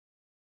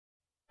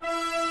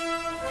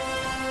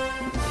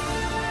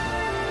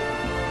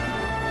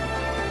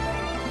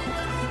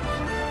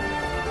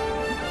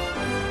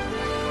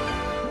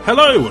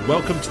Hello and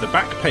welcome to The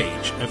Back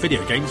Page, a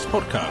video games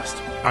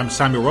podcast. I'm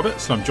Samuel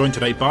Roberts and I'm joined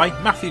today by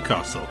Matthew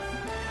Castle.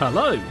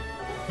 Hello.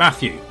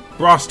 Matthew,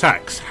 brass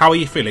tacks, how are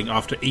you feeling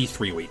after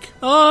E3 week?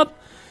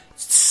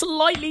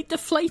 Slightly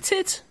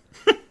deflated.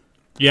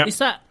 Yeah. Is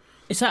that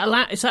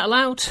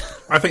allowed?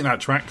 I think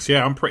that tracks,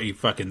 yeah. I'm pretty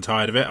fucking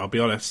tired of it, I'll be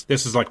honest.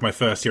 This is like my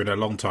first year in a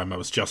long time I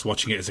was just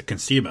watching it as a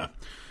consumer.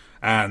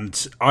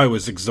 And I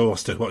was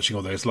exhausted watching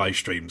all those live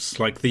streams.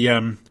 Like,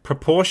 the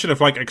proportion of,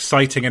 like,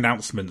 exciting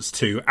announcements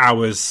to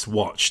hours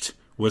watched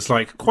was,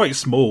 like, quite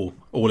small,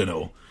 all in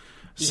all.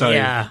 So,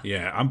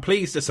 yeah, I'm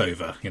pleased it's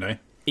over, you know?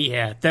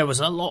 Yeah, there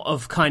was a lot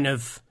of kind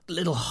of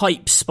little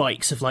hype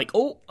spikes of, like,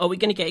 oh, are we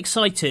going to get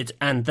excited?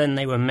 And then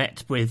they were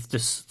met with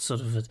this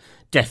sort of a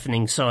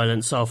deafening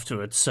silence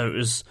afterwards. So it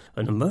was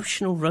an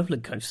emotional roller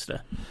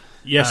coaster.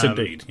 Yes,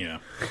 indeed, yeah.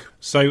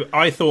 So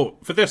I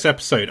thought, for this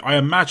episode, I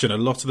imagine a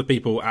lot of the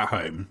people at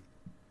home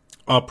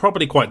are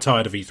probably quite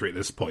tired of E3 at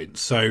this point.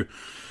 So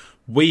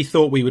we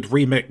thought we would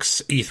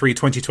remix E3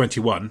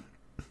 2021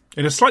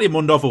 in a slightly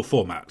more novel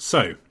format.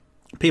 So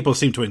people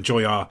seem to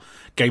enjoy our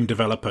game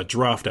developer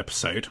draft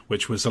episode,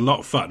 which was a lot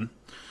of fun.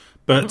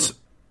 But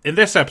in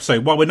this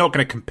episode, while we're not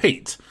going to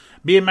compete,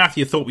 me and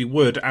Matthew thought we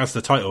would, as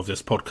the title of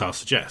this podcast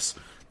suggests,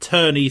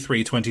 turn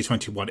E3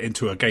 2021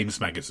 into a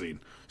games magazine.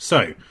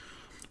 So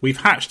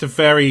we've hatched a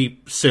very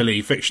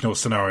silly fictional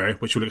scenario,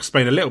 which we'll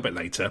explain a little bit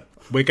later.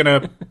 We're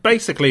going to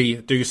basically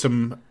do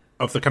some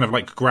of the kind of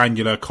like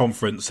granular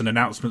conference and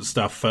announcement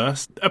stuff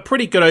first. A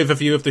pretty good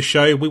overview of the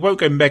show. We won't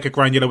go mega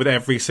granular with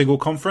every single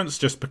conference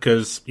just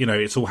because, you know,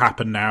 it's all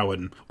happened now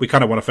and we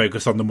kind of want to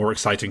focus on the more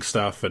exciting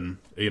stuff and,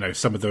 you know,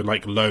 some of the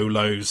like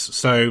lows.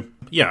 So,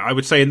 yeah, I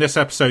would say in this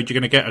episode you're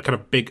going to get a kind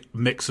of big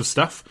mix of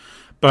stuff,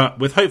 but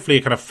with hopefully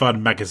a kind of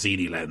fun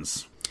magazine-y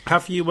lens.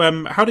 Have you?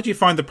 How did you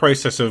find the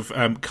process of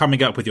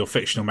coming up with your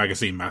fictional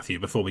magazine, Matthew?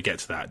 Before we get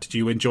to that, did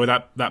you enjoy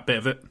that bit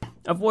of it?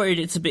 I've worried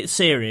it's a bit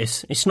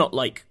serious. It's not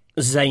like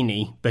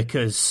zany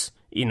because,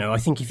 you know, I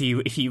think if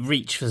you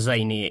reach for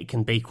zany, it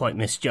can be quite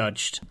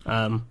misjudged.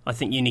 I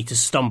think you need to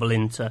stumble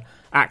into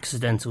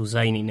accidental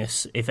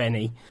zaniness, if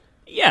any.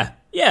 Yeah,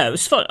 it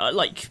was fun. I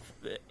like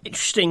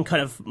interesting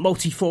kind of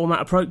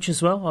multi-format approach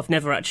as well. I've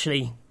never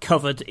actually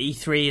covered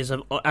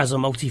E3 as a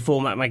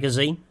multi-format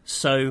magazine,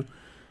 so,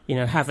 you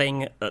know,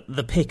 having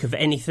the pick of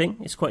anything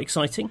is quite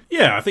exciting.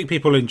 Yeah, I think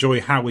people enjoy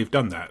how we've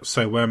done that.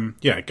 So,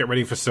 get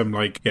ready for some,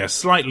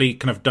 slightly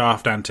kind of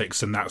daft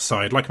antics on that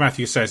side. Like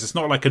Matthew says, it's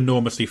not,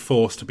 enormously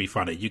forced to be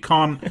funny. You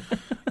can't,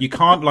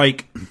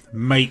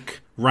 make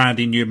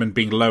Randy Newman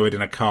being lowered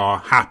in a car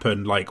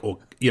happen,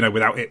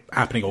 without it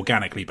happening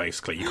organically,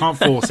 basically. You can't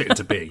force it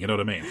into being, you know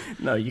what I mean?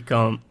 No, you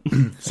can't.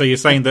 So you're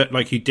saying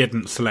that, you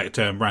didn't select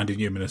Randy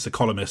Newman as a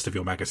columnist of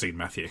your magazine,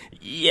 Matthew?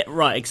 Yeah,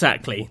 right,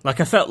 exactly. I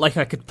felt like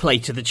I could play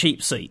to the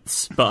cheap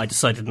seats, but I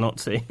decided not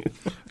to.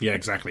 Yeah,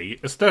 exactly.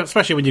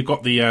 Especially when you've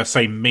got the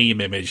same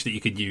meme image that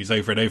you can use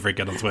over and over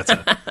again on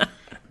Twitter.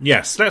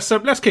 Yes,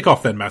 let's kick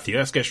off then, Matthew.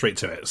 Let's get straight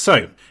to it.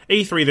 So,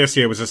 E3 this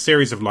year was a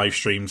series of live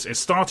streams. It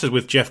started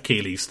with Jeff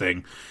Keighley's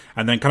thing,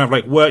 and then kind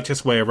of worked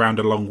its way around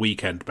a long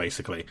weekend,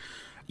 basically.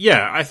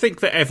 Yeah, I think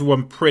that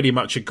everyone pretty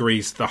much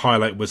agrees the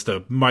highlight was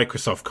the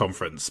Microsoft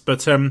conference.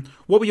 But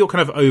what were your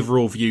kind of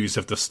overall views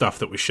of the stuff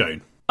that was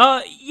shown?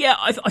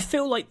 I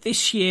feel like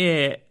this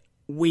year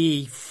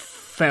we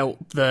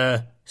felt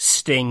the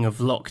sting of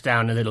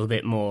lockdown a little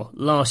bit more.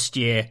 Last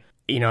year,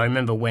 you know, I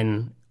remember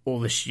when all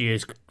the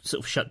studios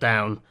sort of shut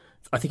down,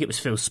 I think it was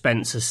Phil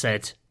Spencer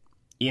said,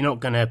 you're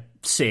not going to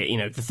see it, you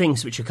know, the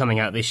things which are coming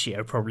out this year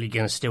are probably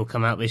going to still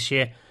come out this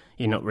year.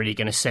 You're not really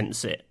going to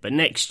sense it. But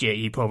next year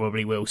you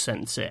probably will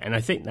sense it. And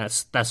I think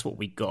that's what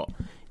we got.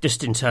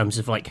 Just in terms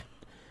of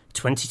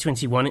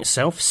 2021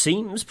 itself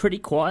seems pretty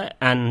quiet.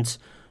 And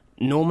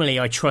normally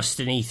I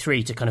trust an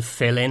E3 to kind of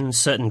fill in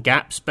certain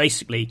gaps,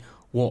 basically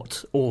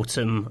what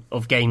autumn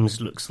of games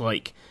looks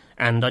like.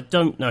 And I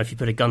don't know if you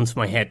put a gun to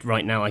my head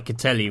right now, I could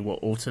tell you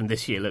what autumn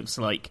this year looks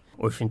like,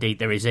 or if indeed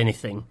there is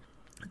anything.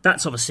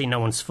 That's obviously no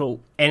one's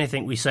fault.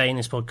 Anything we say in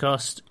this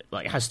podcast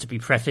has to be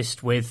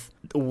prefaced with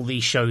all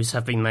these shows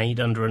have been made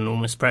under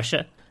enormous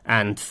pressure,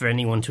 and for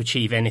anyone to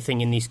achieve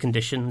anything in these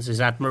conditions is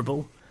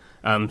admirable.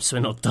 So we're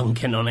not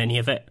dunking on any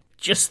of it.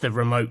 Just the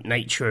remote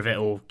nature of it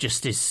all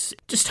is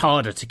just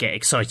harder to get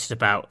excited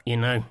about, you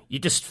know? You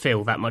just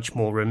feel that much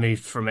more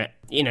removed from it.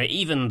 You know,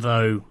 even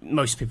though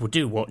most people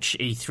do watch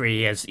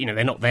E3 as, you know,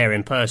 they're not there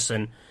in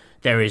person,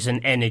 there is an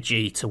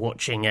energy to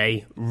watching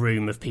a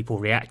room of people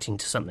reacting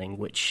to something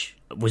which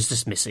was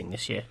just missing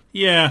this year.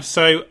 Yeah,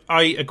 so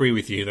I agree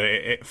with you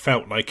that it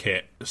felt like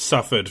it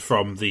suffered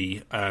from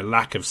the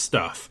lack of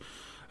stuff.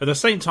 At the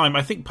same time,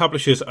 I think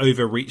publishers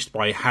overreached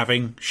by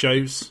having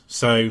shows.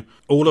 So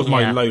all of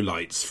my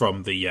lowlights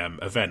from the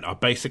event are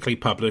basically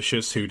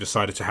publishers who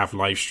decided to have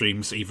live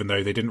streams even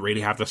though they didn't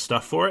really have the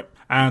stuff for it.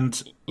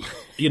 And,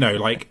 you know,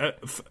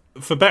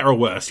 for better or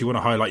worse, you want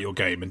to highlight your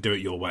game and do it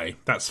your way.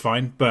 That's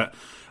fine. But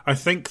I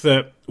think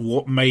that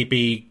what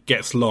maybe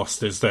gets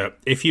lost is that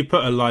if you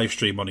put a live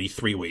stream on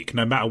E3 week,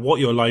 no matter what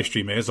your live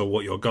stream is or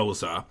what your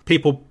goals are,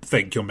 people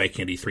think you're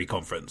making an E3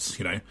 conference,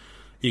 you know.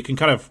 you can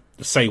kind of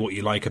say what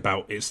you like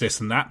about it's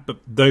this and that, but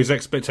those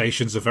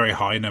expectations are very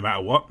high no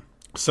matter what.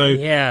 So,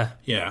 yeah,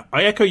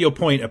 I echo your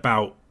point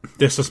about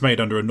this was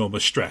made under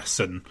enormous stress,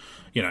 and,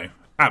 you know,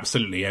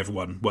 absolutely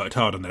everyone worked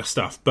hard on their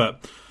stuff,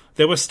 but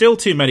there were still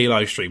too many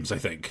live streams, I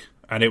think,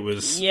 and it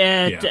was...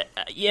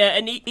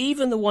 and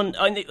even the one...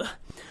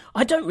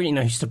 I don't really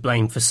know who's to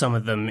blame for some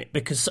of them,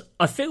 because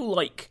I feel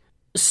like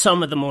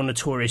some of the more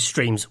notorious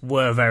streams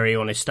were very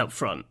honest up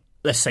front.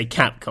 Let's say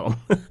Capcom.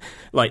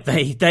 Like,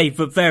 they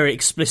very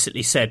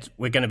explicitly said,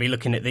 we're going to be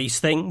looking at these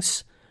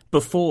things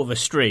before the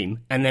stream,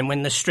 and then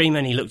when the stream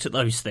only looked at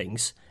those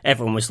things,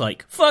 everyone was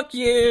like, fuck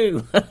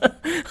you!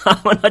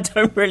 I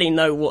don't really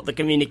know what the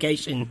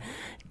communication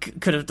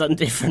could have done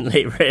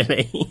differently,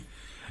 really.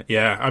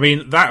 Yeah, I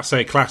mean, that's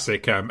a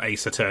classic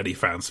Ace Attorney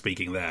fan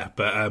speaking there,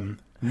 but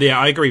yeah,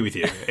 I agree with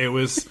you. It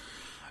was...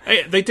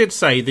 They did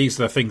say these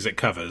are the things it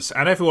covers,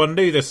 and everyone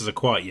knew this was a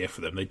quiet year for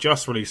them. They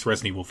just released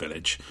Resident Evil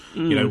Village.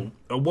 You know,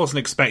 I wasn't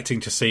expecting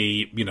to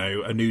see, you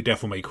know, a new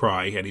Devil May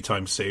Cry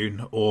anytime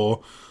soon,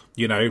 or,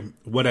 you know,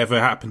 whatever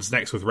happens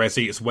next with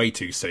Resi. It's way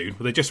too soon.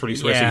 But they just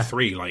released Resi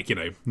 3, like, you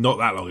know, not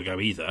that long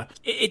ago either.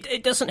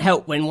 It doesn't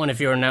help when one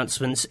of your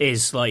announcements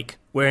is like,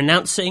 we're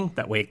announcing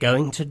that we're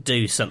going to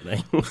do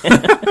something.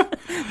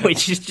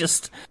 Which is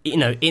just, you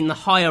know, in the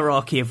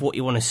hierarchy of what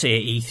you want to see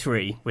at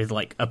E3, with,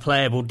 like, a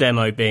playable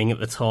demo being at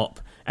the top,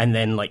 and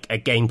then, like, a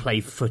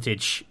gameplay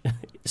footage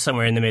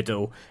somewhere in the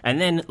middle, and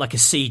then, like, a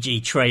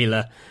CG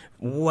trailer.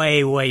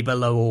 Way, way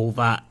below all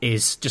that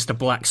is just a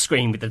black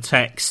screen with the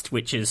text,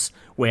 which is,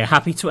 we're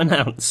happy to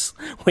announce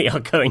we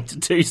are going to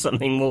do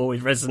something more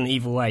with Resident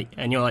Evil 8.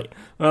 And you're like,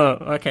 oh,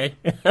 okay,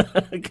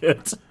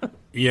 good.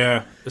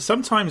 Yeah,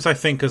 sometimes I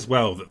think as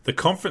well that the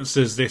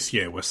conferences this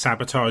year were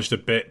sabotaged a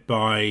bit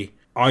by...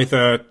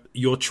 either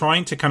you're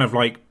trying to kind of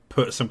like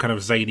put some kind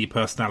of zany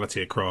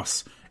personality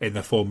across in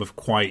the form of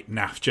quite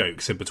naff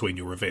jokes in between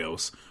your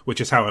reveals,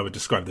 which is how I would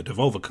describe the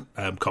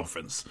Devolver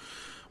conference,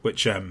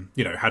 which,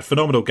 you know, had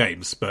phenomenal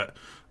games, but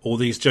all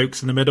these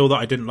jokes in the middle that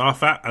I didn't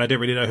laugh at, and I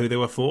didn't really know who they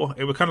were for.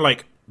 It were kind of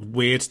like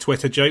weird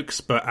Twitter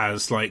jokes, but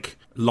as like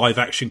live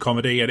action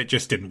comedy, and it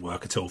just didn't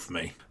work at all for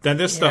me. Then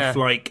there's stuff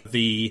like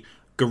the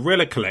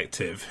Guerrilla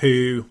Collective,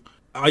 who...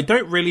 I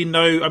don't really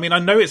know. I mean, I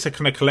know it's a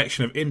kind of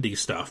collection of indie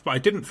stuff, but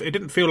it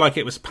didn't feel like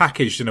it was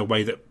packaged in a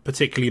way that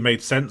particularly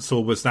made sense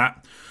or was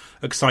that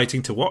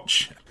exciting to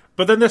watch.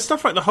 But then there's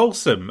stuff like the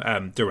Wholesome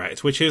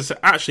Direct, which is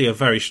actually a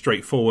very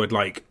straightforward,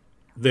 like,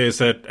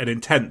 there's an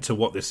intent to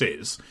what this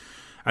is,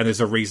 and there's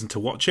a reason to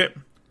watch it.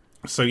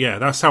 So yeah,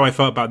 that's how I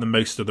felt about the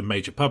most of the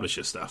major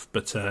publisher stuff.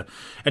 But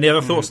any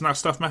other thoughts on that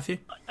stuff, Matthew?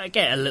 I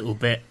get a little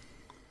bit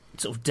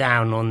sort of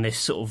down on this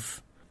sort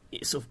of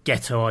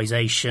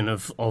ghettoization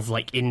of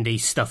like indie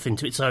stuff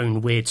into its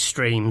own weird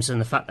streams, and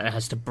the fact that it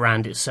has to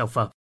brand itself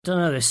up. I don't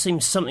know, there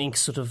seems something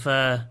sort of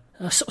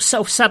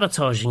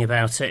self-sabotaging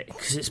about it,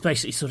 because it's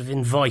basically sort of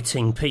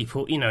inviting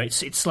people, you know,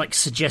 it's like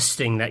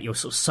suggesting that you're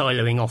sort of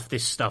siloing off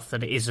this stuff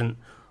that it isn't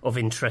of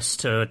interest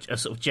to a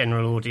sort of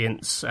general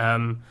audience. I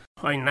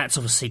mean, that's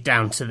obviously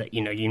down to that,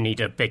 you know, you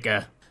need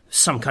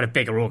some kind of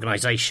bigger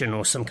organisation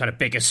or some kind of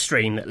bigger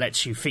stream that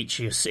lets you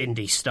feature your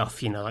indie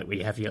stuff, you know, like where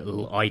you have your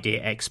little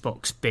idea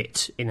Xbox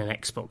bit in an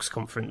Xbox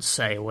conference,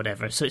 say, or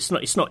whatever. So it's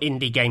not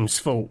Indie Games'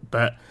 fault,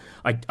 but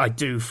I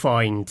do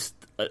find...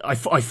 I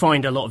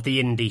find a lot of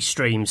the indie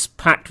streams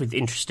packed with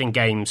interesting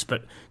games,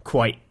 but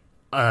quite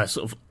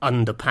sort of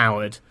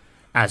underpowered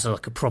as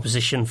like a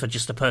proposition for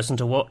just a person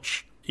to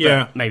watch.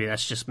 Yeah. But maybe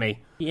that's just me.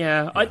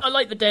 Yeah. I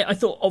like the... I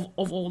thought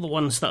of all the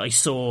ones that I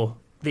saw...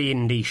 the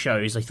indie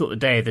shows, I thought the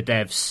Day of the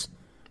Devs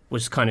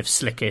was kind of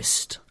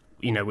slickest,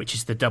 you know, which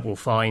is the Double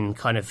Fine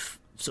kind of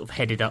sort of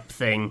headed up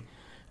thing,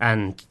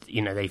 and,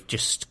 you know, they've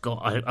just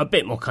got a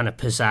bit more kind of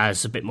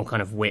pizzazz, a bit more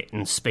kind of wit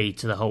and speed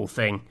to the whole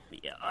thing.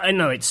 I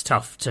know it's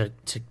tough to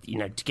you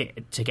know, to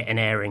get an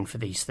airing for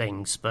these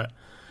things, but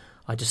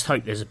I just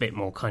hope there's a bit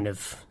more kind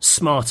of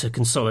smarter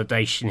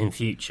consolidation in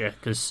future,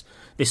 because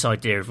this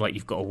idea of like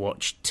you've got to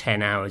watch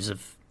 10 hours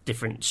of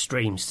different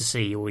streams to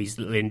see all these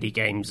little indie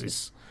games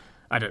is...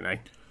 I don't know.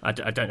 I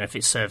don't know if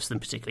it serves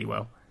them particularly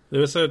well. There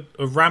was a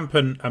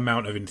rampant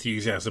amount of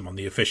enthusiasm on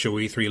the official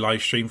E3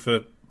 live stream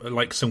for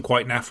like some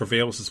quite naff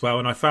reveals as well,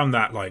 and I found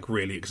that like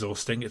really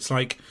exhausting. It's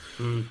like,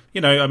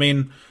 you know, I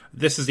mean,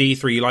 this is the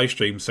E3 live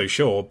stream, so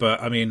sure,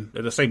 but I mean,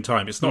 at the same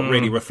time, it's not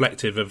really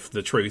reflective of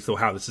the truth or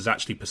how this is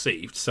actually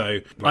perceived.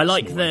 So I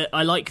like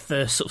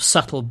the sort of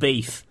subtle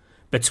beef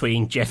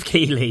between Jeff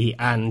Keighley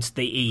and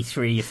the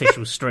E3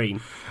 official stream,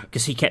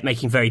 because he kept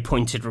making very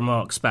pointed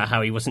remarks about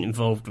how he wasn't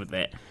involved with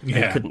it, and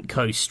he couldn't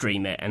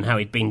co-stream it, and how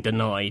he'd been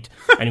denied,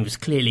 and he was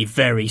clearly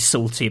very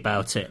salty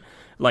about it.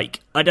 Like,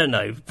 I don't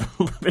know,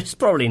 it's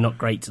probably not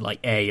great to, like,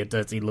 air your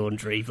dirty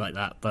laundry like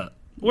that, but...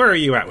 Where are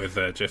you at with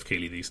Jeff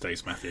Keighley these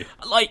days, Matthew?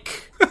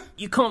 Like,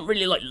 you can't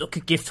really, like, look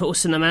a gift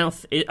horse in the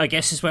mouth, I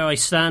guess is where I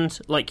stand.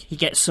 Like, he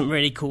gets some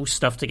really cool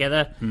stuff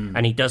together,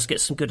 and he does get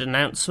some good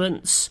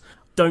announcements.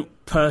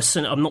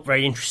 I'm not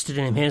very interested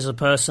in him as a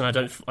person.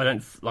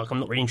 I'm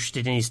not really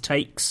interested in his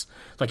takes.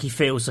 Like, he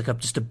feels like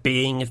just a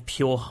being of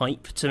pure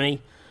hype to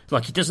me.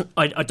 Like, he doesn't.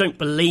 I don't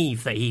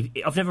believe that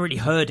I've never really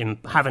heard him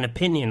have an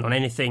opinion on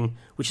anything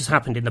which has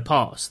happened in the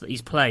past that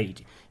he's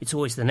played. It's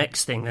always the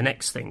next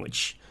thing,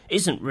 which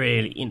isn't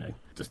really,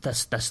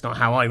 that's not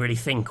how I really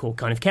think or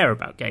kind of care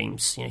about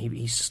games.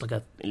 He's just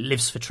like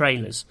lives for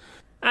trailers.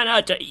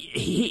 And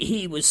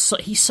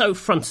he's so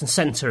front and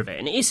centre of it,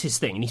 and it is his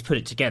thing, and he's put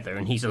it together,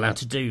 and he's allowed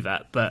to do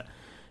that. But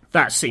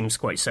that seems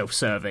quite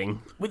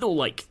self-serving. With all,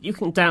 like, you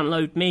can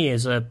download me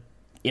as a,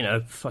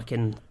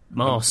 fucking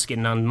mask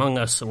in Among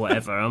Us or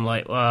whatever. I'm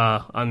like,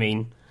 well, I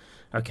mean,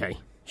 okay,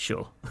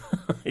 sure.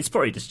 It's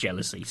probably just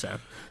jealousy, Sam,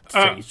 to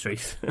tell you the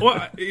truth.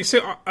 Well, you see,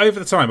 over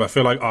the time, I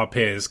feel like our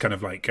peers' kind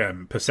of like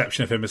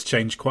perception of him has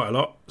changed quite a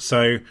lot.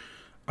 So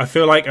I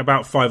feel like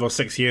about 5 or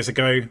 6 years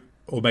ago,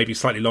 or maybe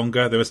slightly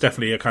longer, there was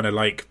definitely a kind of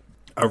like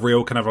a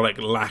real kind of like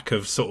lack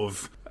of sort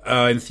of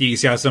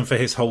enthusiasm for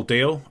his whole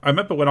deal. I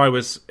remember when I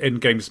was in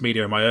games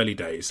media in my early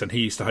days, and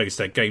he used to host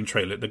the Game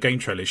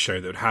Trailers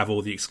show that would have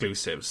all the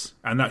exclusives,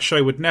 and that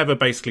show would never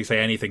basically say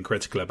anything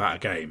critical about a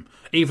game,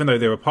 even though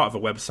they were part of a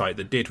website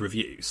that did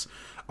reviews.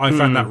 I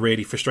found that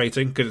really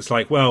frustrating, because it's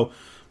like, well,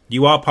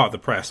 you are part of the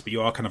press, but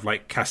you are kind of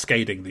like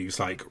cascading these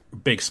like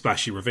big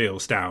splashy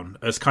reveals down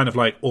as kind of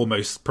like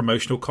almost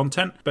promotional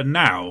content. But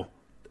now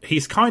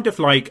he's kind of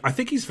like, I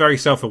think he's very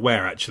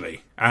self-aware,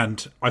 actually,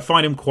 and I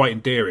find him quite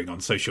endearing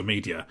on social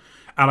media.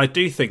 And I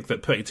do think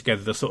that putting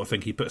together the sort of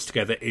thing he puts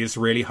together is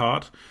really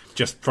hard,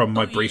 just from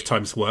my brief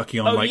times working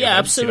on events,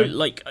 absolutely.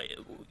 Like,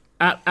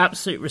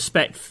 absolute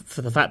respect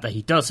for the fact that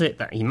he does it,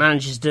 that he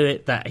manages to do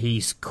it, that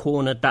he's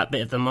cornered that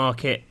bit of the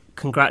market.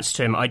 Congrats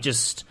to him. I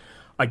just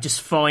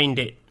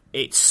find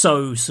it's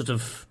so sort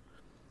of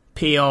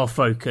PR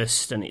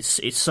focused, and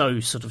it's so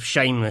sort of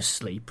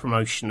shamelessly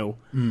promotional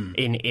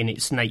in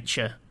its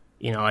nature.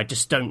 I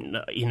just don't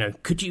know.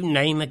 Could you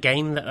name a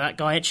game that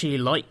guy actually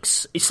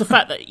likes? It's the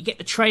fact that you get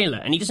the trailer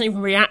and he doesn't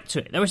even react to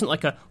it. There isn't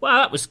like wow,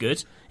 that was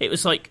good. It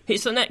was like,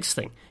 here's the next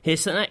thing,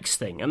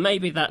 and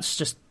maybe that's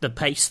just the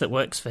pace that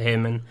works for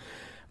him. And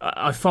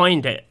I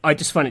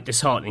just find it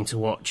disheartening to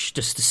watch,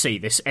 just to see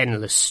this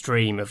endless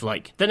stream of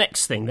like the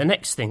next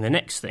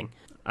thing.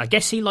 I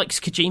guess he likes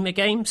Kojima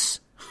games.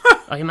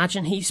 I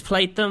imagine he's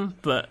played them,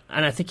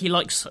 and I think he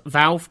likes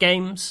Valve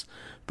games.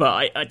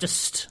 But I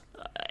just,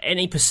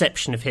 any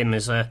perception of him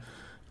as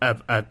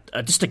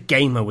just a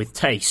gamer with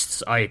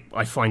tastes, I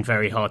find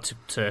very hard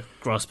to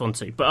grasp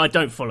onto. But I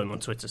don't follow him on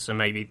Twitter, so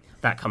maybe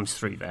that comes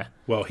through there.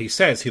 Well, he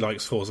says he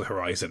likes Forza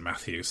Horizon,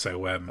 Matthew. So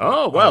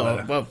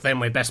well, then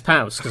we're best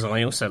pals, because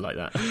I also like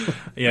that.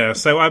 Yeah.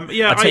 So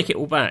I take it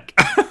all back.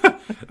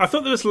 I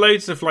thought there was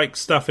loads of like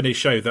stuff in his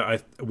show that I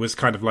was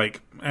kind of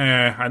like,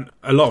 and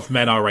a lot of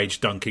men our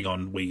age dunking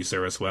on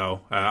Weezer as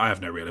well. I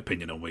have no real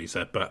opinion on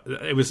Weezer, but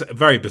it was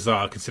very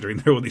bizarre considering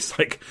there were all these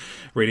like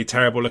really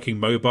terrible looking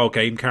mobile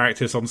game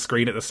characters on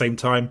screen at the same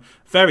time.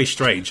 Very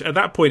strange. At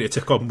that point, it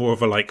took on more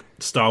of a like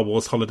Star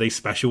Wars holiday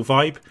special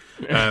vibe.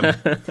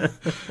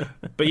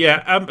 But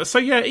yeah, so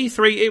yeah,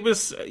 E3, it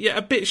was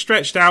a bit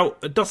stretched out.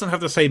 It doesn't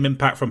have the same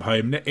impact from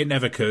home. It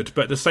never could.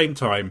 But at the same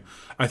time,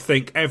 I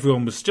think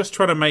everyone was just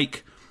trying to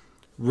make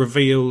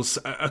reveals,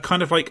 a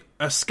kind of like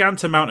a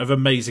scant amount of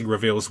amazing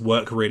reveals,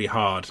 work really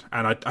hard.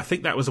 And I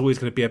think that was always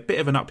going to be a bit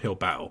of an uphill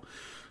battle.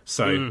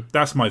 So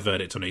that's my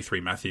verdict on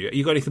E3, Matthew.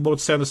 You got anything more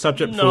to say on the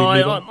subject before we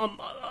move on?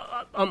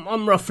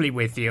 I'm roughly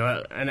with you.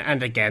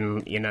 And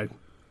again,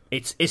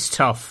 it's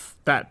tough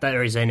that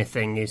there is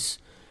anything is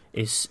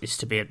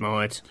to be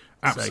admired.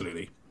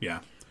 Absolutely, yeah.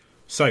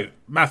 So,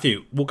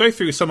 Matthew, we'll go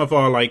through some of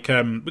our, like,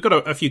 we've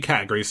got a few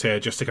categories here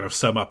just to kind of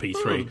sum up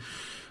E3.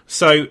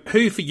 So,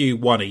 who for you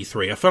won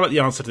E3? I feel like the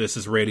answer to this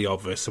is really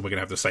obvious, and we're going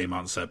to have the same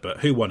answer, but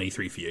who won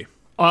E3 for you?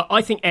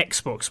 I think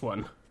Xbox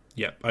won.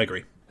 Yeah, I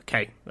agree.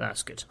 Okay,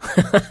 that's good.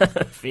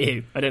 For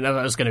you. I didn't know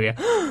that was going to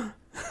be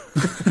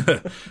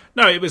a...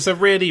 No, it was a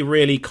really,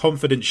 really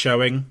confident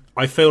showing.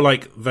 I feel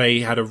like they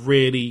had a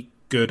really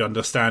good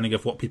understanding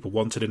of what people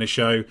wanted in a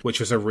show, which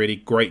was a really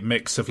great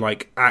mix of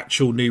like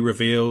actual new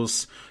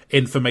reveals,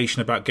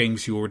 information about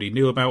games you already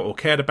knew about or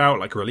cared about,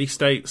 like release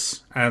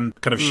dates, and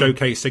kind of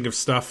showcasing of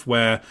stuff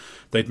where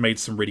they'd made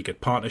some really good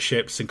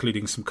partnerships,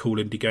 including some cool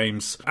indie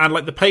games. And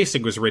like the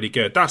pacing was really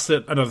good. That's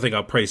another thing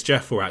I'll praise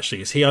Jeff for,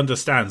 actually, is he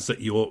understands that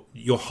your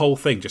whole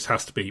thing just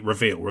has to be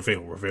reveal.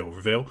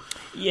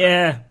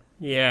 Yeah,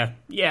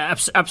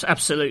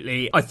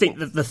 absolutely. I think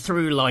that the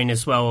through line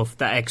as well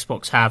that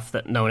Xbox have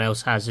that no one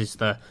else has is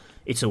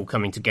it's all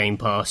coming to Game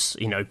Pass,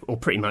 or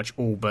pretty much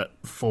all but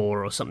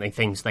 4 or something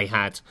things they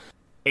had.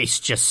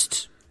 It's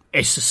just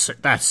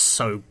that's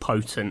so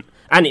potent.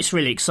 And it's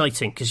really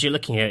exciting because you're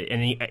looking at it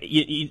and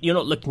you're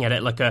not looking at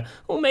it like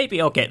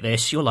maybe I'll get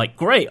this. You're like,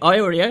 great, I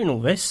already own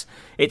all this.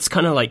 It's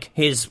kind of like,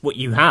 here's what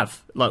you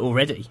have like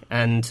already.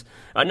 And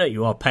I know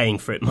you are paying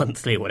for it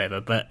monthly or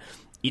whatever, but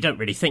you don't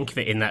really think of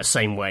it in that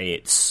same way.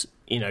 It's,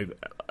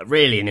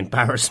 really an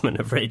embarrassment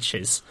of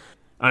riches.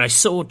 And I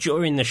saw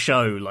during the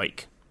show,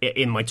 like,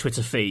 in my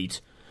Twitter feed,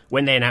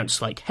 when they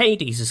announced, like,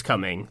 Hades is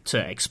coming to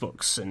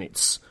Xbox and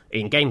it's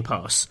in Game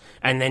Pass,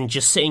 and then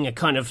just seeing a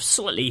kind of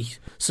slightly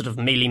sort of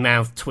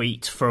mealy-mouthed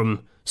tweet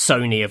from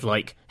Sony of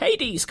like,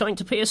 Hades coming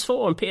to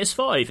PS4 and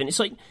PS5, and it's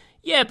like,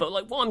 yeah, but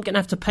like, what I'm going to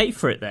have to pay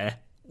for it there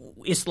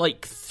is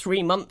like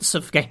 3 months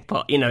of Game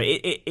Pass. You know,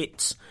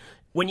 it's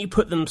when you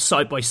put them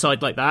side by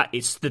side like that,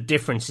 it's the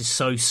difference is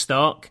so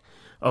stark.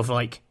 Of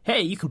like,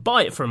 hey, you can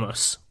buy it from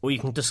us, or you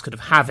can just kind of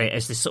have it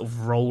as this sort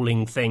of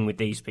rolling thing with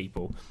these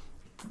people.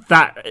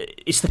 That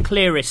it's the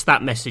clearest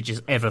that message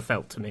has ever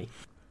felt to me,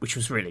 which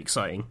was really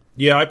exciting.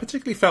 Yeah, I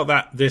particularly felt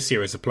that this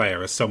year as a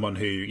player, as someone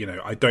who, you know,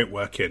 I don't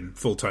work in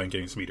full-time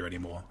games media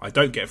anymore. I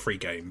don't get free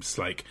games.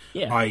 Like,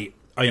 yeah. I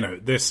you know,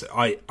 this,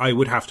 I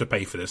would have to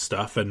pay for this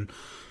stuff, and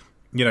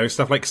you know,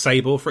 stuff like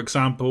Sable, for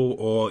example,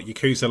 or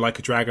Yakuza Like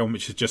a Dragon,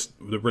 which is just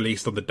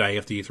released on the day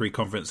of the E3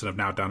 conference and I've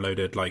now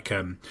downloaded. Like,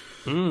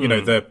 you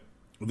know,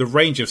 the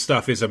range of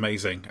stuff is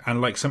amazing.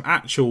 And, like, some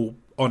actual,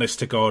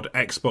 honest-to-God,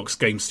 Xbox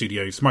Game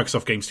Studios,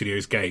 Microsoft Game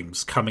Studios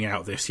games coming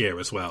out this year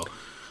as well.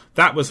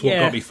 That was what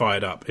got me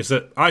fired up, is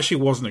that I actually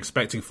wasn't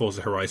expecting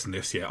Forza Horizon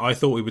this year. I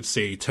thought we would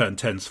see Turn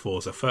 10's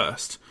Forza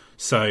first.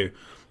 So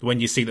when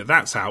you see that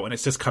that's out and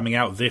it's just coming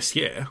out this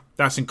year,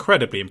 that's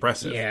incredibly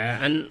impressive.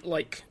 Yeah, and,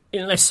 like,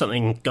 unless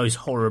something goes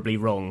horribly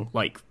wrong,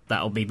 like,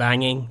 that'll be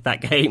banging,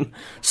 that game.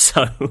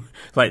 So,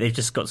 like, they've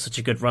just got such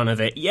a good run of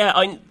it. Yeah,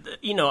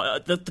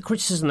 the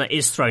criticism that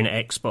is thrown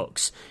at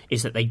Xbox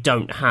is that they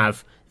don't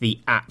have the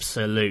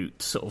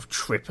absolute sort of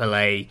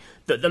AAA,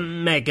 the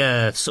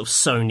mega sort of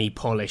Sony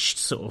polished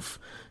sort of,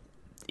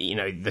 you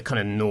know, the kind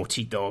of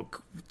Naughty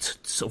Dog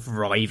sort of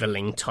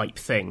rivaling type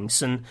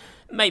things. And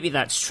maybe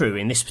that's true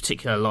in this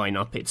particular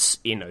lineup. It's,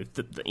 you know,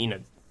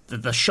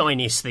 the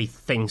shiniest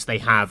things they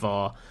have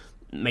are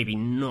maybe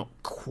not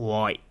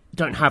quite,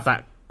 don't have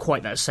that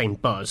quite that same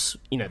buzz.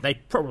 You know, they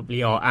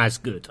probably are as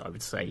good, I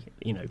would say.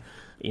 You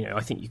know,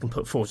 I think you can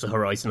put Forza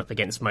Horizon up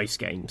against most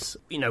games.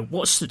 You know,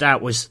 what stood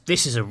out was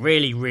this is a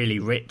really, really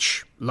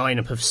rich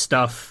lineup of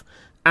stuff,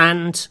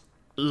 and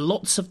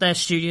lots of their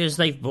studios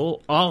they've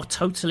bought are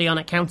totally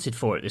unaccounted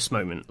for at this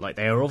moment. Like,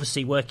 they are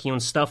obviously working on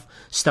stuff.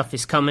 Stuff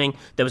is coming.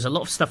 There was a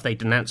lot of stuff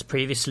they'd announced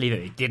previously that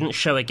they didn't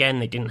show again.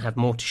 They didn't have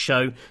more to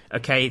show.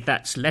 Okay,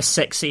 that's less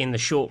sexy in the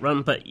short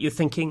run, but you're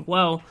thinking,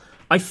 well,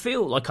 I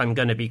feel like I'm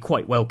going to be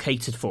quite well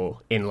catered for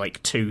in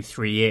like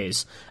 2-3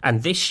 years.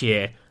 And this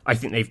year, I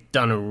think they've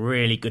done a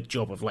really good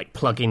job of like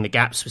plugging the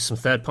gaps with some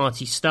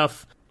third-party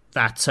stuff.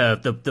 That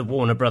the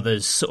Warner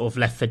Brothers sort of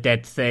Left 4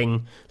 Dead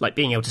thing, like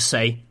being able to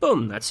say,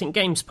 boom, that's in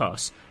Games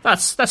Pass.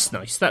 That's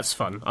nice. That's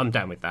fun. I'm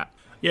down with that.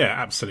 Yeah,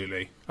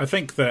 absolutely. I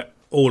think that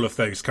all of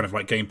those kind of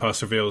like Game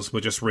Pass reveals were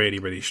just really,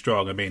 really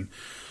strong. I mean,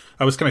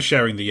 I was kind of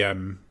sharing the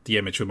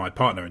image with my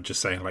partner and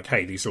just saying like,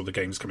 hey, these are all the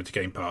games coming to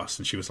Game Pass.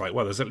 And she was like,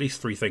 well, there's at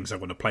least 3 things I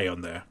want to play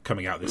on there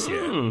coming out this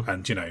year.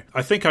 And, you know,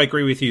 I think I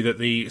agree with you that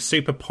the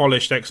super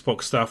polished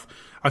Xbox stuff,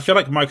 I feel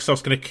like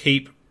Microsoft's going to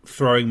keep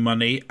throwing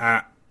money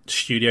at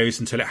studios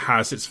until it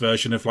has its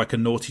version of like a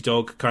Naughty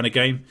Dog kind of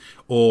game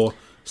or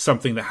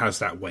something that has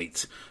that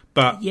weight.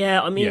 But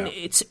yeah, I mean,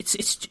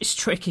 it's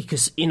tricky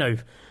because, you know,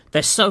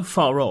 they're so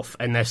far off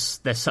and they're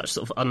such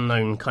sort of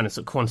unknown kind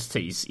of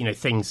quantities. You know,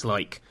 things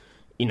like,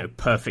 you know,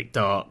 Perfect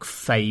Dark,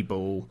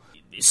 Fable,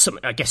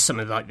 I guess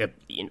something like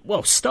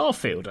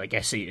Starfield, I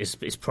guess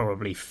is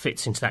probably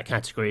fits into that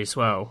category as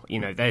well. You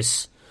know, they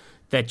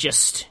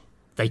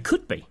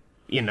could be.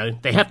 You know,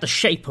 they have the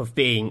shape of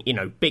being, you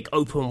know, big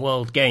open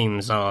world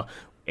games are,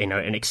 you know,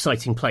 an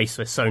exciting place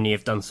where Sony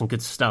have done some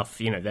good stuff.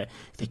 You know,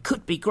 they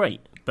could be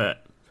great,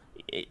 but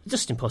it's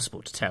just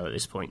impossible to tell at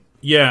this point.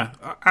 Yeah,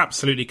 I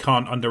absolutely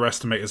can't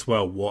underestimate as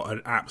well what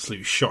an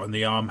absolute shot in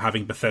the arm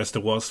having Bethesda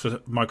was for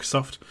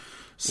Microsoft.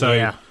 So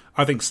yeah.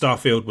 I think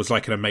Starfield was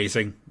like an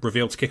amazing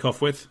reveal to kick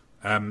off with.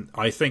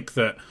 I think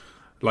that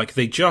like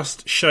they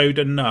just showed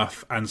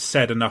enough and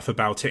said enough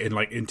about it in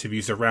like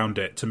interviews around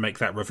it to make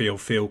that reveal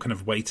feel kind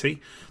of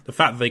weighty. The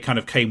fact that they kind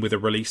of came with a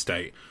release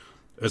date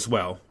as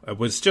well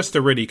was just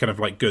a really kind of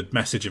like good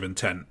message of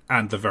intent,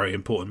 and the very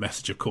important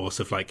message, of course,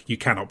 of like you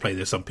cannot play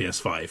this on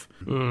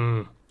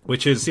PS5,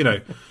 which is, you know,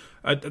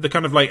 the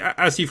kind of like,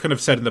 as you've kind of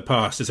said in the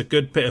past, is a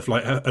good bit of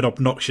like an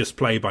obnoxious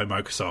play by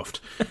Microsoft.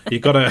 You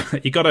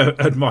gotta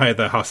admire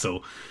their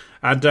hustle.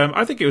 And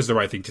I think it was the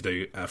right thing to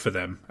do for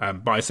them.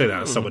 But I say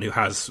that as someone who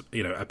has,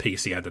 you know, a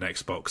PC and an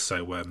Xbox.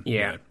 So,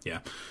 yeah.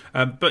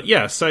 But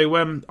yeah,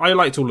 so I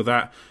liked all of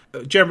that.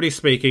 Generally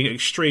speaking,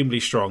 extremely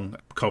strong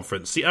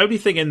conference. The only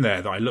thing in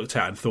there that I looked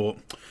at and thought,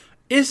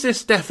 is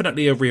this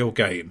definitely a real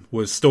game,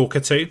 was Stalker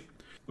 2.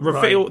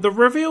 The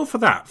reveal for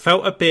that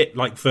felt a bit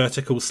like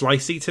vertical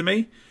slicey to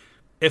me.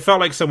 It felt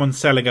like someone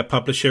selling a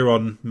publisher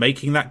on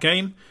making that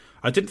game.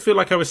 I didn't feel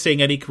like I was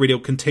seeing any real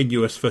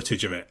continuous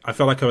footage of it. I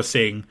felt like I was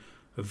seeing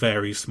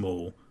very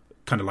small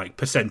kind of like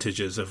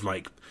percentages of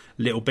like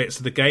little bits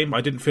of the game.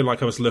 I didn't feel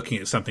like I was looking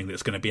at something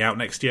that's going to be out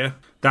next year.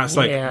 That's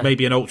like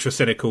maybe an ultra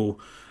cynical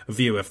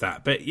view of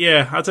that. But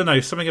yeah, I don't know,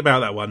 something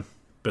about that one.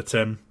 But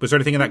was there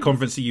anything in that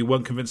conference that you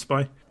weren't convinced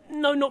by?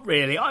 No, not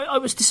really. I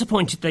was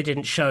disappointed they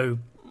didn't show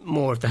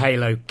more of the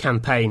Halo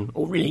campaign,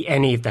 or really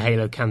any of the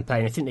Halo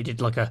campaign. I think they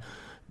did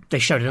they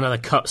showed another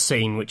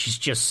cutscene, which is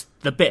just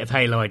the bit of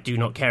Halo I do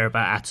not care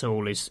about at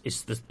all. Is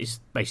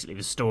basically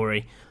the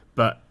story.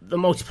 But the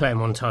multiplayer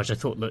montage I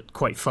thought looked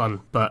quite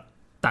fun, but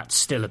that's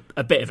still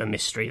a bit of a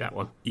mystery, that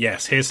one.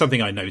 Yes, here's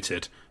something I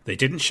noted. They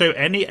didn't show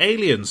any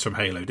aliens from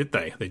Halo, did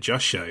they? They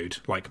just showed,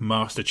 like,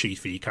 Master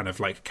Chiefy kind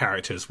of, like,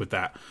 characters with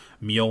that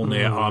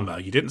Mjolnir armor.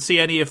 You didn't see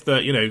any of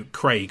the,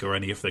 Craig or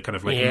any of the kind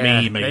of, like, meme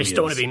aliens. They just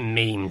don't want to be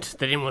memed.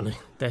 They didn't want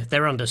to...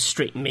 They're under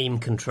strict meme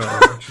control,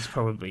 which is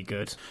probably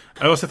good.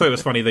 I also thought it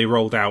was funny they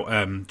rolled out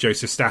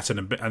Joseph Staten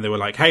and they were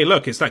like, hey,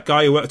 look, it's that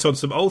guy who worked on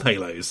some old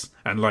Halos.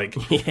 And, like,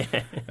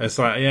 it's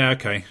like, yeah,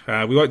 okay.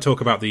 We won't talk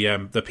about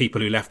the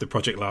people who left the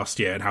project last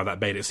year and how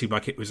that made it seem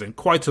like it was in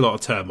quite a lot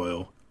of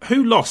turmoil.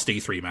 Who lost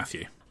E3,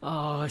 Matthew?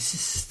 Oh, it's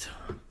just...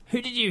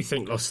 Who did you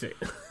think lost it?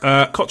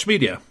 Koch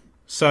Media.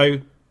 So,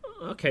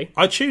 okay.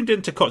 I tuned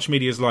into Koch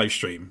Media's live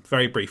stream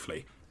very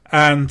briefly,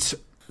 and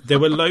there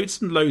were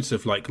loads and loads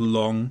of, like,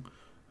 long,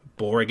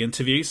 boring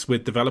interviews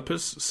with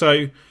developers.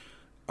 So,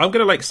 I'm going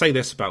to, like, say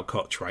this about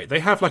Koch, right?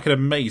 They have, like, an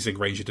amazing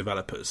range of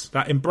developers.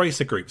 That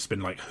Embracer Group's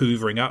been, like,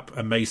 hoovering up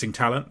amazing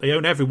talent. They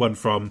own everyone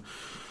from,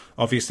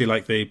 obviously,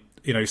 like, the...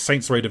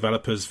 Saints Row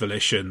developers,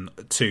 Volition,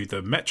 to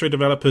the Metro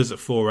developers at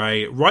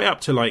 4A, right up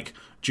to, like,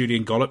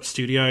 Julian Gollop's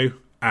studio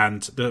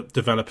and the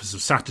developers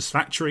of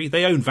Satisfactory.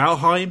 They own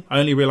Valheim. I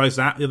only realised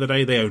that the other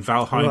day. They own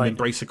Valheim, right.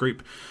 Embracer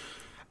Group.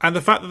 And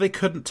the fact that they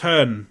couldn't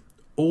turn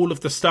all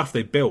of the stuff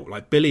they built,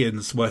 like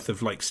billions worth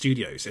of, like,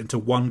 studios, into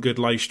one good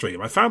live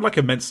stream, I found, like,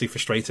 immensely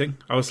frustrating.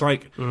 I was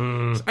like,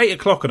 it's 8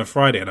 o'clock on a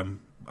Friday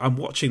and I'm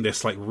watching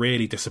this, like,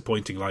 really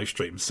disappointing live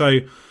stream. So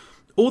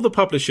all the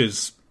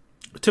publishers...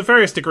 to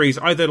various degrees,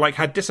 either like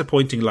had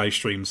disappointing live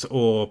streams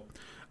or,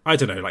 I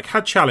don't know, like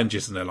had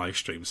challenges in their live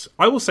streams.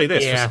 I will say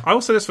this. Yeah. I will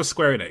say this for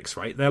Square Enix,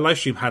 right? Their live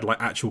stream had like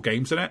actual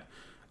games in it,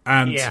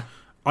 and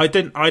I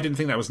didn't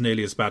think that was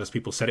nearly as bad as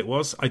people said it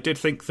was. I did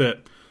think that.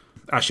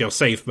 Actually, I'll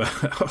save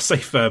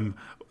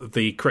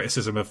the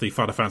criticism of the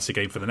Final Fantasy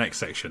game for the next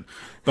section.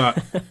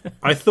 But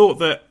I thought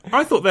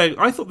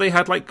they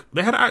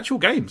had actual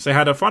games. They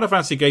had a Final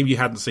Fantasy game you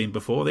hadn't seen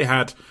before. They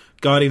had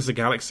Guardians of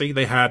the Galaxy.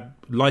 They had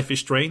Life is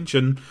Strange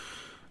and.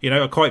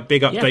 A quite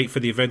big update for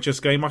the Avengers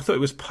game. I thought it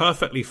was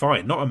perfectly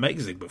fine. Not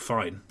amazing, but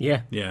fine.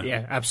 Yeah,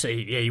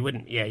 absolutely. Yeah, you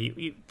wouldn't. Yeah,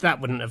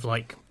 that wouldn't have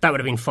that would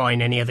have been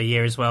fine any other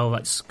year as well.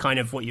 That's kind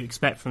of what you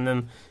expect from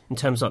them in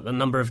terms of the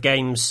number of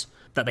games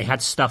that they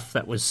had. Stuff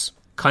that was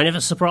kind of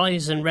a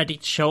surprise and ready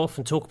to show off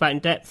and talk about in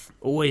depth.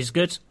 Always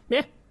good.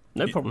 Yeah,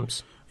 no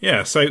problems.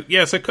 Yeah, so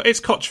it's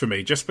Koch for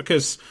me, just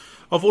because.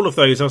 Of all of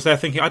those, I was there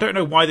thinking, I don't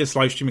know why this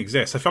live stream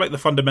exists. I feel like the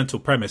fundamental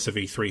premise of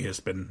E3 has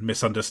been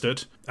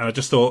misunderstood. And I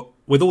just thought,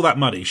 with all that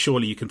money,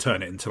 surely you can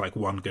turn it into like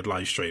one good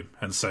live stream.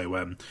 And so,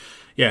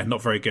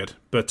 not very good.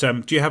 But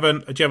do you have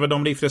a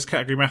nominee for this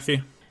category, Matthew?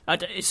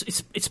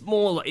 It's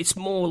more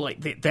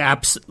like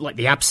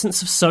the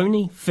absence of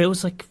Sony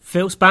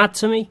feels bad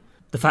to me.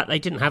 The fact they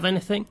didn't have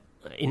anything,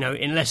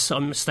 unless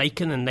I'm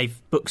mistaken, and they've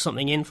booked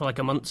something in for like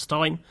a month's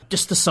time.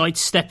 Just to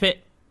sidestep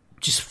it,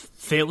 just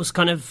feels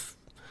kind of.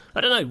 I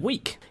don't know,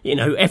 weak.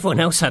 Everyone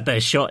else had their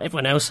shot.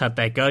 Everyone else had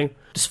their go.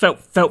 Just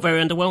felt very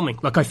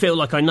underwhelming. Like, I feel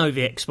like I know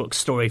the Xbox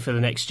story for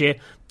the next year.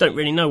 Don't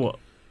really know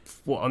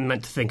what I'm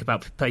meant to think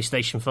about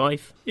PlayStation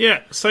 5.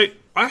 Yeah, so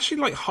I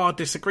actually, hard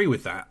disagree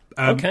with that.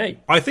 Okay.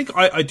 I think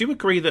I do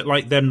agree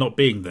that, them not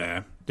being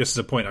there, this is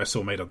a point I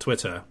saw made on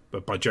Twitter,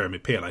 but by Jeremy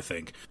Peel, I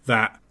think,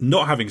 that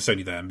not having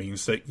Sony there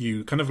means that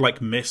you kind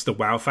of, miss the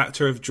wow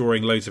factor of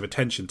drawing loads of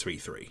attention to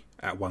E3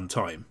 at one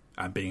time.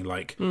 And being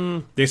like,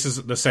 this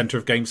is the centre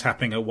of games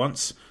happening at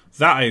once.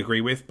 That I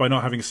agree with. By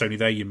not having Sony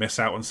there, you miss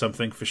out on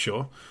something for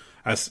sure.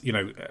 As,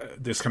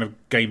 this kind of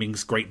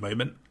gaming's great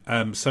moment.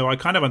 So I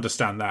kind of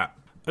understand that.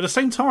 At the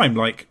same time,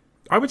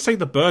 I would say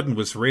the burden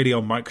was really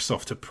on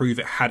Microsoft to prove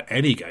it had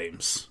any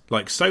games.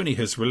 Sony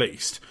has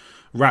released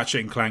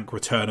Ratchet & Clank,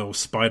 Returnal,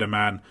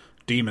 Spider-Man,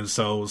 Demon's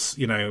Souls,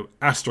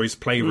 Asteroid's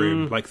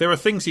Playroom. There are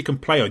things you can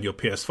play on your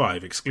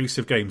PS5,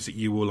 exclusive games that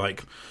you will,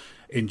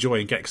 enjoy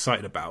and get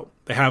excited about.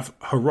 They have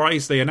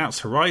Horizon. They announced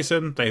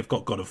Horizon. They've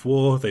got God of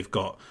War. They've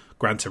got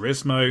Gran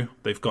Turismo.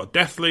 They've got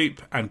Deathloop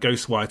and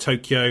Ghostwire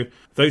Tokyo.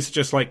 Those are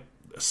just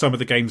some of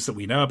the games that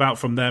we know about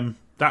from them.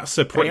 That's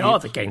a pretty. They are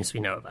the games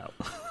we know about.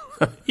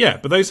 Yeah,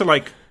 but those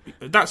are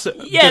that's. They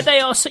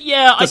are.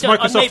 Yeah, does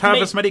Microsoft have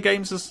as many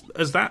games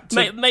as that?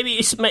 Maybe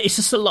it's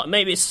just a lot.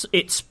 Maybe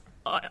it's.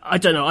 I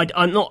don't know.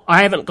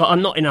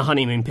 I'm not in a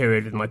honeymoon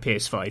period with my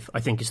PS5. I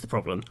think is the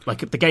problem.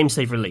 The games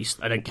they've released,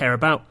 I don't care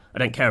about. I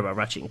don't care about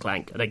Ratchet and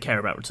Clank. I don't care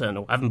about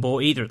Returnal. I haven't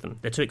bought either of them.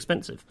 They're too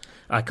expensive.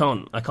 I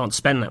can't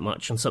spend that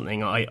much on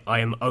something I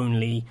am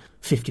only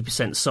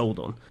 50% sold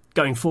on.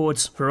 Going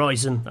forwards,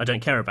 Horizon, I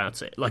don't care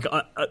about it.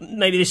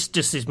 Maybe this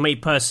just is me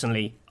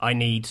personally. I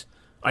need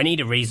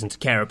a reason to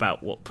care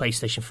about what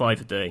PlayStation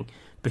 5 are doing,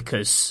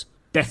 because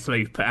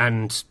Deathloop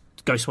and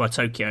Ghostwire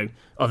Tokyo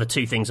are the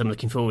two things I'm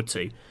looking forward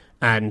to.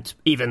 And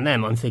even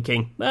them, I'm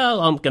thinking,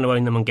 well, I'm going to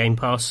own them on Game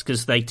Pass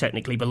because they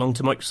technically belong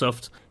to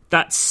Microsoft.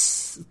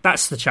 That's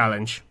the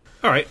challenge.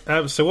 All right.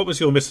 So what was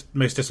your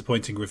most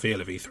disappointing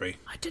reveal of E3?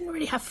 I didn't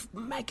really have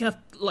mega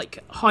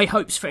high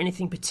hopes for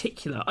anything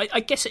particular. I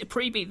guess it'd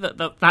probably be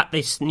that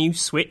this new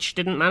Switch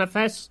didn't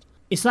manifest.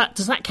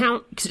 Does that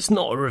count? Because it's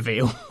not a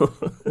reveal.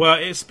 Well,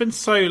 it's been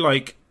so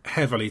like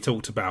heavily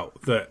talked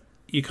about that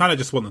you kind of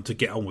just want them to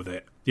get on with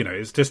it. You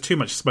know, there's too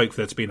much smoke for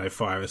there to be no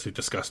fire, as we've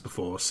discussed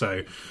before.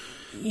 So,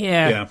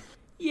 yeah,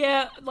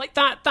 like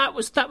that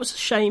was a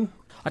shame.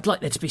 I'd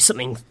like there to be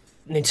something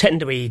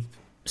Nintendo-y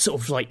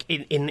sort of like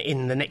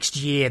in the next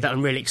year that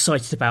I'm really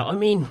excited about. I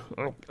mean,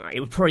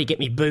 it would probably get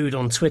me booed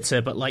on Twitter,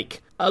 but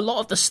like a lot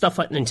of the stuff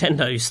at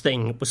Nintendo's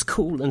thing was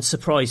cool and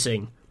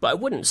surprising, but I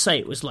wouldn't say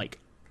it was like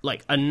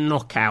a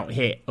knockout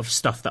hit of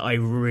stuff that I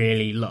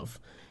really love.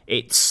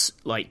 It's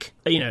like,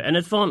 you know, an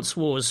Advance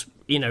Wars,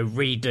 you know,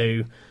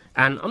 redo,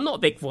 and I'm not a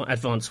big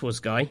Advance Wars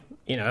guy.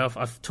 You know,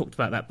 I've talked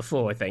about that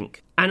before, I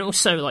think. And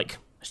also, like,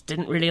 I just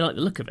didn't really like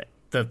the look of it.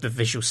 The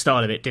visual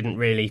style of it didn't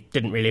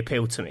really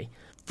appeal to me.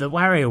 The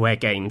WarioWare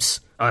games,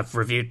 I've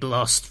reviewed the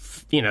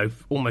last, you know,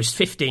 almost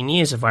 15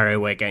 years of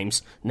WarioWare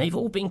games, and they've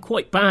all been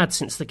quite bad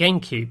since the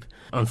GameCube,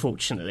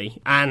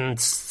 unfortunately. And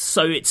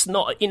so it's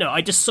not, you know,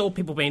 I just saw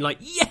people being like,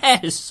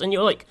 yes! And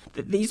you're like,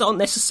 these aren't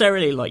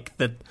necessarily like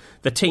the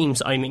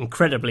teams I'm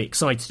incredibly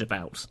excited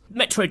about.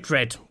 Metroid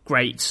Dread,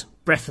 great.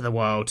 Breath of the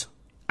Wild,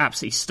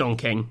 absolutely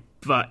stonking.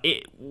 But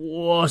it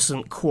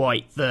wasn't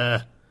quite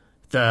the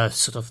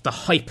sort of the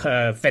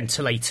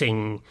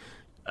hyper-ventilating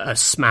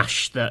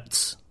smash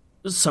that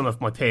some of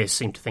my peers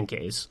seem to think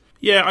it is.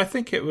 Yeah, I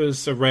think it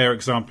was a rare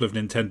example of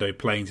Nintendo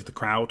playing to the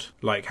crowd,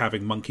 like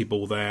having Monkey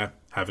Ball there,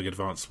 having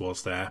Advance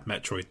Wars there,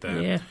 Metroid there.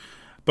 Yeah.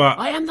 But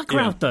I am the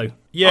crowd, though.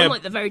 Yeah. I'm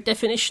like the very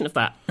definition of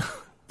that.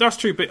 That's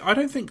true, but I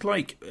don't think,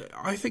 like,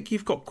 I think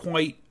you've got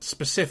quite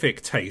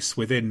specific tastes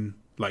within,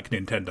 like,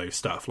 Nintendo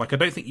stuff. Like, I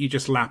don't think you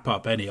just lap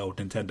up any old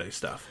Nintendo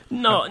stuff.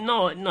 No.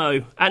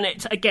 And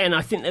it's, again,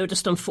 I think they were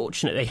just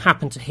unfortunate. They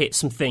happened to hit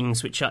some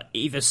things which are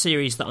either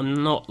series that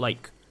I'm not,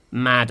 like,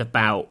 mad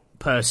about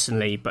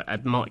personally, but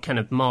can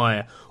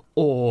admire,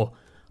 or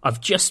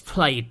I've just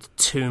played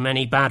too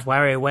many bad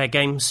WarioWare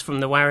games from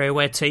the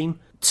WarioWare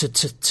team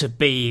to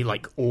be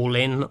like all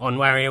in on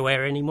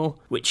WarioWare anymore,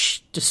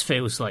 which just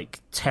feels like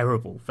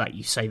terrible that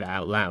you say that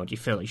out loud. You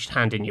feel like you should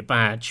hand in your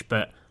badge,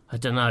 but I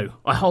don't know.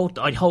 I hold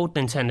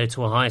Nintendo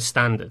to a higher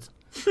standard.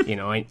 You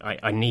know,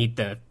 I need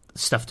the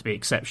stuff to be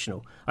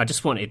exceptional. I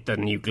just wanted the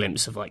new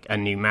glimpse of like a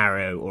new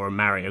Mario or a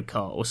Mario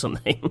Kart or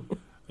something.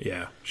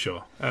 Yeah,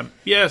 sure.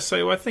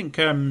 So I think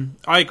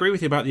I agree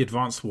with you about the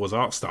Advance Wars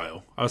art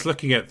style. I was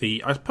looking at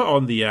I put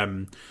on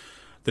the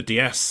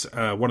DS,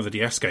 one of the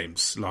DS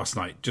games last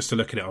night, just to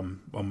look at it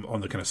on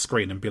the kind of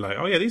screen and be like,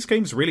 oh yeah, these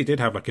games really did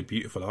have like a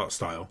beautiful art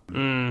style.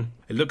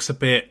 It looks a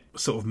bit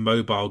sort of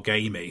mobile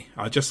gamey.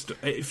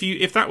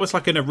 If that was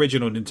like an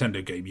original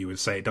Nintendo game, you would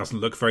say it doesn't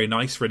look very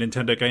nice for a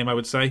Nintendo game, I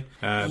would say.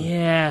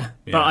 Yeah,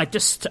 but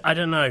I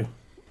don't know.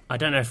 I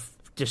don't know if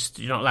just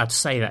you're not allowed to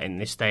say that in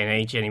this day and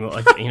age anymore.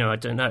 I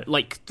don't know.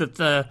 Like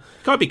the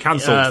can't be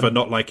cancelled for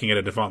not liking an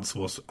Advance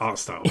Wars art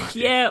style.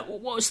 Yeah,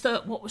 what was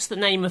the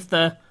name of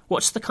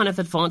what's the kind of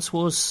Advance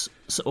Wars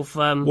sort of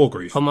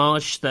Wargroove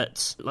homage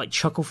that like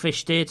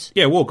Chucklefish did?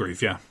 Yeah, Wargroove.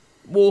 Yeah,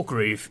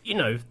 Wargroove. You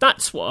know,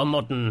 that's what a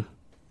modern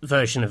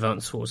version of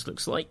Advance Wars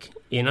looks like.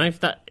 You know,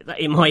 that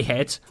in my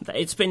head that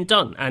it's been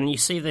done, and you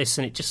see this,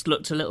 and it just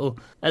looked a little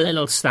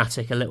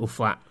static, a little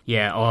flat.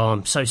 Yeah. Oh,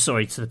 I'm so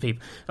sorry to the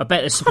people. I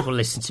bet there's some people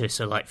listening to this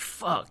who are like,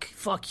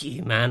 fuck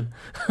you, man.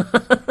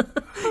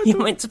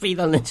 You're meant to be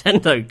the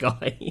Nintendo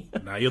guy.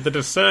 No, you're the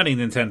discerning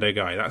Nintendo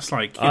guy. That's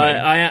like,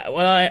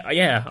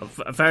 yeah,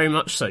 very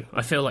much so.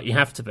 I feel like you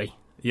have to be.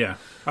 Yeah,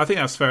 I think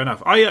that's fair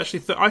enough. I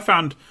actually I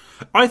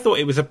thought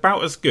it was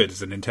about as good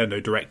as a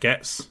Nintendo Direct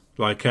gets,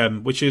 like,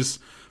 which is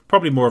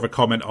probably more of a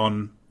comment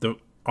on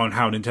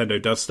how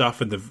Nintendo does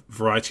stuff and the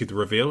variety of the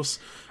reveals.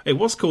 It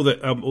was cool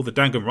that all the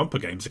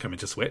Danganronpa games are coming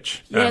to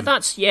Switch.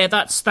 That's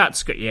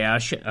good. Yeah, I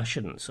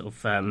shouldn't sort of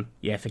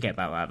forget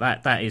about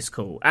that. That is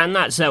cool. And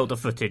that Zelda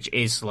footage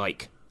is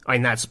like, I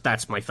mean,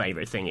 that's my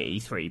favourite thing at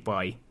E3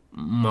 by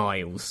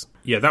miles.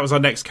 Yeah, that was our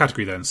next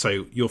category then.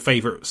 So your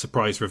favourite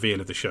surprise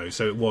reveal of the show.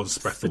 So it was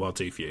Breath of the Wild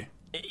 2 for you.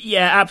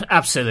 Yeah,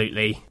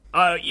 absolutely.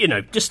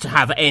 Just to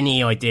have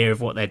any idea of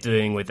what they're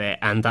doing with it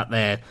and that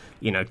they're,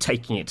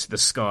 taking it to the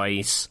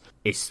skies,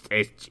 it's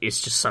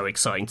just so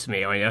exciting to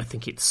me. I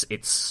think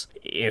it's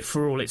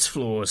for all its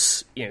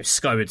flaws,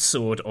 Skyward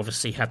Sword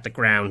obviously had the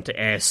ground to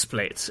air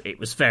split. It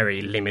was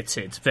very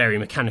limited, very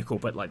mechanical,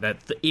 but like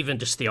even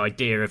just the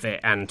idea of it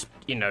and,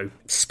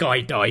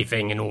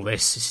 skydiving and all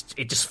this,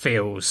 it just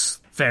feels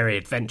very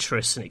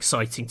adventurous and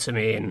exciting to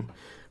me, and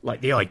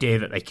like the idea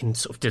that they can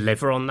sort of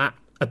deliver on that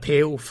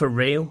appeal for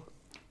real.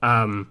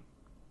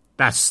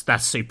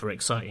 That's super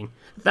exciting.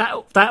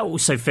 That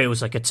also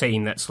feels like a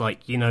team that's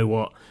like, you know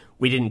what,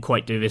 we didn't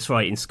quite do this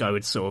right in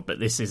Skyward Sword, but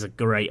this is a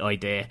great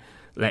idea.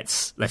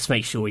 Let's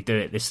make sure we do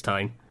it this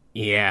time.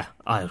 Yeah,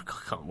 I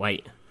can't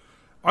wait.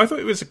 I thought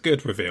it was a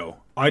good reveal.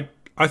 I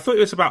thought it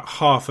was about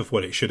half of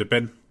what it should have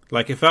been.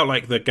 Like, it felt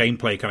like the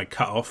gameplay kind of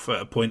cut off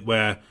at a point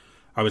where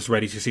I was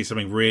ready to see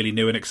something really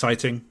new and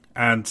exciting.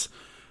 And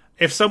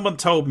if someone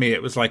told me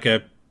it was like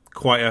a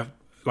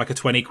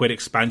 20 quid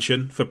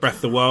expansion for Breath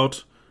of the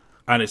Wild,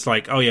 and it's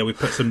like, oh yeah, we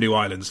put some new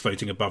islands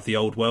floating above the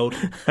old world,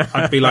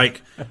 I'd be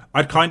like,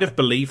 I'd kind of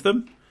believe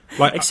them.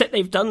 Like, except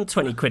they've done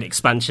 20 quid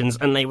expansions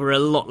and they were a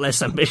lot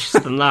less ambitious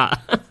than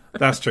that.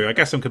 That's true. I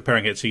guess I'm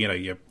comparing it to,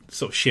 your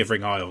sort of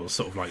Shivering Isles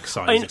sort of like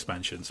size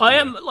expansions. I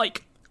am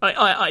like,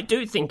 I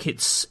do think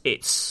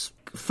it's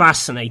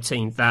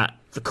fascinating that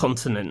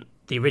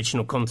the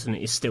original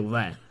continent is still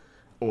there,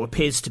 or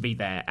appears to be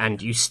there,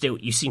 and you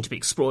seem to be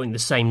exploring the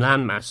same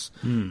landmass.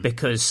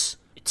 Because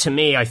to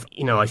me,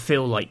 I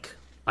feel like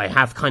I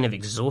have kind of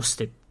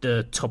exhausted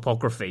the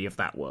topography of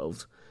that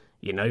world.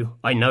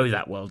 I know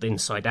that world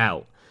inside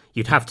out.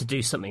 You'd have to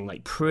do something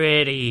like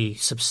pretty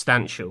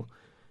substantial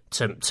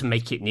to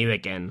make it new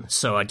again.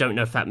 So I don't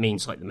know if that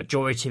means like the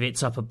majority of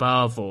it's up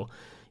above, or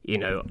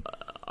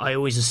I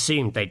always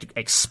assumed they'd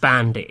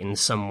expand it in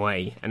some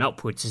way, and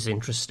upwards is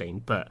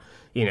interesting. But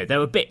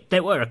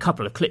there were a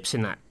couple of clips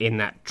in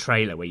that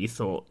trailer where you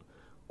thought,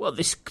 well,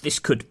 this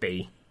could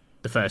be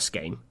the first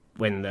game,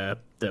 when the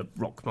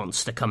rock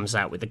monster comes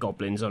out with the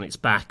goblins on its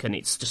back and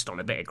it's just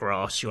on a bit of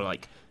grass. You're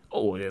like,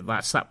 oh,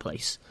 that's that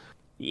place.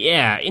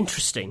 Yeah,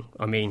 interesting.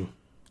 I mean,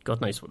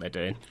 God knows what they're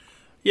doing.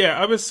 Yeah,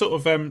 I was sort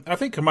of... I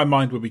think my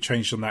mind would be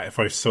changed on that if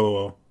I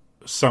saw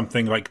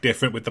something like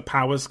different with the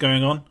powers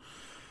going on.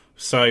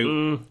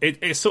 So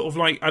it's sort of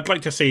like, I'd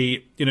like to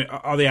see,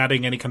 are they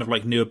adding any kind of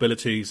like new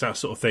abilities, that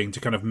sort of thing, to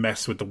kind of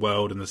mess with the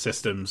world and the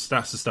systems.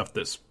 That's the stuff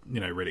that's,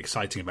 really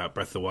exciting about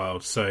Breath of the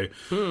Wild. So,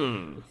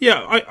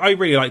 yeah, I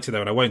really liked it though,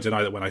 and I won't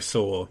deny that when I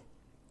saw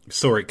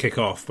it kick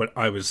off, but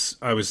I was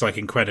like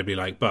incredibly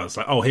like buzzed,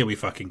 like, oh, here we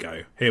fucking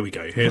go. Here we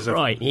go. Here's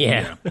right,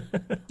 yeah.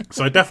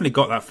 So I definitely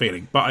got that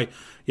feeling. But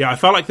I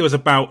felt like there was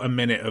about a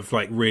minute of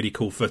like really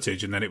cool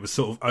footage, and then it was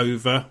sort of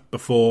over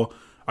before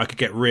I could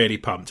get really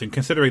pumped. And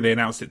considering they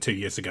announced it 2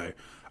 years ago,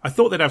 I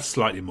thought they'd have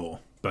slightly more.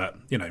 But,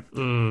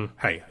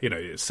 hey,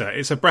 it's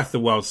a Breath of the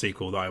Wild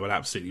sequel that I will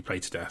absolutely play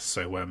to death.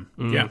 So,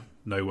 yeah,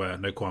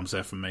 no qualms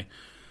there from me.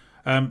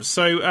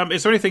 So,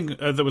 is there anything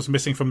that was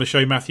missing from the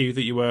show, Matthew,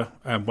 that you were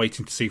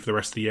waiting to see for the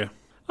rest of the year?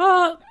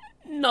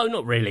 No,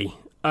 not really.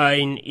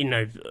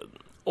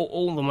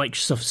 All the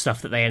Microsoft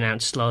stuff that they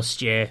announced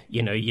last year,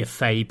 your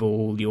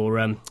Fable, your,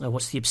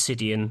 what's the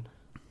Obsidian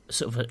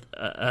sort of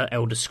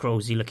Elder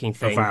Scrollsy looking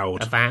thing?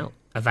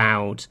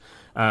 Avowed.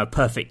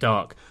 Perfect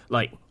Dark.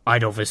 Like,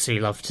 I'd obviously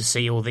love to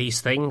see all these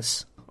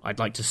things. I'd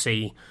like to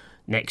see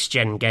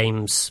next-gen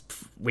games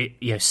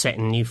set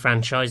in new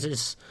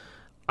franchises.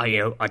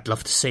 I'd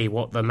love to see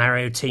what the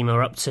Mario team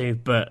are up to,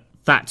 but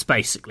that's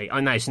basically... I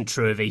know it isn't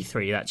true of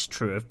E3, that's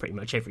true of pretty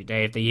much every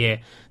day of the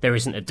year. There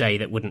isn't a day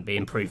that wouldn't be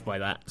improved by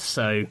that.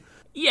 So,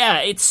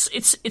 yeah, it's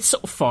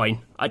sort of fine.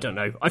 I don't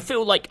know. I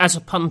feel like, as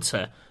a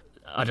punter,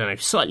 I don't know,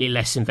 slightly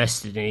less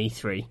invested in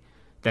E3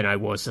 than I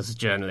was as a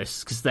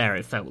journalist, because there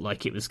it felt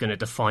like it was going to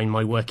define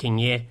my working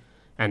year,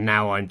 and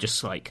now I'm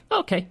just like,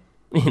 okay,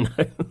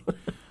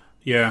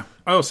 Yeah,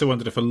 I also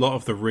wondered if a lot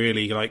of the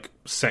really like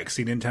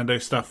sexy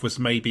Nintendo stuff was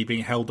maybe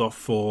being held off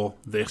for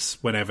this,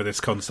 whenever this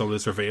console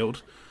is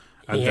revealed.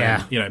 And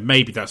then,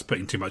 maybe that's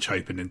putting too much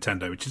hope in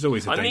Nintendo, which is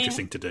always a dangerous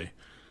thing to do.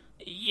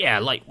 Yeah,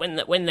 like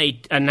when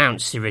they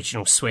announced the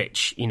original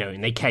Switch,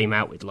 and they came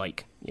out with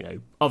like,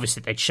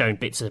 obviously they'd shown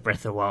bits of Breath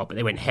of the Wild, but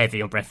they went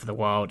heavy on Breath of the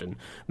Wild and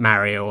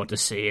Mario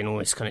Odyssey and all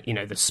this kind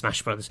of, the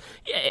Smash Brothers.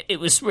 Yeah, it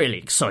was really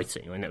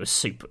exciting, and it was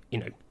super,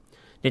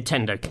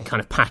 Nintendo can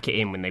kind of pack it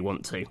in when they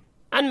want to.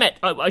 And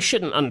I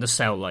shouldn't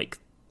undersell like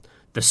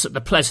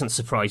the pleasant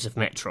surprise of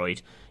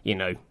Metroid.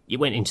 You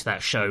went into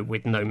that show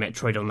with no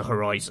Metroid on the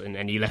horizon,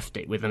 and you left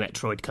it with a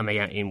Metroid coming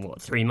out in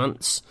 3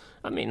 months.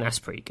 I mean, that's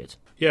pretty good.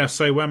 Yeah,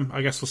 so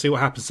I guess we'll see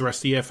what happens the rest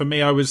of the year. For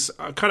me, I was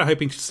kind of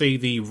hoping to see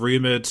the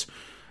rumoured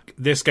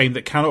this game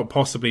that cannot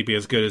possibly be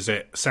as good as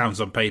it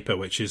sounds on paper,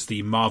 which is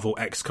the Marvel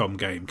XCOM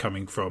game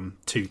coming from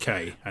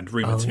 2K and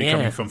rumoured to be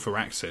coming from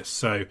Firaxis.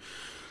 So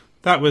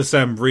that was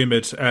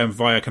rumoured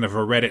via kind of a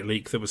Reddit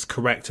leak that was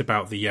correct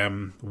about the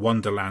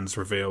Wonderlands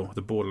reveal,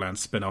 the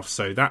Borderlands spin-off.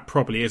 So that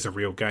probably is a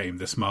real game,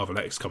 this Marvel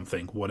XCOM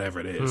thing, whatever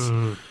it is.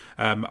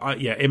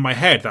 In my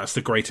head, that's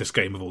the greatest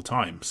game of all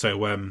time.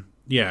 So,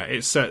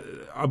 it's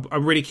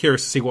I'm really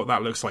curious to see what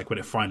that looks like when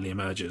it finally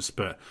emerges.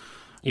 But,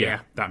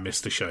 that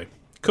missed the show.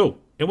 Cool.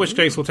 In which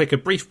case, we'll take a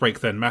brief break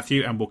then,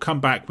 Matthew, and we'll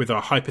come back with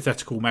our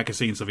hypothetical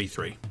magazines of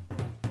E3.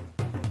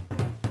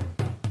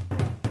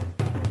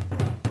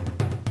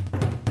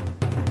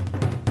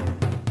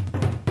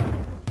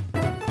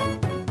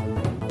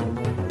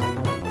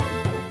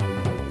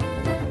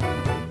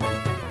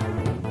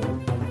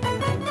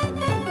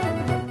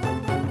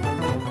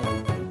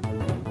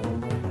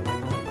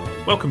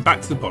 Welcome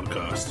back to the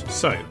podcast.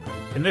 So,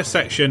 in this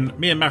section,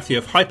 me and Matthew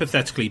have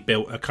hypothetically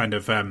built a kind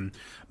of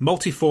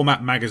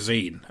multi-format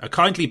magazine. A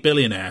kindly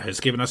billionaire has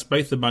given us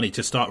both the money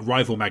to start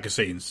rival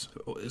magazines.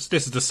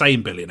 This is the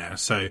same billionaire,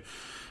 so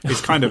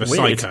he's kind of a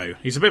psycho.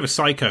 He's a bit of a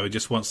psycho and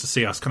just wants to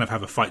see us kind of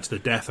have a fight to the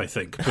death, I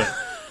think,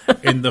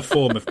 but in the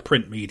form of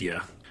print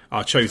media,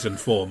 our chosen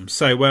form.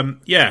 So, while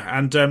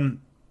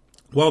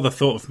the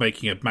thought of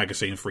making a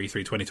magazine for E3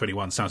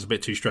 2021 sounds a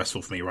bit too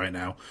stressful for me right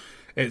now,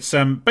 it's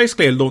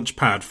basically a launch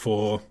pad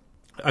for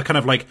a kind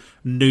of like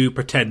new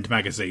pretend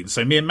magazine.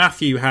 So me and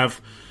Matthew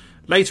have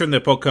later in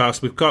the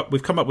podcast we've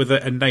come up with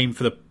a name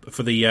for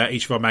the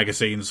each of our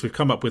magazines. We've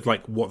come up with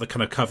like what the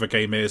kind of cover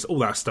game is, all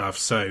that stuff.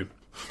 So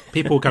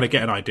people kind of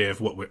get an idea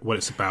of what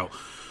it's about.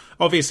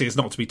 Obviously, it's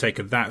not to be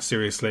taken that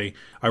seriously.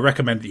 I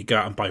recommend that you go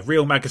out and buy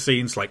real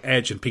magazines like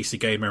Edge and PC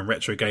Gamer and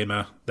Retro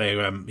Gamer.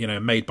 They're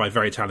made by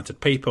very talented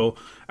people,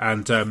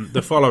 and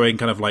the following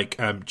kind of like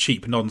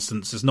cheap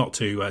nonsense is not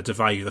to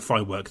devalue the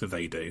fine work that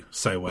they do.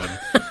 So,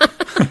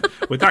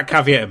 with that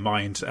caveat in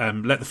mind,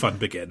 let the fun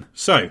begin.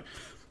 So,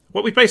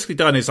 what we've basically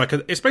done is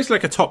it's basically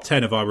like a top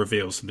 10 of our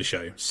reveals from the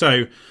show.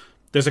 So,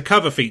 there's a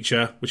cover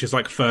feature, which is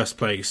like first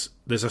place.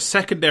 There's a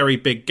secondary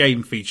big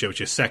game feature,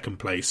 which is second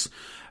place,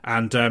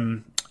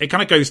 and it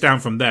kind of goes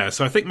down from there.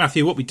 So I think,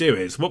 Matthew, what we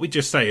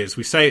just say is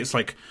we say it's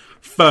like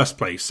first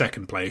place,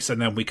 second place,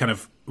 and then we kind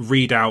of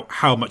read out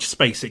how much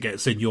space it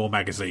gets in your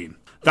magazine.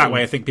 That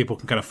way I think people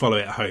can kind of follow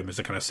it at home as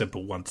a kind of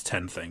simple 1 to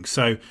 10 thing.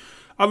 So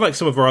unlike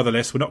some of our other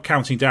lists, we're not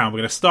counting down. We're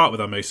going to start with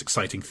our most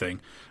exciting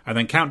thing and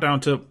then count down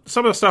to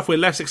some of the stuff we're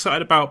less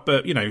excited about,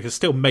 but, has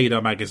still made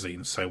our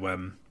magazine. So, we're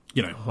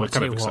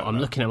kind of excited. I'm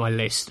looking at my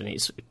list and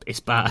it's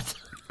bad.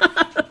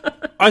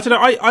 I don't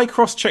know, I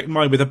cross-checked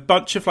mine with a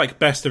bunch of like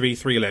best of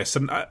E3 lists,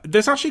 and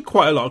there's actually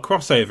quite a lot of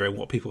crossover in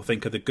what people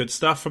think of the good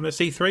stuff from this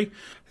E3.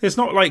 It's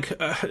not like,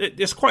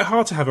 it's quite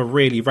hard to have a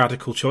really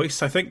radical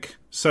choice, I think.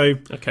 So,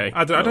 okay.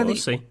 I don't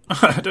think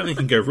you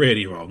can go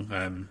really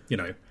wrong,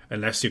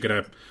 unless you're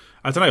going to,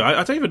 I don't know,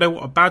 I don't even know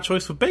what a bad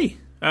choice would be.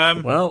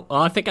 Well,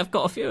 I think I've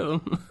got a few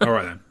of them. All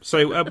right then.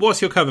 So,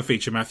 what's your cover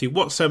feature, Matthew?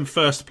 What's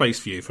first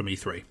place for you from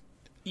E3?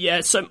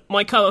 Yeah, so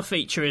my cover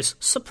feature is,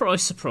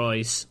 surprise,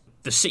 surprise,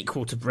 the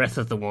sequel to Breath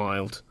of the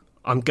Wild.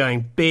 I'm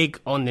going big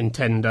on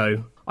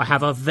Nintendo. I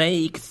have a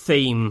vague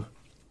theme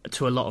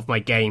to a lot of my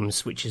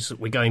games, which is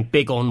we're going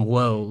big on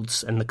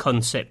worlds and the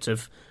concept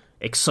of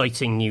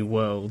exciting new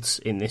worlds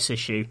in this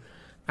issue.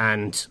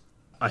 And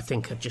I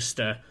think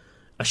just a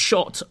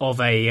shot of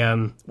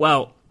I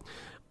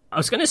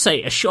was going to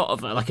say a shot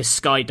of like a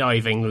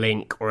skydiving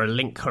Link or a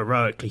Link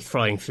heroically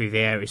flying through the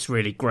air is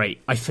really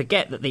great. I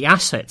forget that the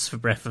assets for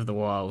Breath of the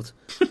Wild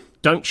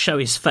don't show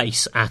his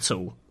face at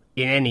all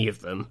in any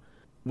of them,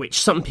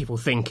 which some people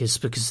think is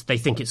because they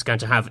think it's going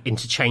to have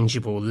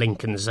interchangeable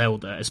Link and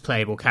Zelda as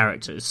playable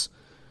characters,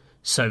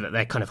 so that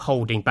they're kind of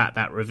holding back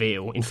that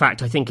reveal. In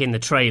fact, I think in the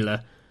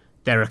trailer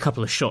there are a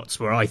couple of shots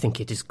where I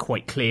think it is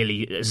quite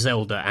clearly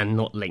Zelda and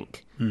not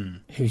Link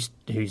who's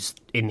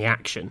in the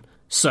action.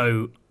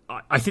 So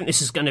I think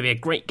this is going to be a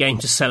great game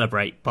to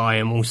celebrate, but I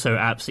am also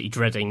absolutely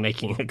dreading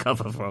making a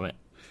cover from it.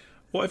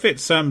 What if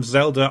it's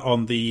Zelda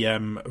on the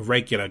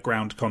regular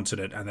ground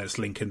continent and there's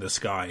Link in the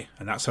sky,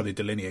 and that's how they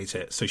delineate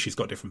it, so she's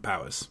got different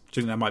powers?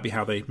 Do you think that might be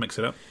how they mix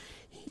it up?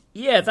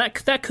 Yeah,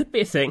 that could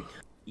be a thing.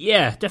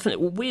 Yeah,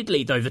 definitely. Well,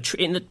 weirdly, though,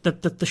 in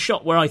the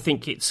shot where I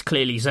think it's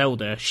clearly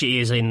Zelda, she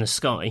is in the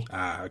sky.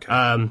 Ah,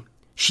 okay.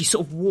 She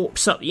sort of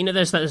warps up.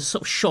 There's a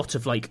sort of shot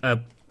of like a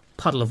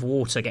puddle of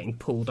water getting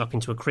pulled up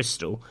into a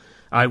crystal.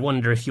 I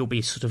wonder if you'll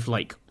be sort of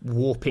like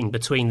warping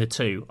between the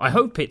two. I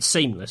hope it's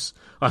seamless.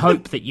 I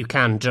hope that you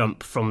can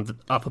jump from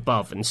up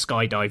above and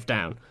skydive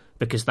down,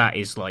 because that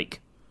is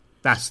like,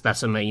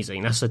 that's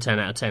amazing. That's a 10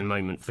 out of 10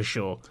 moment for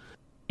sure.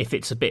 If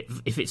it's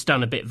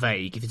done a bit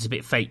vague, if it's a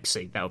bit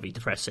fakesy, that would be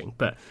depressing.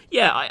 But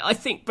yeah, I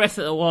think Breath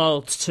of the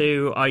Wild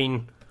 2, I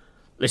mean,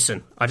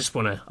 listen, I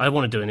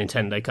want to do a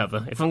Nintendo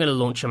cover. If I'm going to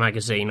launch a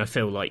magazine, I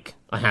feel like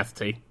I have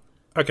to.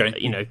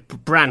 Okay.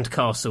 Brand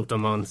Castle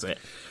demands it.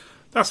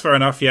 That's fair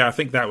enough. Yeah, I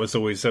think that was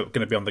always going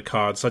to be on the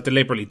cards. I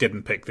deliberately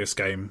didn't pick this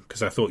game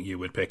because I thought you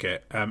would pick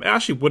it. It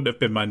actually wouldn't have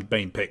been my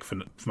main pick for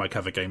my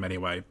cover game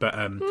anyway. But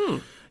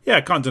yeah,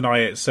 I can't deny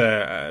it's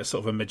a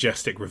sort of a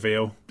majestic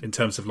reveal in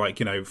terms of like,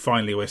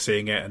 finally we're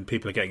seeing it and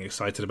people are getting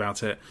excited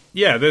about it.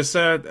 Yeah, there's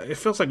it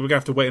feels like we're going to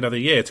have to wait another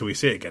year till we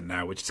see it again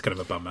now, which is kind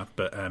of a bummer.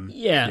 But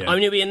yeah, I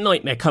mean, it'll be a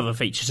nitmare cover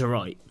feature to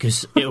write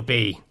because it'll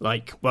be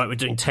like, right, we're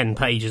doing 10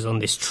 pages on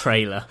this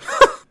trailer.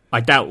 I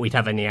doubt we'd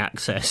have any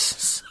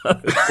access.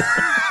 So.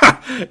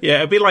 Yeah,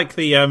 it'd be like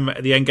the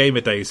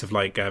Endgamer days of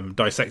like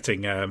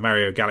dissecting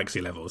Mario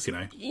Galaxy levels,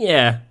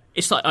 Yeah,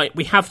 it's like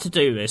we have to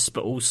do this,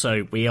 but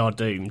also we are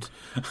doomed.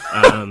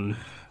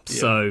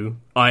 So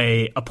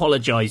I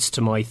apologise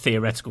to my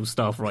theoretical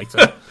staff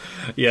writer.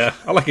 Yeah,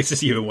 I like it's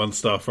just you and one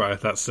staff writer.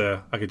 That's I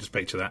can just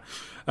picture that.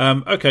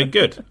 Okay,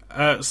 good.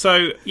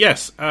 So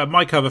yes,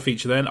 my cover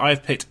feature then.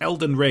 I've picked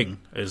Elden Ring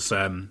as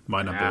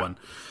my number one.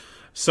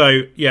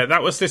 So, yeah,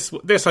 that was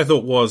this I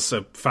thought was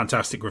a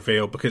fantastic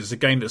reveal because it's a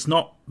game that's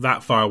not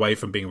that far away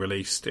from being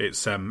released.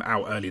 It's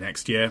out early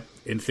next year,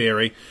 in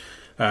theory.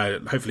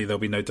 Hopefully there'll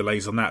be no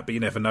delays on that, but you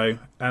never know.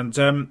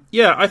 And,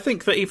 yeah, I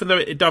think that even though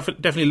it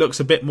definitely looks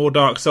a bit more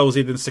Dark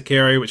Souls-y than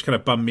Sekiro, which kind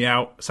of bummed me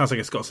out, sounds like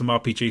it's got some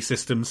RPG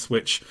systems,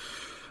 which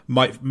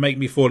might make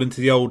me fall into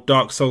the old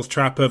Dark Souls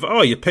trap of,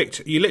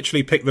 you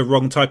literally picked the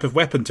wrong type of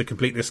weapon to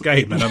complete this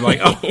game. And I'm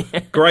like,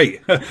 oh,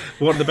 great.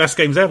 One of the best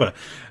games ever.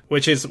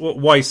 which is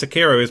why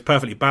Sekiro is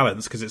perfectly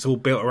balanced, because it's all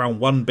built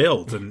around one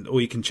build, and all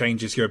you can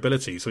change is your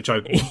abilities, which I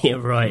yeah,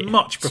 right.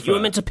 much prefer. So you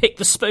were meant to pick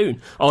the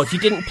spoon. Oh, if you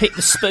didn't pick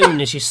the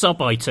spoon as your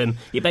sub item,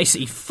 you're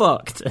basically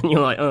fucked, and you're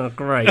like, oh,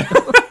 great.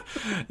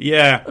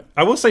 Yeah,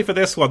 I will say for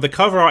this one, the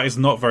cover art is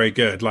not very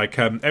good. Like,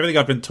 everything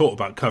I've been taught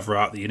about cover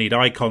art, that you need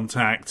eye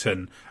contact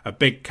and a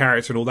big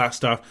character and all that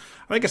stuff.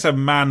 I think it's a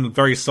man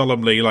very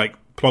solemnly, like,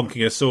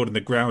 plonking a sword in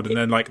the ground, and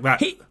then, like,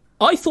 that...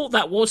 I thought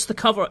that was the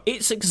cover.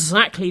 It's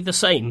exactly the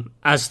same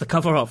as the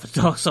cover art for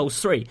Dark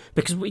Souls 3,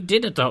 because we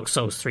did a Dark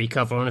Souls 3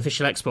 cover on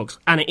official Xbox,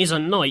 and it is a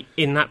knight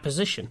in that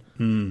position.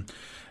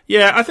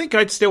 Yeah, I think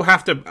I'd still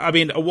have to... I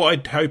mean, what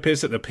I'd hope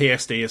is that the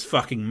PSD is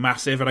fucking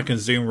massive, and I can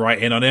zoom right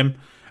in on him.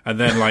 And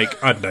then,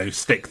 like, I don't know,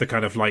 stick the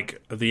kind of,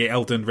 like, the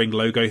Elden Ring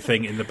logo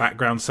thing in the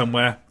background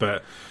somewhere,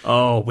 but...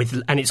 Oh,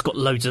 and it's got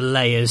loads of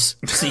layers,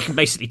 so you can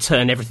basically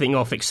turn everything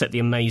off except the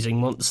amazing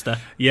monster.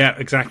 Yeah,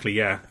 exactly,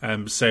 yeah.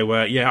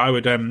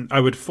 I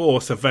would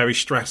force a very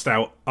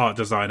stressed-out art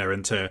designer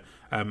into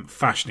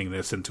fashioning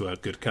this into a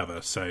good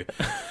cover, so...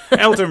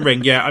 Elden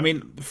Ring, yeah, I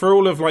mean, for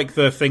all of, like,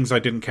 the things I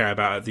didn't care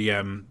about at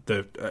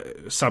the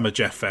Summer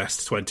Jeff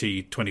Fest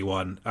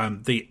 2021,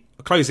 the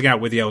closing out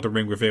with the Elden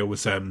Ring reveal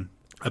was...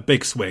 a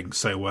big swing,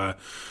 so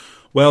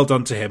well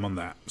done to him on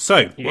that.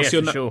 So, what's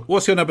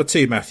your number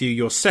 2, Matthew?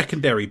 Your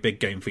secondary big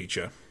game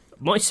feature?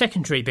 My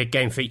secondary big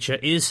game feature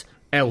is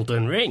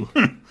Elden Ring.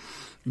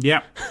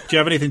 Yeah. Do you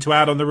have anything to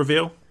add on the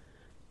reveal?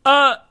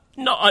 No,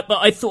 but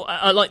I thought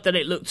I liked that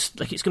it looked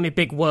like it's going to be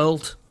a big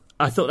world.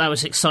 I thought that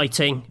was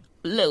exciting.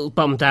 A little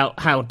bummed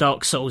out how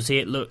Dark Soulsy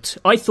it looked.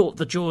 I thought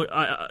the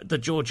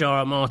George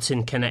R.R.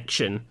 Martin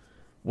connection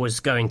was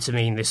going to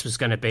mean this was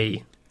going to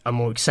be a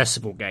more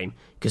accessible game,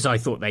 because I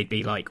thought they'd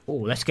be like, oh,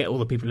 let's get all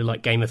the people who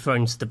like Game of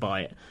Thrones to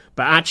buy it.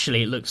 But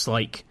actually it looks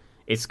like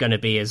it's going to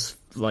be as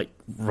like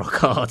rock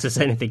hard as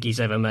anything he's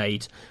ever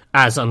made,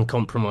 as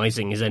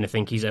uncompromising as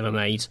anything he's ever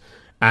made.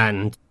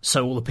 And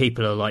so all the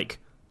people are like,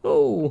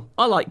 oh,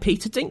 I like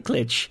Peter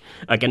Dinklage,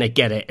 are going to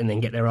get it and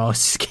then get their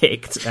asses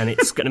kicked, and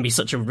it's going to be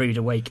such a rude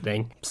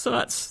awakening. So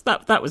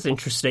that was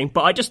interesting.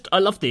 But I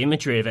loved the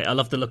imagery of it. I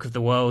loved the look of the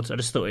world. I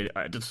just thought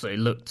it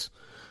looked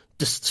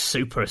just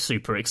super,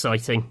 super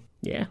exciting.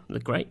 Yeah,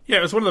 looked great. Yeah,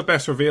 it was one of the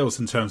best reveals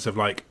in terms of,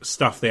 like,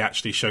 stuff they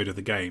actually showed of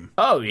the game.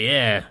 Oh,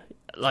 yeah.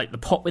 Like the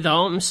pot with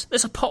arms.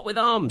 There's a pot with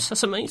arms.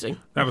 That's amazing.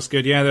 That was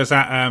good, yeah. There's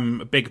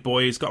that big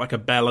boy who's got, like, a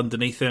bell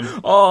underneath him.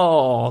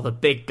 Oh, the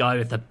big guy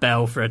with the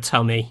bell for a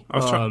tummy. I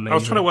was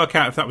trying to work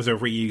out if that was a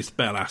reused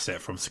bell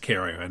asset from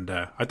Sekiro, and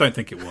I don't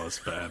think it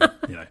was, but,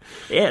 you know.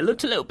 Yeah, it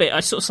looked a little bit...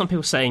 I saw some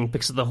people saying,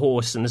 because of the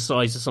horse and the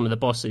size of some of the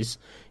bosses,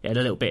 it had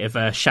a little bit of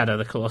a Shadow of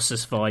the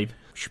Colossus vibe.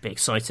 Should be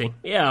exciting.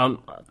 Yeah,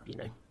 you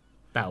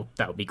know,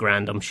 that'll be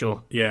grand, I'm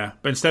sure. Yeah,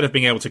 but instead of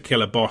being able to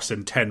kill a boss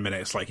in 10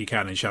 minutes like you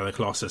can in Shadow of the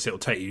Colossus, it'll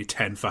take you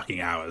 10 fucking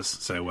hours.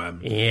 So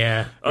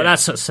yeah. Oh,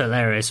 that's what's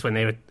hilarious. When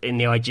they were in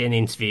the IGN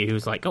interview, he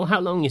was like, "Oh,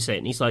 how long is it?"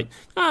 And he's like,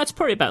 "It's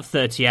probably about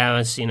 30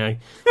 hours." You know,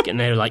 and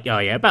they were like, "Oh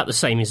yeah, about the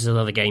same as the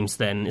other games."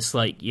 Then it's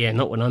like, yeah,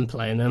 not when I'm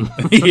playing them.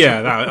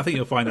 Yeah, I think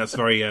you'll find that's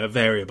very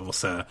variable,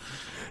 sir.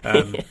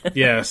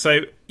 Yeah,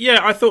 so yeah,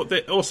 I thought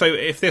that also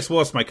if this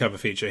was my cover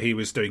feature, he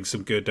was doing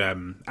some good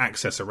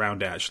access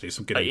around it, actually,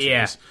 some good interviews.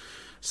 Yeah.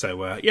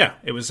 So yeah,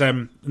 it was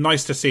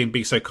nice to see him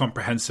be so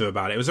comprehensive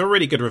about it. It was a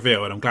really good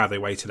reveal, and I'm glad they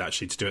waited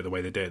actually to do it the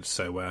way they did.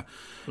 So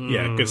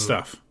yeah, good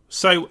stuff.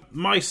 So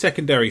my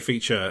secondary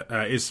feature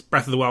is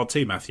Breath of the Wild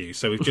 2, Matthew.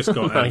 So we've just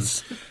got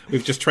nice.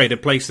 We've just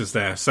traded places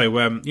there. So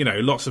you know,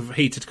 lots of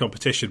heated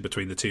competition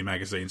between the two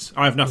magazines.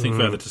 I have nothing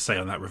further to say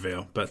on that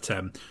reveal, but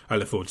I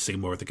look forward to seeing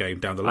more of the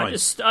game down the line.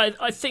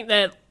 I think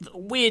they're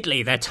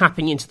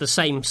tapping into the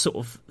same sort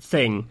of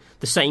thing,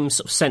 the same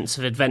sort of sense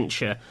of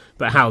adventure,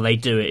 but how they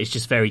do it is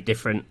just very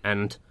different.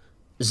 And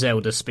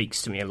Zelda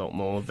speaks to me a lot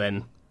more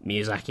than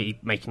Miyazaki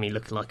making me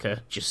look like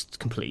a just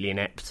completely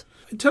inept.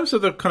 In terms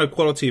of the kind of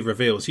quality of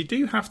reveals, you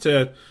do have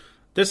to...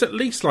 There's at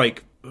least,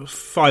 like,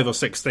 5 or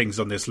 6 things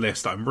on this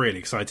list that I'm really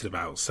excited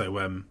about.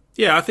 So,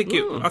 yeah, I think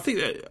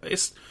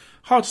it's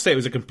hard to say it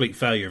was a complete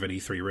failure of an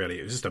E3, really.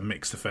 It was just a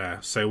mixed affair.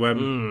 So,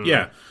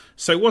 yeah.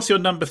 So what's your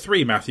number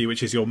 3, Matthew,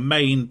 which is your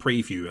main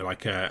preview,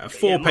 like a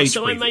 4-page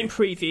so preview? My main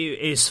preview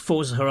is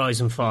Forza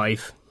Horizon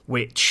 5,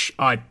 which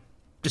I'm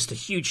just a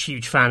huge,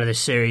 huge fan of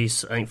this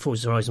series. I think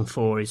Forza Horizon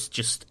 4 is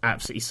just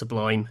absolutely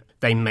sublime.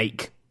 They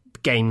make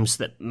games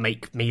that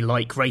make me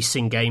like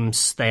racing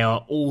games. They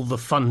are all the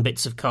fun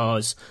bits of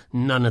cars,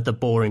 none of the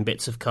boring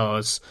bits of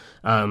cars.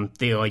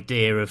 The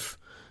idea of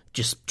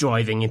just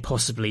driving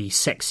impossibly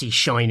sexy,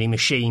 shiny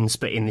machines,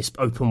 but in this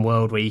open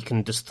world where you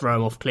can just throw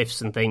them off cliffs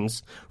and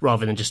things,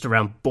 rather than just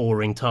around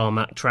boring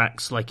tarmac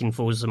tracks like in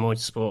Forza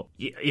Motorsport.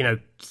 You know,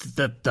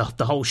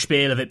 the whole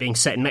spiel of it being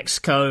set in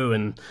Mexico,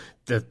 and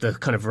the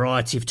kind of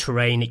variety of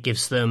terrain it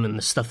gives them, and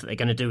the stuff that they're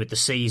going to do with the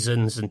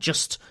seasons, and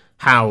just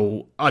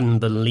how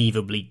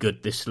unbelievably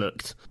good this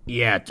looked.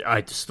 Yeah,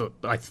 I just thought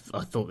I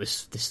thought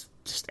this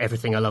just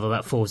everything I love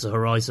about Forza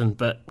Horizon,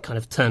 but kind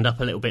of turned up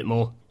a little bit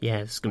more. Yeah,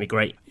 it's going to be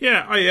great.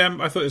 Yeah,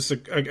 I thought it was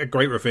a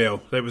great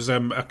reveal. There was a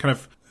kind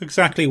of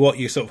exactly what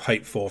you sort of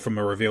hope for from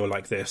a reveal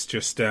like this.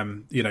 Just,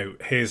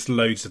 here's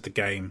loads of the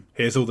game.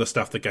 Here's all the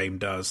stuff the game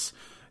does.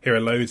 Here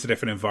are loads of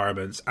different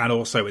environments. And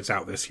also it's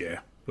out this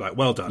year. Like,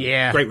 well done.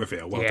 Yeah. Great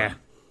reveal. Well done.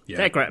 Yeah.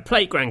 They're great.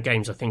 Playground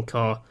Games, I think,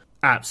 are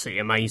absolutely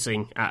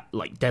amazing at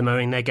like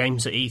demoing their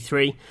games at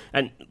E3,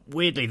 and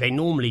weirdly they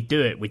normally do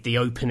it with the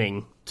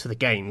opening to the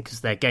game,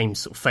 because their games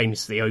sort of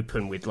famously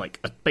open with like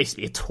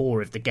basically a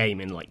tour of the game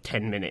in like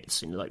 10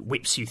 minutes, and like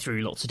whips you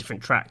through lots of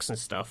different tracks and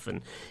stuff,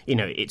 and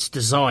it's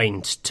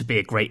designed to be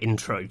a great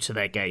intro to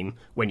their game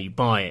when you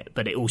buy it,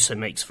 but it also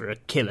makes for a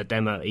killer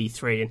demo at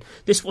E3, and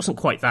this wasn't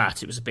quite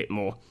that. It was a bit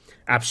more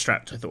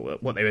abstract, I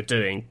thought, what they were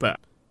doing, but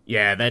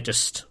yeah, they're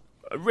just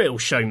a real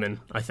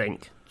showman, I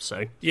think.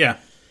 So yeah,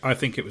 I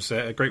think it was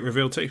a great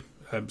reveal too.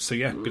 So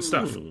yeah, good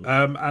stuff. And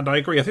I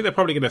agree. I think they're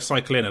probably going to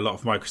cycle in a lot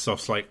of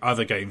Microsoft's like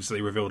other games that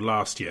they revealed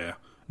last year,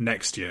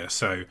 next year.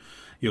 So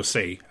you'll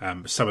see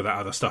some of that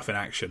other stuff in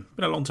action.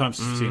 Been a long time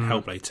since we've seen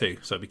Hellblade 2,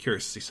 so I'd be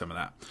curious to see some of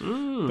that.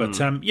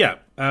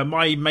 But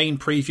my main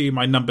preview,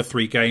 my number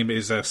 3 game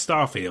is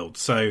Starfield.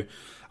 So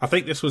I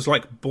think this was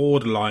like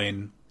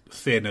borderline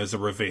thin as a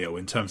reveal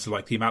in terms of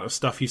like the amount of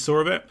stuff you saw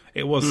of it.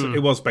 It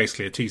was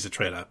basically a teaser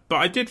trailer, but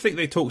I did think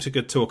they talked a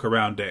good talk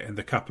around it in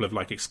the couple of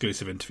like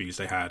exclusive interviews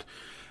they had,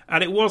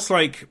 and it was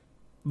like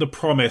the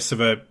promise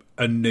of a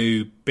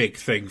new big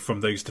thing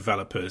from those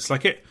developers.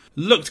 Like, it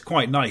looked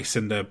quite nice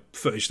in the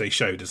footage they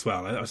showed as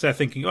well. I was there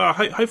thinking,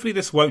 hopefully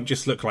this won't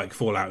just look like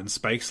Fallout in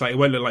space. Like, it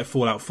won't look like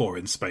Fallout 4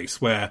 in space,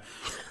 where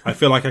I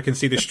feel like I can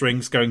see the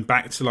strings going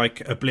back to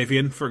like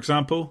Oblivion, for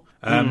example.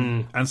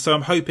 And so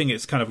I'm hoping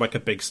it's kind of like a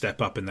big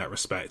step up in that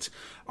respect.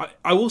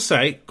 I will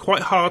say,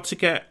 quite hard to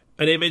get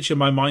an image in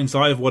my mind's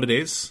eye of what it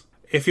is.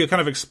 If you're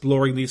kind of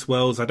exploring these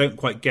worlds, I don't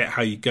quite get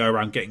how you go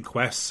around getting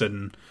quests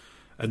and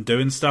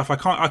doing stuff.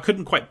 I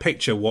couldn't quite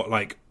picture what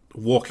like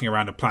walking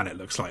around a planet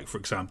looks like, for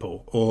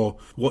example, or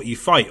what you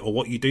fight or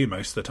what you do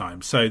most of the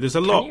time. So there's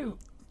a lot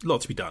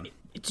to be done.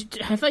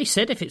 Have they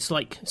said if it's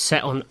like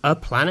set on a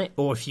planet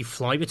or if you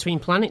fly between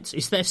planets?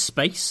 Is there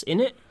space in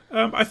it?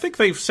 I think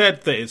they've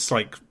said that it's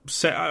like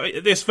set.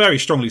 It's very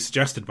strongly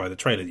suggested by the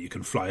trailer that you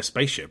can fly a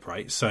spaceship,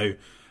 right? So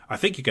I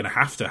think you're going to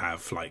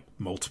have like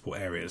multiple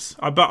areas.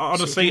 But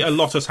honestly, a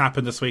lot has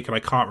happened this week, and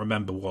I can't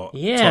remember what.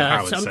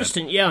 Yeah,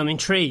 I'm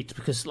intrigued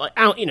because like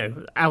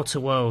Outer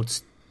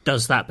Worlds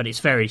does that, but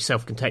it's very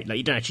self-contained. Like,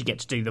 you don't actually get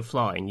to do the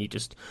flying; you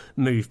just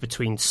move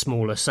between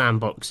smaller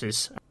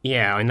sandboxes.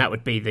 Yeah, and that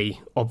would be the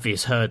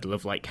obvious hurdle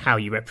of like how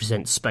you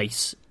represent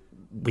space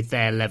with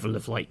their level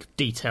of like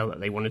detail that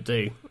they want to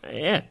do.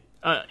 Yeah,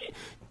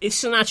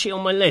 it's actually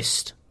on my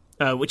list,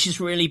 which is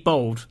really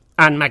bold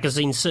and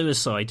magazine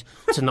suicide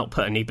to not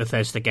put a new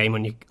Bethesda game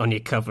on your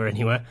cover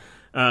anywhere.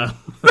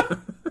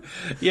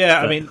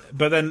 Yeah, I mean,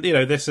 but then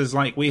this is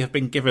like, we have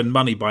been given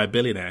money by a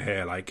billionaire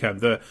here. Like, set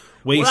the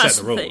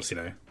rules.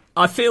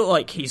 I feel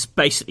like he's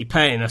basically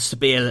paying us to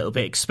be a little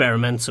bit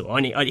experimental.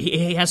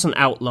 He hasn't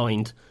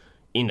outlined,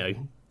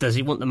 does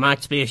he want the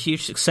mag to be a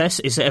huge success?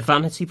 Is it a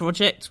vanity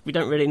project? We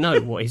don't really know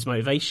what his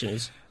motivation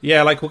is.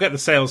 Yeah, like, we'll get the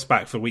sales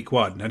back for week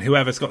 1, and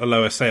whoever's got the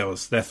lower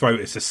sales, their throat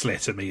is a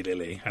slit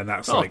immediately, and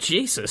that's like... Oh,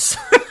 Jesus.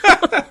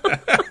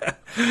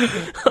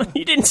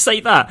 You didn't say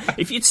that.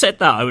 If you'd said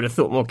that, I would have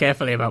thought more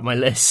carefully about my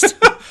list.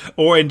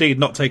 Or indeed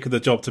not taken the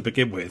job to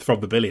begin with from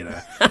the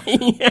billionaire.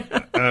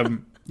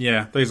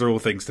 Yeah, those are all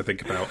things to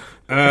think about.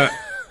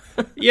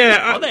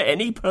 Yeah, are there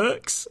any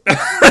perks?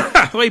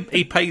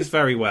 He pays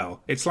very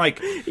well. It's like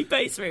he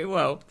pays very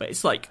well, but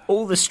it's like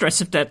all the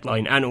stress of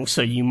deadline, and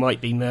also you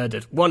might be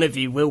murdered. One of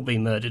you will be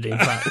murdered, in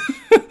fact.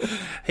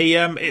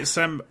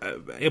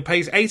 It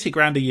pays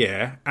 $80,000 a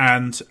year,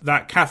 and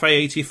that Cafe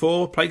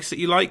 84 place that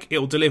you like,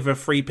 it'll deliver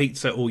free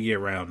pizza all year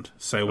round.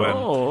 So,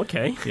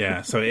 okay.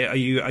 Yeah. So, are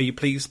you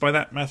pleased by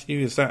that, Matthew?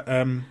 Is that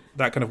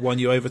that kind of won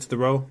you over to the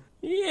role?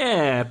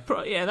 Yeah,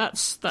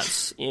 that's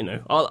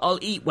I'll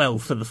eat well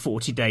for the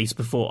 40 days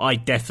before I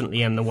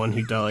definitely am the one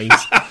who dies.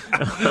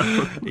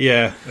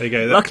 Yeah, there you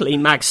go. Luckily,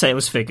 mag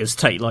sales figures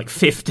take like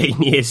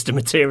 15 years to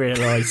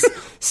materialise,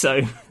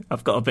 so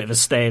I've got a bit of a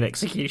stay in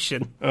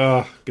execution.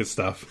 Oh, good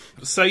stuff.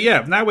 So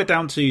yeah, now we're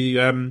down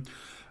to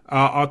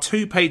our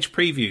 2-page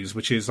previews,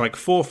 which is like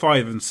 4,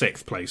 5, and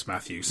 6th place,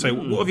 Matthew. So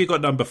what have you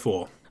got number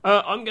 4?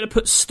 I'm going to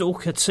put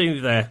Stalker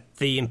 2 there,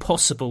 the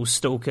impossible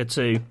Stalker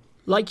 2.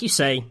 Like you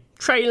say,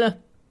 trailer,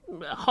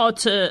 hard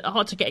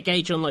to get a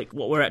gauge on like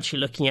what we're actually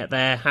looking at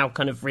there, how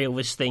kind of real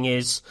this thing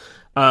is.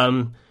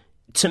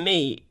 To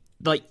me,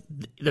 like,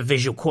 the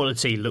visual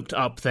quality looked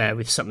up there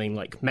with something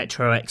like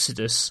Metro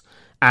Exodus,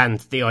 and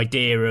the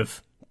idea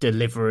of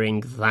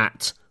delivering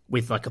that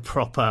with like a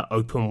proper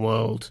open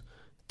world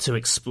to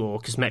explore,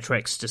 because Metro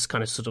Exodus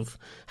kind of sort of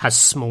has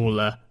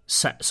smaller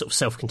sort of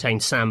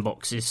self-contained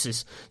sandboxes,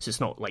 so it's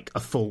not like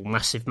a full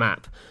massive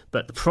map,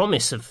 but the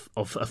promise of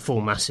a full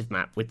massive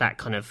map with that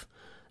kind of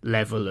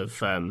level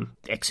of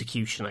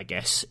execution, I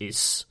guess,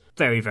 is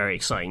very, very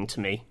exciting to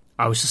me.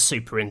 I was just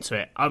super into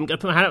it.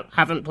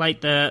 Haven't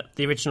played the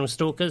original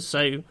Stalkers,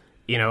 so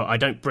I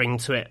don't bring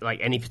to it like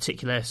any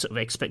particular sort of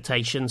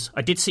expectations.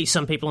 I did see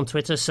some people on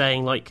Twitter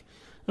saying like,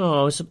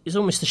 "Oh, it's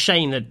almost a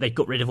shame that they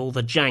got rid of all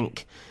the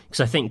jank,"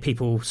 because I think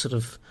people sort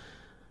of,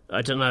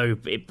 I don't know,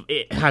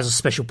 it has a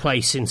special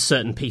place in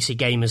certain PC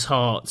gamers'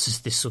 hearts as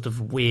this sort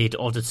of weird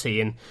oddity,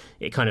 and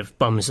it kind of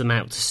bums them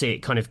out to see it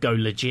kind of go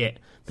legit.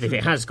 But if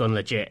it has gone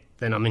legit,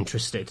 then I'm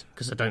interested,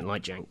 because I don't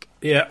like jank.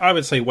 Yeah, I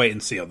would say wait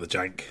and see on the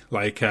jank.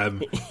 Like,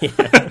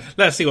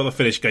 let's see what the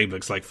finished game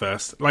looks like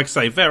first. Like I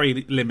say,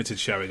 very limited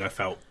showing, I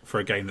felt, for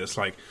a game that's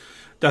like,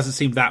 doesn't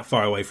seem that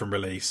far away from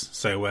release.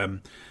 So,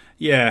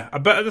 yeah,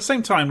 but at the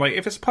same time, like,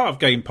 if it's part of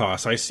Game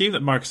Pass, I assume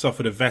that Microsoft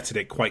would have vetted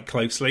it quite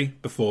closely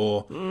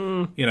before,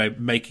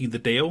 making the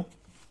deal.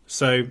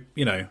 So,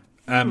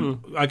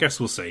 I guess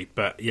we'll see.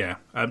 But yeah,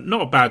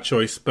 not a bad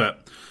choice,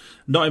 but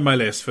not in my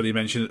list for the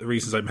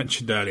reasons I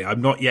mentioned earlier.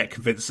 I'm not yet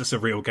convinced it's a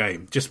real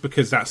game, just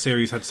because that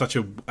series has such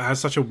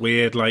a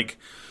weird, like,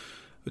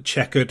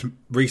 checkered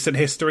recent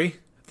history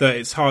that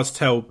it's hard to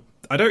tell.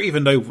 I don't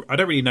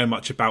really know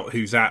much about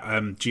who's at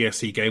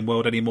GSC Game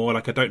World anymore.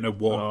 Like, I don't know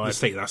what the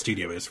state of that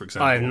studio is, for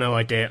example. I have no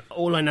idea.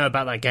 All I know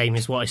about that game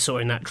is what I saw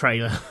in that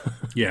trailer.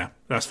 Yeah,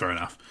 that's fair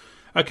enough.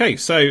 Okay,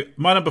 so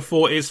my number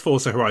 4 is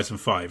Forza Horizon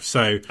 5.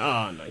 So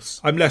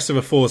nice. I'm less of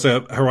a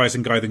Forza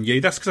Horizon guy than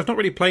you. That's because I've not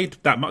really played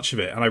that much of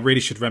it, and I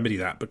really should remedy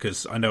that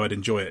because I know I'd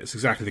enjoy it. It's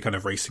exactly the kind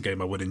of racing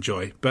game I would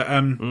enjoy. But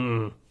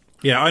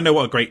yeah, I know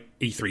what a great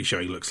E3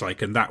 showing looks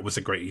like, and that was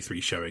a great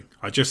E3 showing.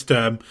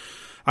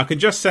 I can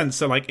just sense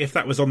that, like, if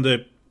that was on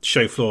the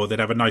show floor, they'd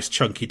have a nice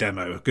chunky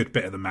demo, a good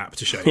bit of the map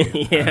to show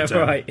you.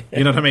 Right.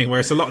 You know what I mean?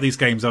 Whereas a lot of these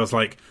games, I was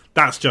like,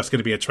 that's just going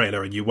to be a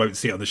trailer, and you won't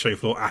see it on the show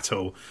floor at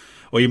all.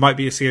 Or you might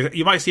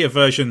see a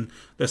version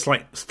that's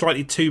like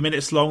slightly 2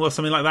 minutes long or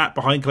something like that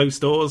behind closed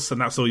doors, and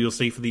that's all you'll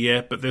see for the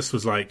year. But this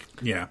was like,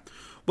 yeah,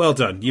 well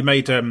done. You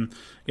made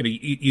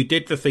you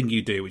did the thing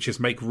you do, which is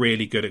make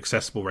really good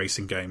accessible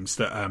racing games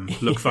that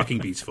look fucking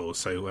beautiful.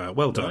 So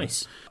well done.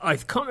 Nice. I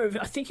can't remember.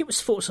 I think it was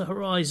Forza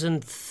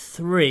Horizon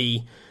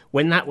 3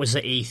 when that was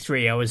at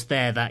E3. I was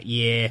there that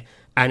year,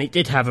 and it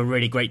did have a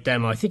really great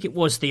demo. I think it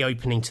was the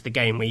opening to the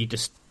game where you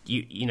just.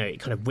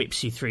 It kind of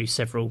whips you through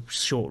several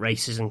short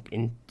races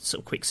in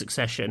sort of quick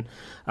succession.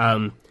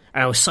 And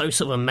I was so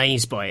sort of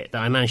amazed by it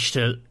that I managed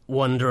to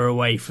wander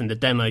away from the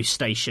demo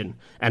station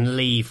and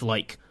leave,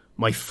 like,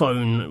 my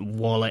phone,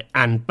 wallet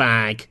and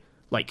bag,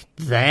 like,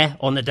 there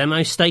on the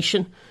demo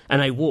station.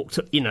 And I walked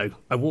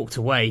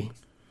away.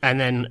 And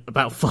then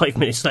about 5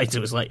 minutes later,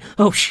 it was like,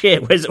 oh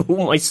shit, where's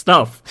all my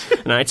stuff?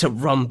 And I had to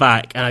run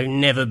back. And I've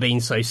never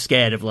been so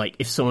scared of, like,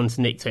 if someone's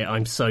nicked it,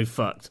 I'm so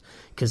fucked.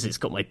 Because it's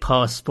got my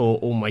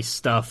passport, all my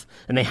stuff.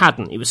 And they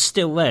hadn't. It was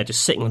still there,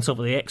 just sitting on top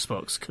of the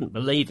Xbox. Couldn't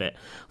believe it.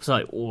 I was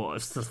like,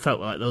 I felt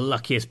like the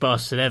luckiest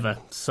bastard ever.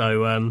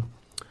 So,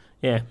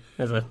 yeah,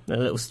 there's a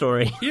little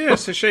story. Yeah,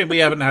 it's a shame we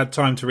haven't had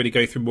time to really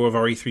go through more of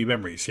our E3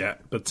 memories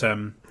yet. But,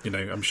 I'm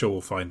sure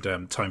we'll find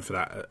time for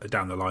that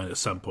down the line at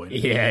some point.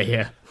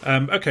 Yeah.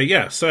 Okay,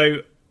 yeah.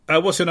 So,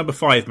 what's your number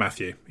 5,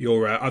 Matthew?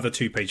 Your other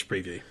 2-page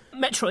preview?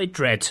 Metroid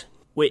Dread,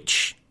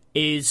 which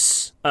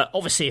is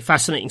obviously a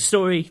fascinating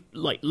story,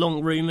 like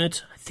long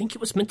rumoured. I think it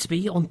was meant to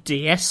be on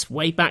DS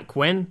way back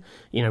when.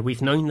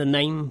 We've known the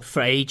name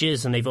for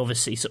ages, and they've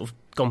obviously sort of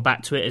gone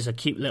back to it as a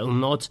cute little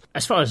nod.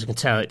 As far as I can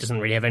tell, it doesn't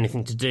really have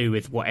anything to do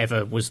with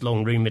whatever was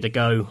long rumoured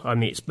ago. I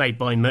mean, it's made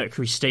by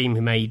Mercury Steam,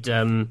 who made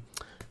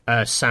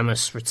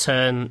Samus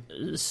Returns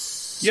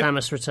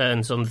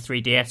on the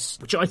 3DS,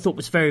 which I thought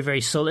was very,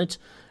 very solid.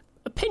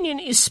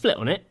 Opinion is split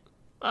on it.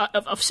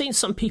 I've seen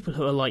some people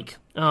who are like,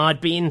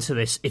 I'd be into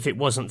this if it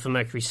wasn't for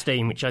Mercury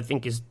Steam, which I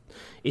think is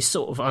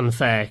sort of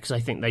unfair, because I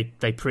think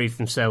they proved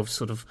themselves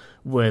sort of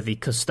worthy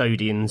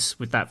custodians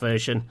with that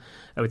version,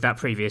 with that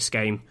previous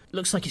game.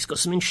 Looks like it's got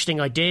some interesting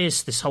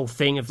ideas, this whole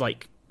thing of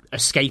like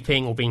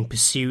escaping or being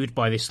pursued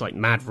by this like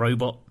mad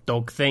robot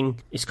dog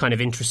thing is kind of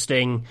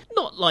interesting.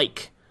 Not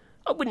like,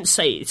 I wouldn't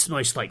say it's the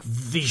most like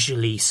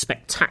visually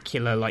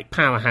spectacular like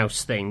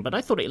powerhouse thing, but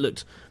I thought it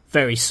looked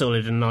very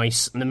solid and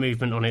nice, and the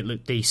movement on it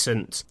looked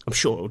decent. I'm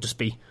sure it'll just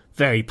be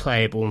very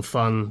playable and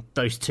fun.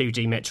 Those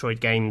 2D Metroid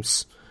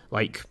games,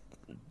 like,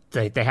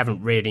 they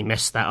haven't really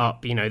messed that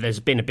up. There's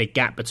been a big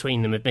gap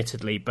between them,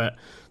 admittedly, but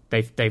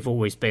they've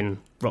always been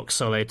rock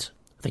solid.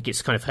 I think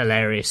it's kind of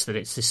hilarious that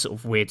it's this sort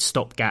of weird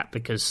stopgap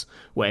because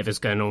whatever's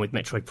going on with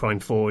Metroid Prime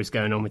 4 is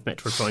going on with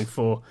Metroid Prime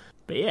 4.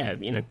 But yeah,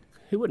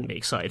 who wouldn't be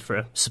excited for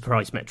a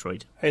surprise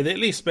Metroid? Hey, they at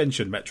least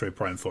mentioned Metroid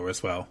Prime 4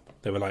 as well.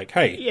 They were like,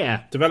 hey,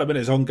 yeah, development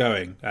is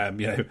ongoing.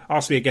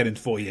 Ask me again in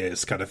 4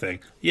 years kind of thing.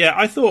 Yeah,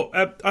 I thought,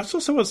 I saw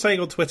someone saying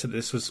on Twitter that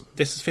this is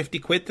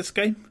 £50, this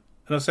game.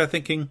 And I was there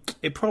thinking,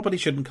 it probably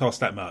shouldn't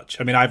cost that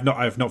much. I mean, I've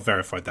not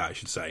verified that, I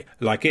should say.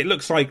 Like, it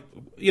looks like,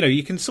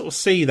 you can sort of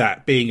see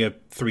that being a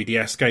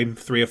 3DS game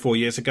 3 or 4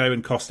 years ago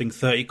and costing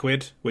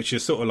 £30, which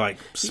is sort of like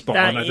spot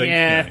on, I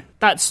think.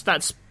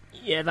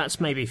 Yeah,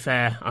 that's maybe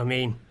fair. I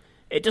mean,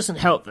 it doesn't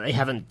help that they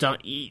haven't done,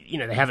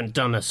 they haven't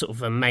done a sort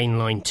of a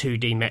mainline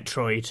 2D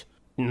Metroid,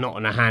 not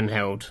on a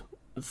handheld,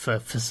 for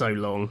so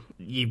long.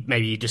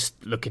 You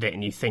just look at it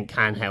and you think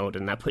handheld,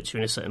 and that puts you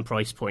in a certain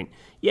price point.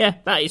 Yeah,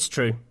 that is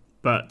true,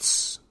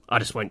 but I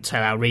just won't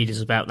tell our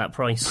readers about that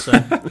price. So.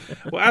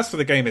 Well, as for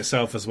the game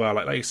itself as well,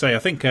 like you say, I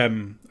think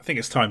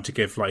it's time to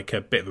give like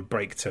a bit of a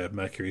break to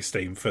Mercury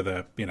Steam for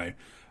the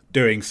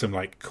doing some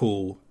like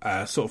cool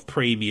sort of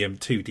premium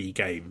 2D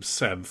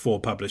games for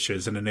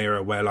publishers in an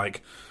era where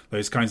like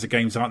those kinds of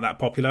games aren't that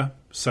popular.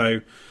 So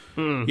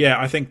yeah,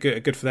 I think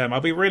good for them.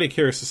 I'll be really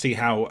curious to see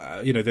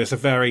how there's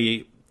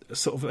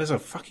a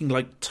fucking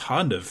like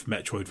ton of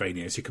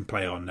Metroidvanias you can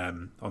play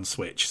on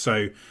Switch.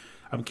 So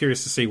I'm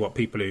curious to see what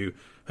people who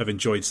have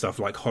enjoyed stuff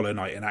like Hollow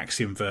Knight and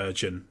Axiom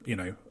Verge and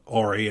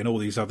Ori and all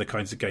these other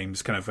kinds of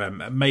games kind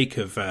of make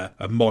of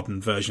a modern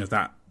version of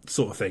that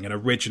sort of thing, an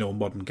original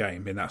modern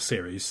game in that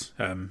series.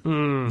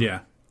 Yeah,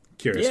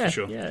 curious for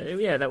sure.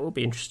 Yeah, that will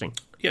be interesting.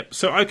 Yep.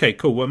 So okay,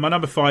 cool. Well, my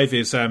number 5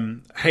 is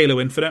Halo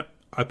Infinite.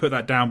 I put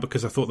that down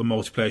because I thought the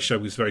multiplayer show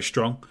was very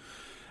strong.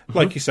 Mm-hmm.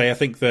 Like you say, I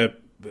think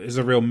there's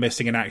a real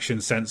missing in action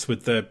sense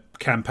with the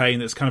campaign.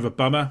 That's kind of a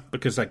bummer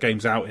because that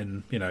game's out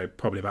in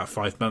probably about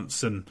 5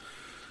 months and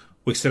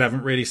we still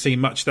haven't really seen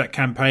much of that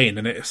campaign,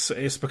 and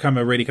it's become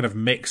a really kind of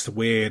mixed,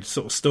 weird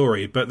sort of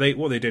story. But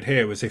what they did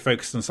here was they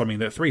focused on something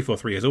that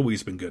 343 has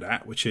always been good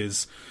at, which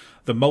is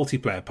the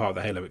multiplayer part of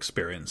the Halo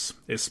experience.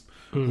 It's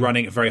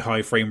running at very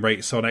high frame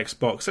rates on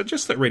Xbox. It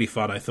just looked really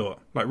fun, I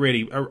thought. Like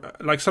really,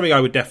 like something I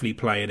would definitely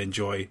play and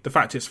enjoy. The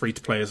fact it's free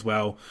to play as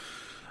well.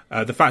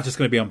 The fact it's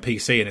going to be on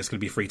PC and it's going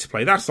to be free to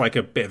play. That's like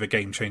a bit of a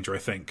game changer, I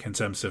think, in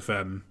terms of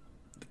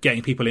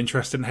getting people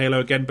interested in Halo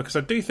again. Because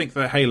I do think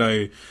that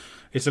Halo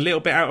is a little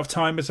bit out of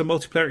time as a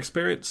multiplayer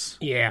experience.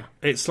 Yeah.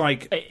 It's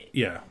like,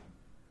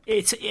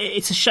 It's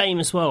a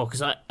shame as well,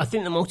 because I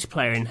think the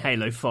multiplayer in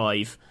Halo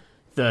 5,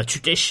 the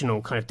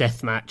traditional kind of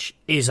deathmatch,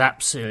 is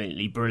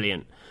absolutely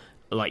brilliant.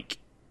 Like,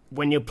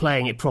 when you're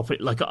playing it properly,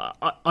 like,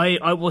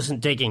 I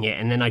wasn't digging it,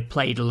 and then I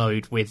played a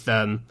load with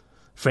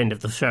friend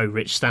of the show,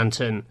 Rich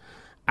Stanton,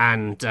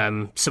 and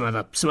some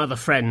other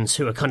friends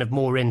who are kind of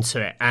more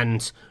into it.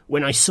 And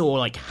when I saw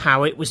like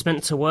how it was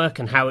meant to work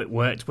and how it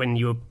worked when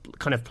you were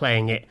kind of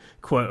playing it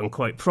quote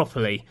unquote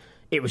properly,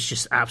 it was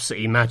just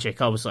absolutely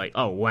magic. I was like,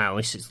 oh wow,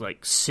 this is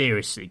like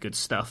seriously good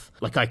stuff.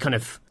 Like I kind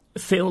of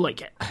feel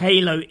like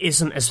Halo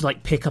isn't as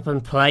like pick up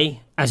and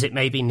play as it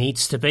maybe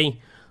needs to be.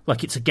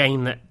 Like it's a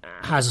game that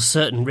has a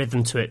certain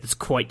rhythm to it that's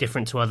quite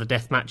different to other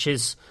death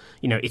matches.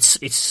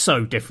 It's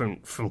so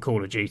different from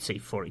Call of Duty,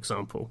 for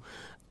example.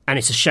 And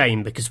it's a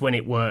shame because when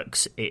it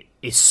works, it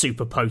is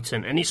super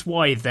potent. And it's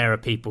why there are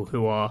people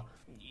who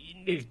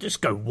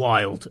just go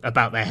wild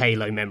about their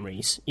Halo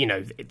memories.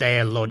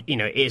 They are,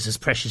 it is as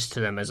precious to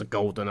them as a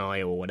GoldenEye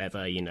or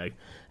whatever,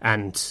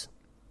 And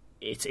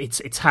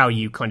it's how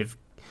you kind of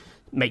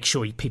make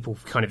sure people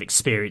kind of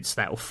experience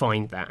that or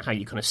find that, how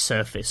you kind of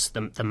surface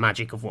the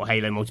magic of what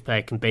Halo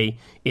multiplayer can be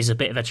is a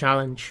bit of a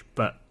challenge.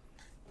 But,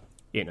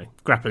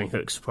 grappling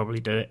hooks probably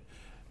do it.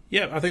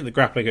 Yeah, I think the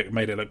grappling hook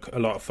made it look a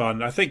lot of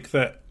fun. I think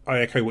that I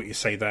echo what you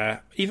say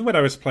there. Even when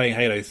I was playing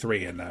Halo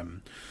 3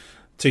 in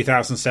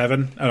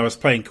 2007, and I was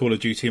playing Call of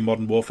Duty and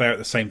Modern Warfare at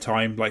the same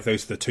time, like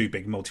those are the two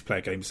big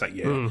multiplayer games that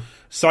year.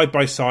 Side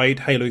by side,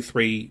 Halo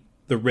 3,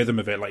 the rhythm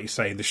of it, like you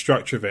say, and the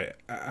structure of it,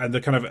 and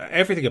the kind of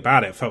everything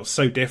about it felt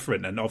so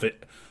different and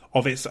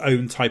of its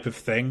own type of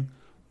thing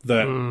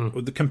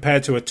that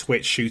compared to a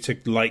Twitch shooter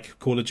like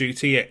Call of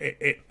Duty,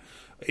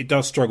 it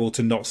does struggle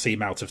to not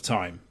seem out of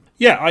time.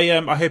 Yeah,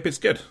 I hope it's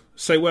good.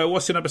 So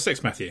what's your number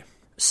 6, Matthew?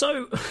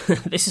 So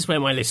this is where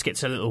my list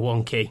gets a little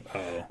wonky.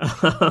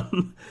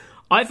 Oh.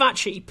 I've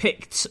actually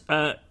picked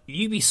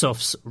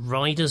Ubisoft's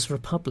Riders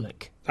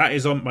Republic.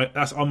 That's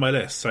on my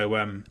list.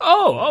 So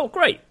Oh,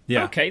 great.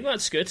 Yeah. Okay,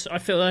 that's good. I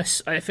feel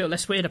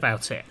less weird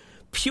about it.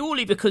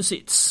 Purely because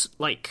it's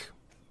like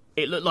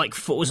it looked like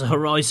Forza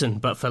Horizon,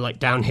 but for like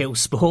downhill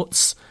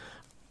sports.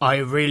 I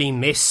really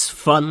miss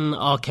fun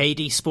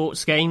arcadey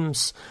sports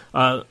games.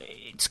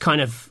 It's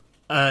kind of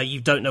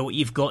you don't know what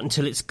you've got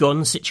until it's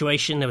gone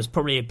situation. There was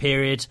probably a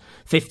period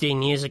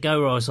 15 years ago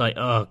where I was like,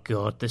 oh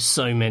god, there's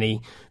so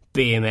many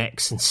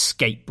BMX and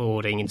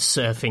skateboarding and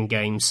surfing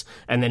games,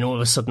 and then all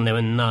of a sudden there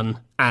were none,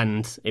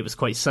 and it was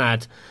quite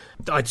sad.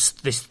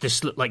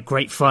 This looked like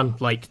great fun.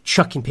 Like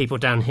chucking people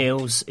down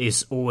hills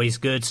is always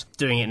good.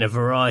 Doing it in a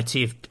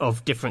variety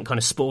of different kind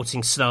of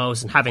sporting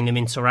styles and having them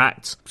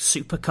interact.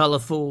 Super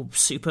colourful,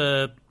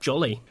 super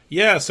jolly.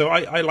 Yeah, so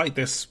I like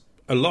this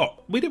a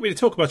lot. We didn't really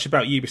talk much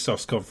about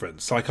Ubisoft's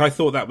conference. Like I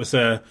thought that was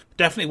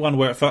definitely one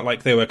where it felt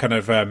like they were kind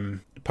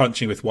of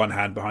punching with one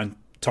hand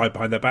tied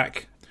behind their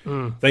back.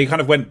 They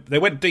kind of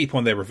went deep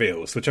on their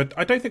reveals, which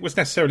I don't think was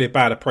necessarily a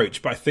bad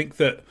approach, but I think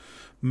that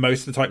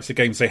most of the types of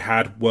games they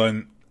had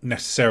weren't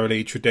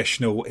necessarily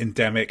traditional,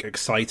 endemic,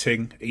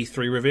 exciting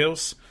E3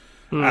 reveals.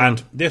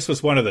 And this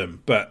was one of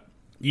them, but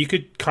you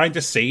could kind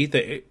of see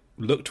that it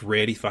looked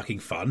really fucking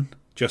fun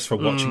just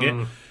from watching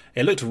it.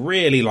 It looked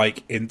really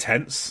like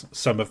intense,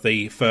 some of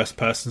the first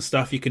person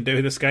stuff you can do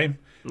in this game.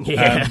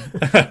 Yeah.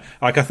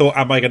 Like I thought,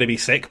 am I going to be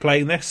sick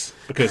playing this?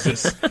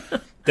 Because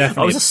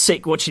Definitely. I was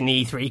sick watching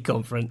the E3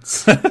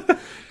 conference,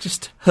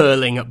 just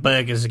hurling at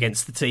burgers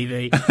against the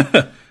TV.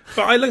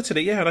 But I looked at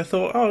it, and I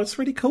thought, oh, it's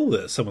really cool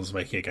that someone's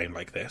making a game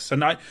like this.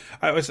 And I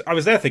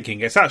was there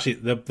thinking, it's actually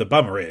the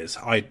bummer is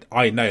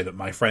I know that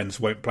my friends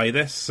won't play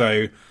this,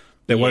 so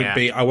I won't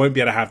be able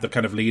to have the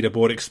kind of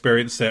leaderboard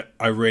experience that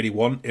I really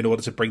want in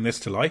order to bring this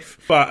to life.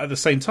 But at the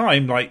same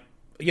time, like,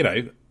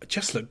 it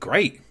just looked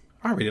great.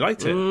 I really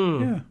liked it.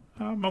 Yeah,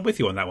 I'm with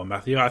you on that one,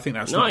 Matthew. I think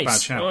that's not a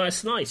bad shout. Oh,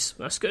 that's nice.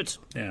 That's good.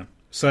 Yeah.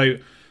 So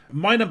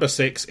my number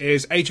 6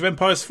 is Age of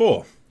Empires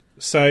 4.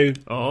 So,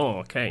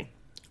 okay.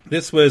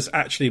 This was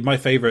actually my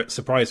favourite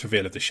surprise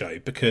reveal of the show,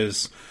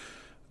 because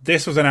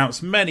this was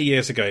announced many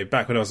years ago,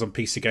 back when I was on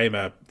PC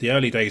Gamer, the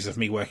early days of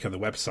me working on the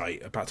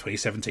website, about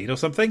 2017 or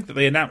something, that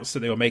they announced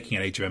that they were making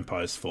an Age of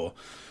Empires 4,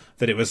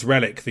 that it was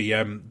Relic, the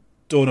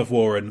Dawn of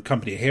War and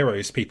Company of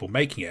Heroes people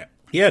making it.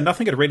 Yeah,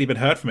 nothing had really been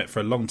heard from it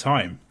for a long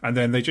time, and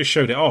then they just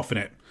showed it off, and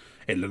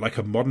it looked like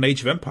a modern Age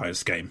of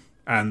Empires game.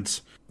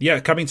 And yeah,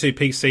 coming to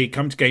PC,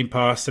 come to Game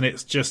Pass, and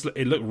it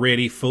looked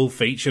really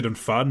full-featured and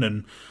fun,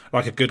 and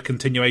like a good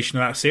continuation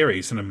of that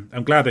series. And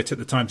I'm glad they took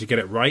the time to get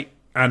it right,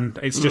 and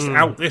it's just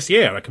out this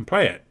year. I can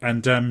play it,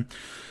 and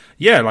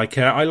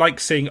I like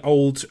seeing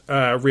old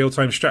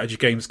real-time strategy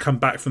games come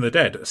back from the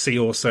dead. See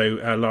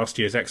also last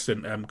year's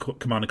excellent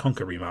Command &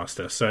 Conquer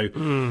remaster.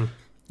 So.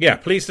 Yeah,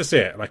 pleased to see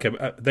it. Like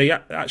they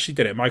actually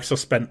did it. Microsoft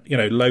spent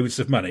loads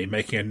of money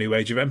making a new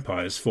Age of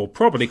Empires for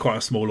probably quite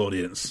a small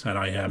audience, and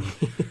I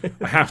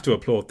I have to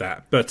applaud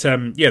that. But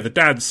the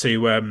dads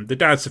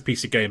of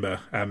PC Gamer,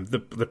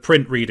 the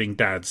print reading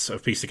dads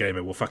of PC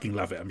Gamer will fucking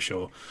love it, I'm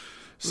sure.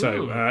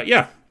 So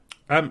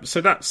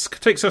so that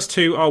takes us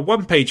to our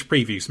one-page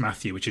previews,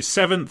 Matthew, which is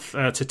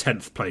 7th to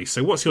 10th place.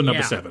 So what's your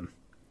number 7?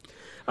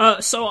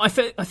 So I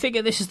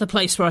figure this is the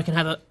place where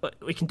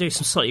we can do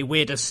some slightly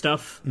weirder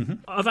stuff. Mm-hmm.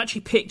 I've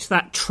actually picked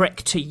that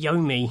Trek to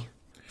Yomi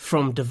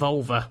from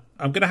Devolver.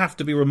 I'm going to have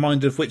to be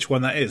reminded of which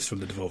one that is from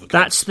the Devolver game.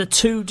 That's the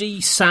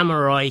 2D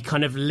samurai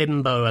kind of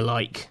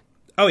Limbo-alike.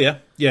 Oh, yeah.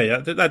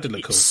 That did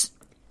look cool.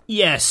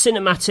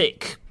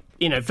 Cinematic,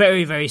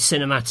 very, very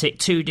cinematic,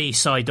 2D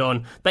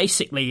side-on.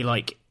 Basically,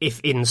 like,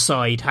 if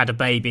Inside had a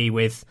baby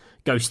with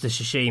Ghost of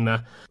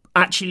Tsushima.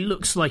 Actually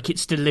looks like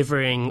it's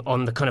delivering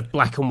on the kind of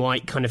black and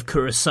white kind of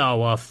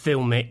Kurosawa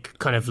filmic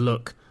kind of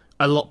look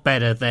a lot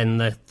better than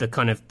the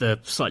kind of the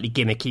slightly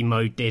gimmicky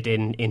mode did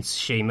in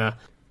Tsushima.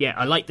 Yeah,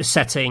 I like the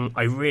setting.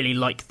 I really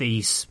like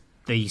these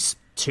 2D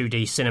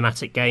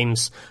cinematic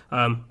games.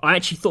 I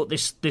actually thought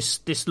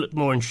this looked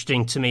more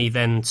interesting to me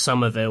than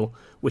Somerville,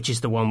 which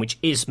is the one which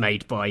is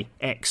made by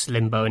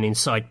ex-Limbo and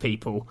Inside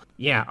people.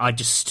 Yeah, I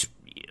just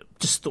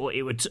thought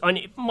it would. And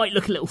it might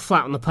look a little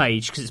flat on the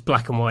page because it's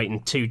black and white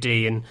and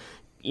 2D, and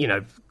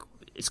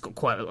it's got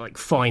quite like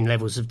fine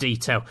levels of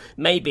detail.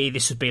 Maybe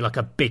this would be like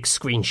a big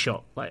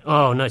screenshot. Like,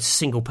 oh no, it's a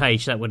single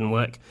page. That wouldn't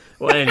work.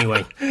 Well,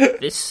 anyway,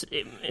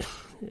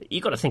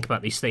 you got to think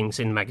about these things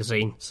in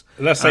magazines.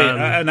 Let's say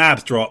an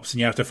ad drops and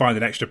you have to find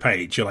an extra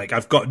page. You're like,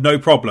 I've got no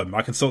problem.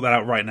 I can sort that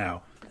out right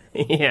now.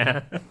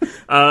 Yeah,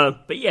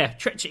 but yeah,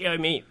 Trek to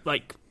Yomi,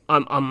 like,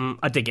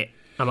 I dig it.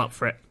 I'm up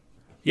for it.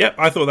 Yep,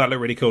 I thought that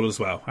looked really cool as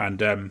well. And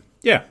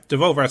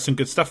Devolver had some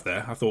good stuff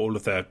there. I thought all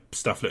of their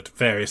stuff looked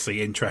variously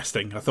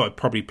interesting. I thought I'd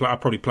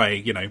probably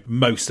play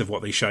most of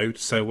what they showed.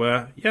 So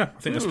I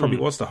think this probably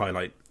was the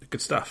highlight.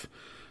 Good stuff.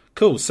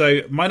 Cool.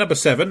 So my number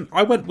 7,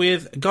 I went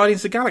with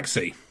Guardians of the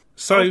Galaxy.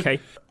 So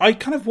I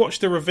kind of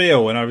watched the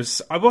reveal and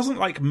I wasn't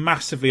like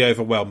massively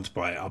overwhelmed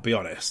by it, I'll be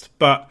honest.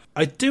 But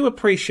I do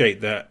appreciate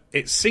that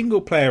it's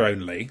single player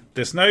only.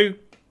 There's no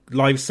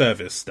live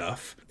service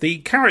stuff. The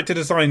character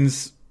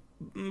designs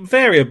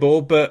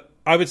variable, but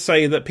I would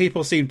say that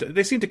people seem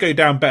to go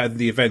down better than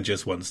the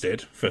Avengers ones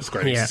did for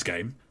Square Enix's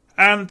game.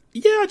 And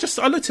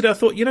I looked at it, I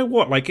thought, you know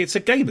what, like, it's a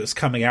game that's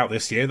coming out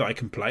this year that I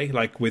can play,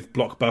 like, with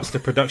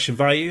blockbuster production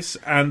values,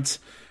 and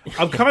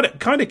I'm kind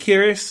of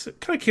curious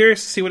to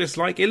see what it's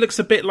like. It looks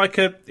a bit like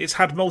it's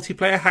had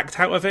multiplayer hacked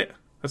out of it.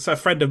 That's a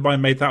friend of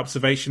mine made that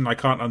observation. I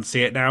can't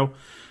unsee it now.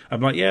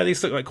 I'm like, yeah,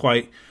 these look like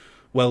quite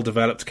well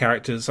developed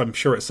characters. I'm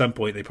sure at some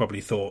point they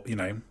probably thought,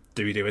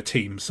 do we do a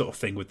team sort of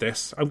thing with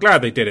this? I'm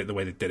glad they did it the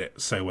way they did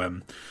it.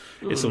 So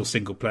it's all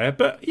single player.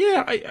 But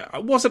yeah, I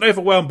wasn't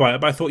overwhelmed by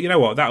it, but I thought, you know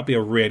what, that would be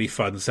a really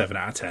fun 7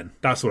 out of 10.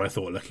 That's what I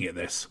thought looking at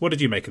this. What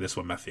did you make of this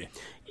one, Matthew?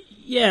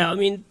 Yeah, I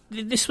mean,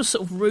 this was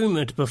sort of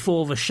rumoured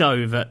before the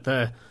show that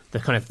the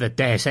kind of the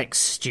Deus Ex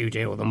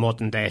studio, or the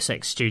modern Deus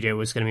Ex studio,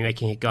 was going to be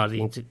making a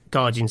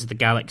Guardians of the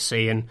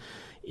Galaxy. And,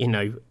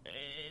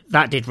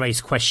 that did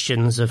raise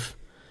questions of,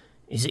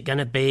 is it going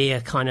to be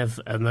a kind of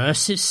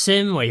immersive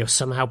sim where you're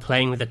somehow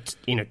playing with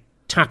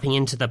tapping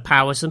into the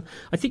powers?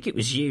 I think it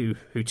was you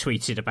who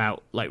tweeted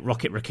about like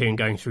Rocket Raccoon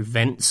going through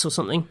vents or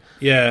something.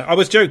 Yeah, I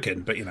was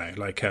joking, but I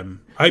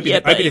hope you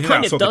think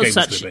that's what the game was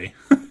going to be.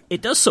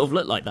 It does sort of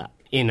look like that,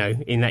 in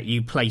that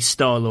you play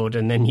Star-Lord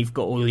and then you've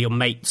got all your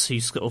mates who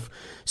sort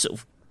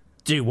of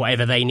do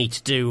whatever they need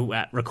to do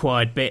at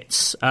required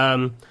bits.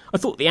 I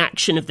thought the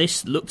action of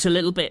this looked a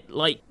little bit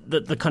like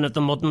the kind of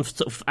the modern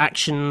sort of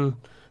action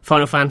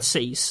Final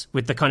Fantasies,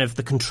 with the kind of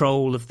the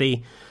control of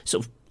the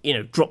sort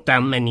of, drop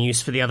down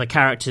menus for the other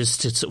characters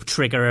to sort of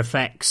trigger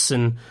effects,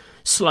 and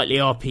slightly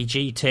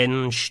RPG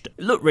tinged.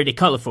 It looked really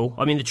colourful.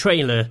 I mean, the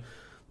trailer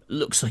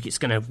looks like it's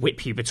going to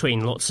whip you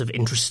between lots of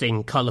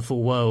interesting,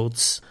 colourful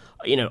worlds.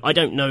 I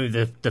don't know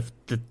the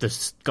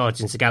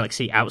Guardians of the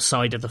Galaxy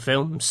outside of the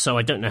film, so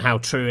I don't know how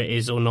true it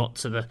is or not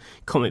to the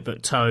comic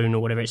book tone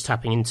or whatever it's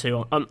tapping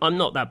into. I'm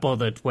not that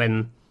bothered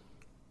when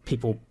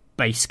people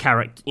base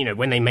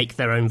when they make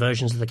their own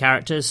versions of the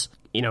characters.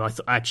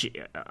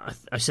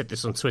 I said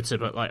this on Twitter,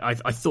 but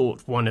I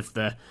thought one of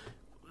the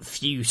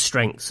few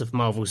strengths of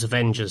Marvel's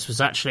Avengers was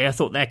actually I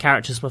thought their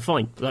characters were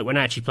fine. Like, when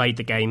I actually played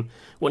the game,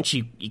 once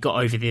you got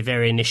over the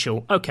very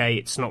initial, okay,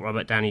 it's not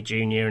Robert Downey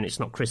Jr. and it's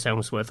not Chris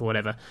Hemsworth or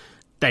whatever,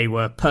 they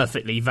were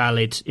perfectly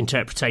valid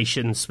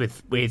interpretations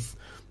with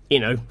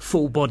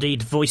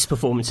full-bodied voice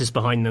performances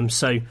behind them.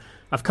 So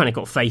I've kind of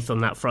got faith on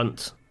that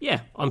front. Yeah,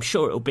 I'm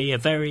sure it'll be a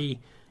very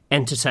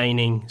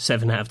entertaining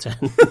 7 out of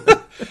 10.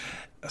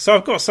 So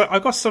I've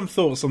got some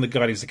thoughts on the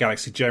Guardians of the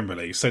Galaxy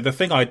generally. So the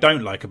thing I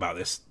don't like about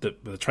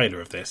the trailer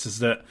of this, is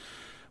that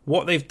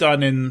what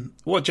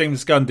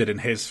James Gunn did in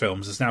his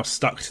films is now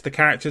stuck to the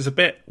characters a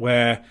bit,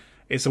 where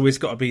it's always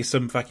got to be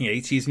some fucking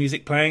 80s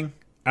music playing,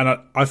 and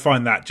I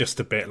find that just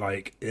a bit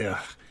like,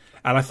 ugh.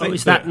 And I think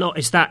is that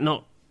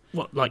not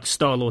what like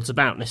Star-Lord's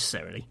about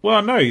necessarily?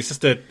 Well, no, he's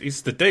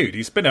the dude.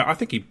 He's been around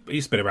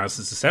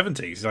since the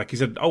 70s. Like, he's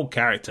an old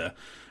character.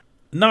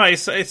 No,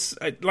 it's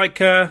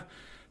like.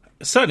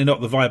 Certainly not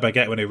the vibe I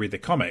get when I read the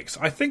comics.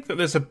 I think that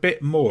there's a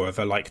bit more of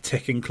a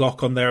ticking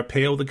clock on their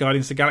appeal, the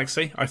Guardians of the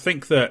Galaxy. I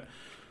think we're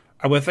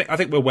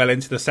well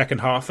into the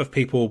second half of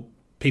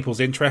people's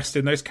interest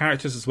in those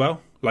characters as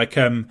well. I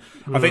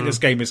think this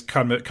game is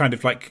kind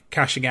of like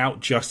cashing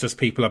out just as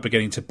people are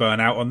beginning to burn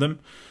out on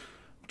them,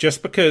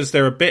 just because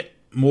they're a bit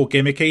more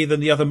gimmicky than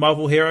the other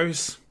Marvel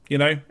heroes.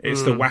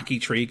 It's the wacky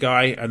tree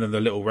guy, and then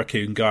the little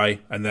raccoon guy,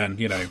 and then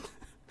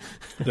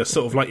the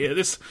sort of like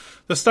this.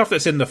 The stuff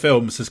that's in the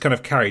films is kind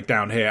of carried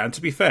down here, and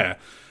to be fair,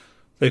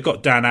 they've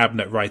got Dan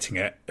Abnett writing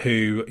it,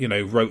 who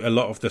wrote a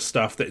lot of the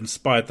stuff that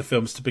inspired the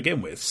films to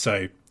begin with.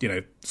 So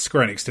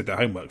Square Enix did their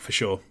homework for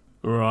sure.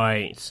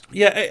 Right.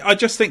 Yeah, I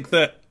just think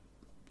that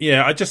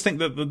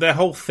their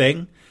whole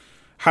thing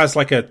has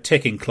like a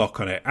ticking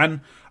clock on it, and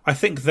I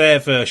think their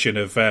version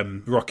of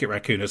Rocket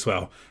Raccoon as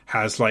well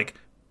has like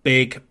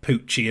big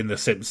Poochie in The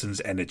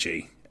Simpsons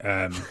energy.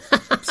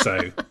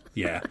 So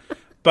yeah.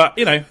 But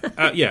like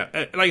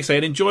you say,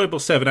 an enjoyable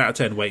 7 out of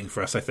 10 waiting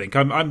for us. I think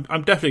I'm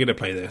definitely going to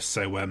play this.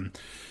 So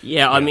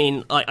I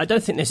mean, I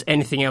don't think there's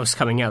anything else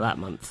coming out that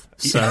month.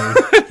 So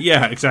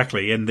yeah,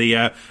 exactly. In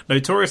the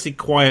notoriously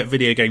quiet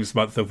video games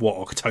month of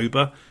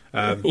October.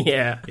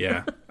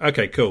 Yeah.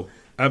 Okay, cool.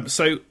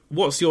 So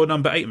what's your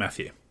number 8,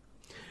 Matthew?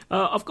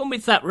 I've gone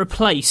with that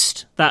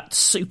Replaced, that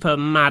super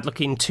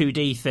mad-looking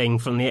 2D thing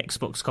from the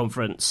Xbox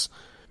conference.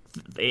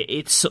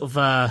 It's sort of,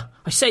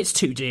 I say it's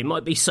 2D, it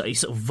might be sort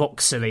of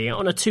voxely,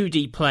 on a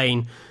 2D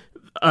plane.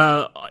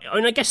 And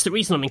I guess the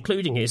reason I'm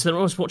including it is that when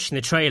I was watching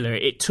the trailer,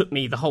 it took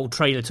me the whole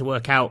trailer to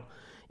work out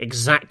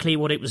exactly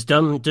what it was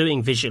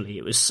doing visually.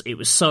 It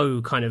was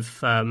so kind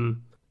of,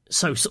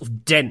 so sort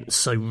of dense,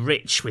 so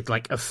rich with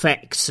like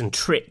effects and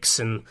tricks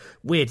and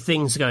weird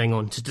things going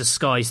on to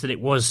disguise that it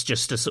was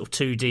just a sort of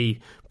 2D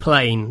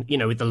plane,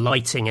 with the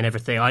lighting and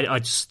everything. I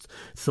just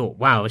thought,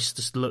 wow, this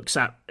just looks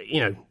at,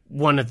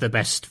 one of the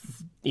best,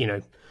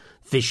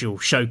 visual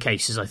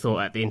showcases I thought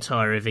at the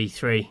entire of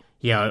E3.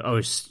 Yeah, I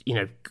was,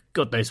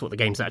 God knows what the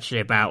game's actually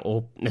about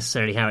or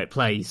necessarily how it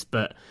plays,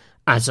 but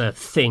as a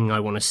thing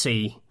I want to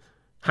see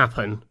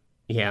happen,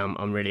 yeah,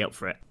 I'm really up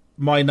for it.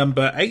 My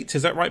number 8,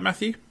 is that right,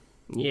 Matthew?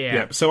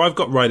 Yeah. So I've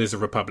got Riders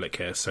of Republic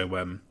here.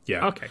 So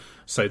yeah. Okay.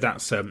 So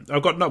that's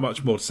I've got not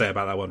much more to say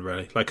about that one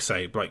really. Like I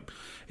say,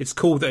 it's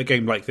cool that a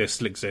game like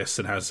this exists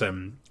and has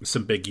some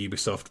big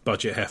Ubisoft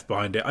budget heft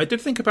behind it. I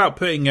did think about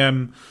putting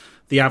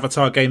the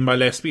Avatar game on my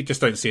list. We just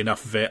don't see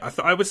enough of it.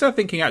 I was there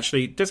thinking,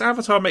 actually, does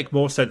Avatar make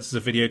more sense as a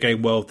video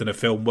game world than a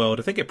film world?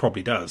 I think it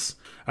probably does.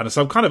 And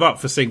so I'm kind of up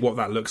for seeing what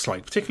that looks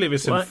like, particularly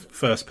if it's in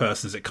first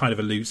person, as it kind of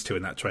alludes to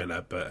in that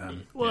trailer. But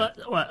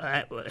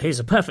here's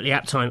a perfectly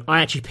apt time.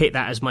 I actually picked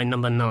that as my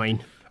number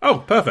 9.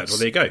 Oh, perfect. Well,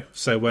 there you go.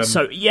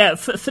 So yeah,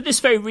 for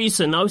this very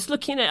reason, I was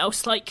looking at it, I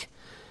was like,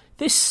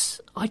 this,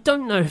 I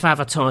don't know if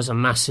Avatar's a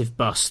massive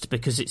bust,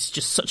 because it's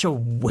just such a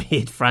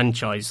weird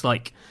franchise.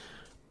 Like,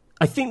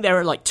 I think there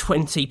are like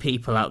 20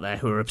 people out there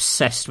who are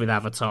obsessed with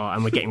Avatar,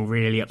 and we're getting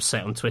really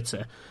upset on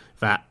Twitter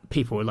that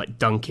people were like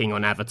dunking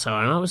on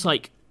Avatar. And I was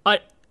like,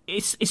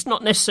 it's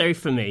not necessary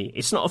for me.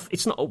 It's not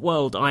a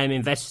world I am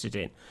invested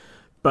in,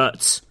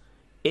 but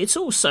it's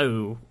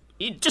also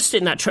just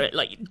in that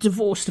like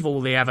divorced of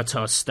all the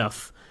Avatar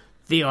stuff.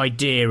 The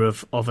idea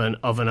of an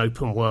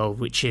open world,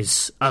 which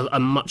is a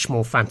much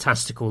more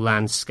fantastical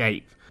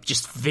landscape,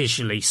 just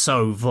visually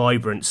so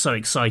vibrant, so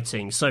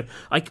exciting. So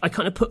I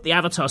kind of put the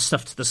Avatar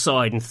stuff to the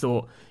side and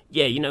thought,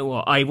 yeah, you know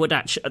what? I would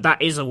actually.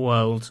 That is a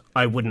world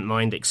I wouldn't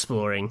mind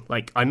exploring.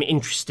 Like, I'm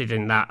interested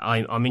in that.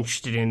 I'm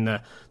interested in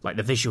the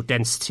visual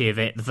density of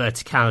it, the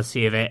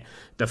verticality of it,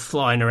 the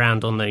flying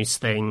around on those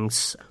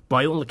things.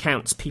 By all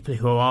accounts, people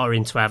who are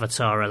into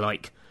Avatar are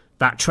like,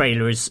 that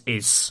trailer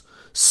is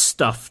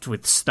stuffed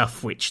with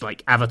stuff which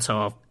like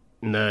Avatar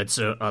nerds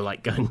are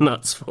like going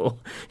nuts for,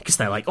 because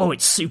they're like, oh,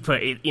 it's super.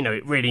 It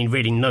really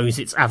really knows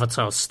its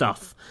Avatar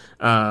stuff.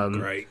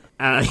 Great.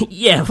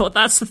 Yeah, well,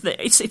 that's the thing.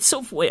 It's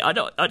sort of weird. I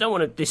don't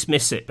want to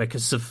dismiss it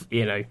because of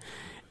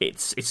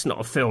it's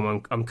not a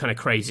film I'm kind of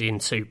crazy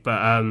into.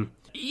 But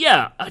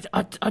yeah,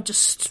 I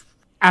just,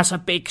 as a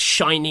big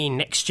shiny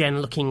next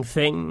gen looking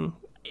thing,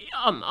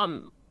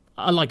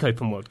 I like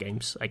open world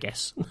games, I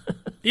guess.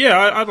 Yeah,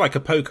 I'd like a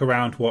poke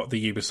around what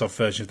the Ubisoft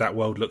version of that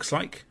world looks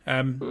like.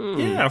 Yeah,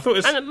 I thought it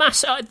was... And a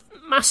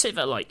massive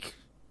like...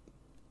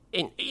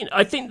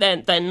 I think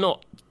they're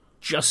not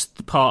just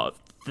the part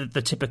of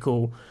the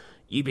typical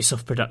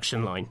Ubisoft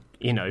production line,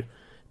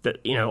 that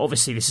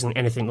obviously this isn't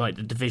anything like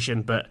The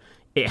Division, but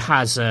it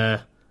has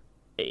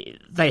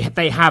they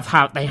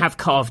have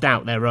carved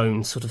out their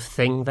own sort of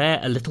thing there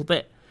a little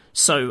bit.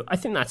 So I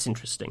think that's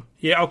interesting.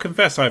 Yeah, I'll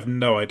confess I have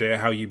no idea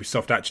how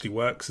Ubisoft actually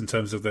works in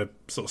terms of the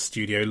sort of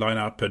studio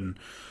lineup and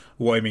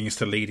what it means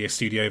to lead a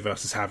studio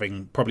versus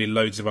having probably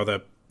loads of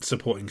other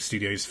supporting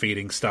studios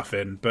feeding stuff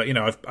in. But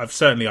I've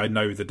certainly, I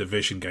know the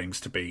Division games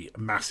to be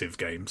massive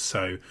games.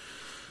 So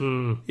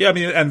yeah, I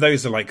mean, and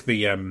those are like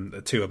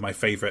the two of my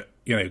favourite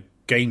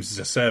games as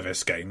a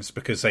service games,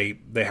 because they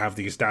have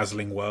these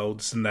dazzling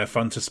worlds and they're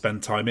fun to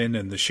spend time in,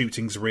 and the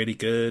shooting's really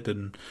good,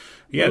 and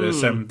yeah,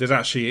 there's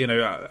actually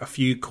a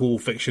few cool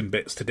fiction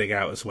bits to dig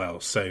out as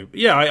well. So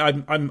yeah,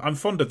 I'm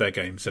fond of their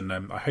games, and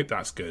I hope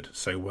that's good.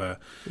 So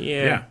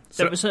yeah.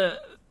 So, there was a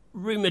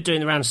rumor doing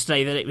the rounds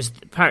today that it was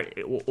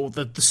apparently, or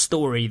the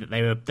story that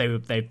they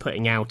were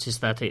putting out is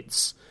that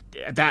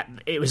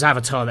it was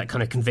Avatar that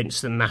kind of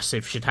convinced them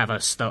Massive should have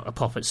a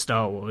pop at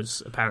Star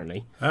Wars,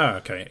 apparently. Oh,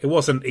 okay. It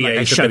wasn't EA's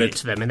they showed it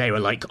to them and they were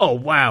like, oh,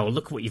 wow,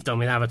 look what you've done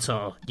with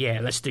Avatar. Yeah,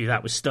 let's do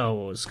that with Star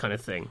Wars, kind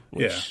of thing.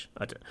 Which,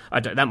 yeah.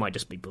 I don't, that might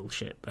just be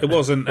bullshit. But, it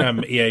wasn't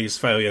EA's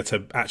failure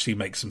to actually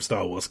make some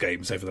Star Wars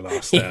games over the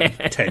last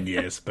 10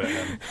 years. But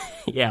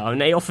yeah, I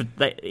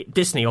mean,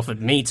 Disney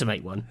offered me to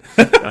make one.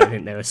 I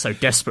think they were so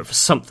desperate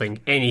for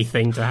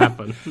anything to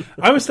happen.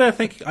 I was there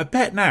thinking, I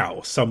bet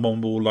now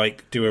someone will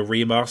do a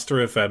remaster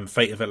of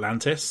Fate of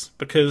Atlantis,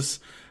 because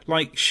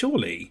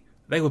surely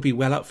they would be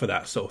well up for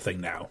that sort of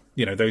thing now,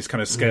 those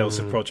kind of scales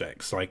of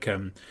projects.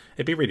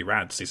 It'd be really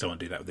rad to see someone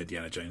do that with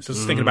Indiana Jones. I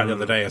was thinking about it the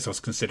other day as I was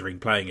considering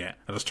playing it,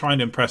 and I was trying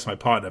to impress my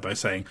partner by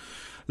saying,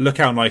 look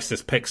how nice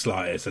this pixel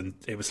art is, and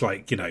it was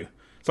like,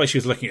 it's like she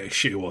was looking at a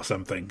shoe or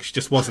something. She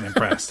just wasn't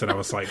impressed, and I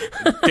was like,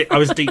 I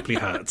was deeply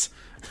hurt.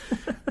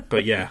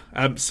 But yeah,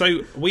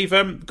 so we've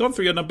gone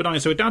through your number 9,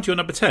 so we're down to your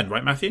number 10,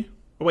 right, Matthew?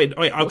 Wait,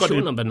 I've got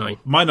your number 9.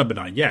 My number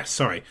 9, yes,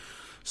 sorry.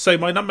 So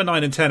my number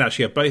 9 and 10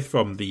 actually are both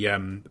from the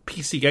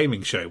PC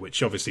Gaming Show,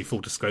 which obviously, full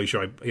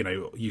disclosure,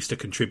 I used to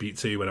contribute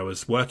to when I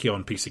was working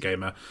on PC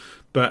Gamer.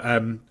 But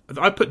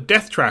I put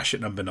Death Trash at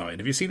number 9.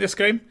 Have you seen this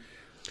game?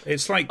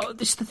 It's like... Oh,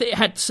 it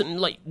had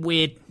some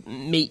weird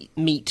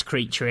meat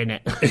creature in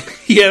it.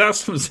 Yeah, that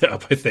sums it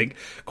up, I think.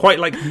 Quite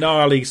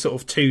gnarly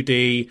sort of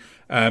 2D,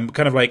 kind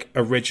of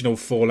original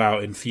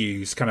Fallout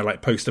infused, kind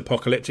of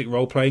post-apocalyptic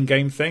role-playing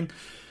game thing.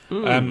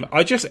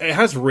 It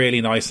has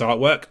really nice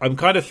artwork. I'm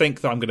kind of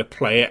think that I'm going to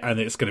play it and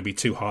it's going to be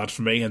too hard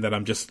for me, and then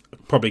I'm just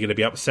probably going to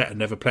be upset and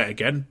never play it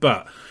again.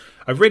 But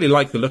I really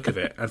like the look of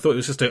it. I thought it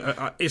was just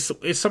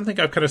it's something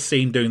I've kind of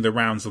seen doing the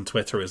rounds on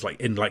Twitter as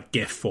in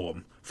GIF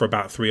form for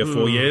about 3 or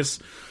 4 years.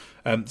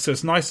 So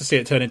it's nice to see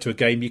it turn into a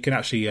game. You can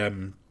actually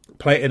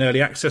play it in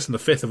early access on the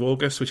 5th of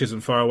August, which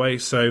isn't far away.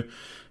 So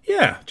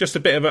yeah, just a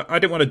bit of I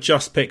didn't want to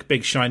just pick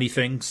big shiny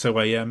things, so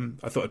I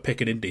thought I'd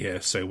pick an indie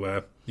here.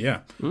 So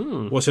yeah.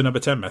 What's your number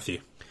 10, Matthew?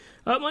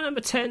 My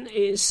number 10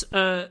 is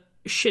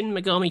Shin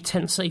Megami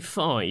Tensei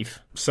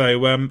 5.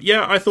 So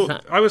yeah, I thought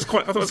it was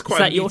quite. Is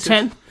that your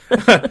 10?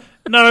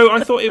 No,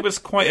 I thought it was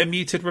quite a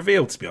muted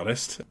reveal, to be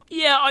honest.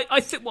 Yeah, I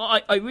think. Well,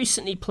 I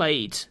recently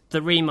played the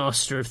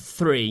remaster of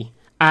 3,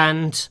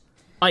 and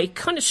I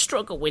kind of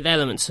struggled with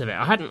elements of it.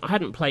 I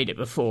hadn't played it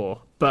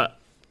before, but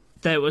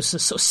there was a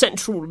sort of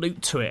central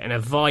loop to it and a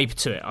vibe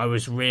to it I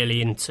was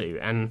really into,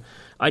 and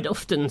I'd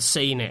often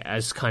seen it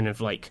as kind of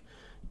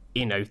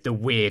the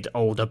weird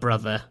older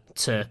brother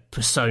to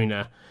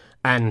Persona.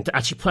 And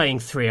actually playing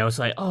 3, I was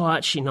like, oh,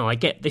 actually, no, I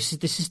get this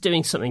is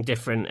doing something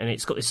different, and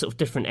it's got this sort of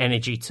different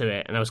energy to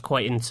it, and I was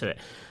quite into it.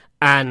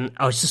 And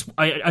I just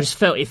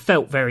felt it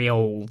felt very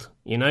old,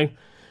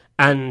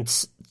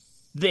 And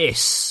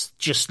this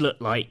just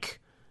looked like,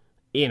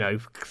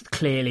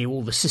 clearly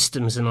all the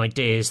systems and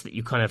ideas that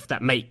you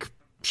that make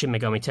Shin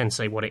Megami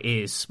Tensei what it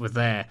is were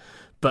there.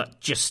 but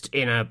just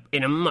in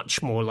a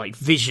much more, like,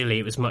 visually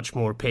it was much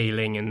more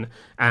appealing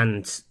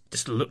and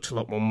just looked a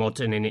lot more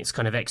modern in its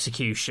kind of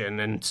execution.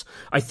 And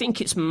I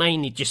think it's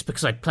mainly just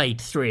because I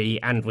played 3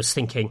 and was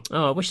thinking,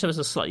 oh, I wish there was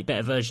a slightly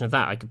better version of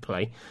that I could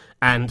play.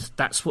 And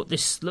that's what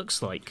this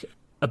looks like.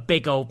 A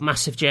big old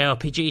massive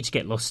JRPG to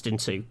get lost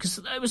into. Because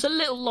it was a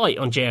little light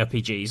on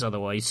JRPGs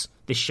otherwise,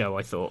 this show,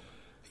 I thought.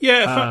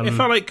 Yeah, it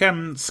felt like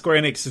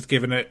Square Enix has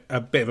given it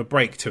a bit of a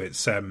break to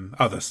its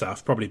other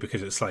stuff, probably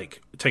because it's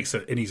like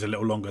it needs a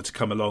little longer to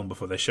come along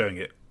before they're showing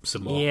it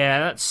some more. Yeah,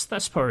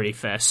 that's probably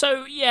fair.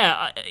 So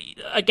yeah,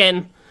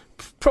 again,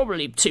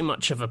 probably too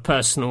much of a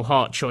personal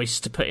heart choice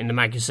to put in the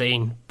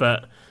magazine,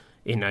 but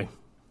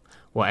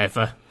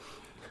whatever.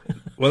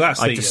 Well,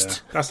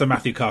 that's the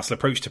Matthew Castle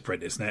approach to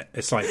print, isn't it?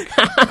 It's like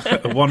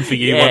one for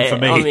you, one for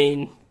me. I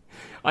mean,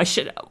 I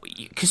should,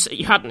 because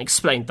you hadn't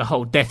explained the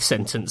whole death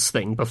sentence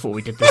thing before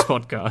we did this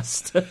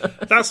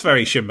podcast. That's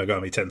very Shin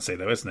Megami Tensei,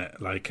 though, isn't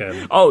it? Like,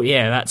 oh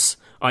yeah, that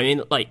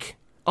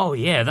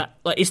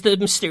is the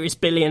mysterious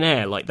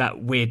billionaire, like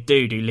that weird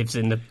dude who lives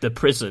in the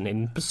prison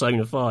in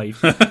Persona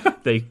 5.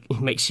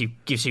 That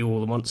gives you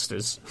all the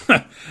monsters.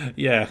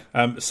 Yeah,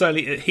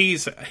 certainly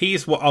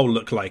he's what I'll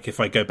look like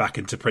if I go back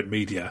into print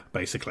media,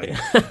 basically.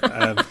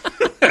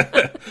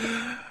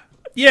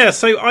 Yeah,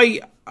 so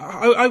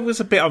I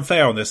was a bit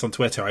unfair on this on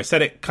Twitter. I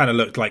said it kind of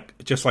looked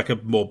like just like a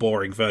more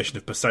boring version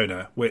of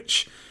Persona,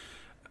 which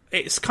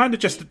it's kind of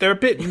just they're a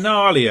bit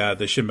gnarlier,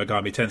 the Shin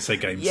Megami Tensei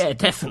games. Yeah,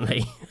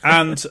 definitely.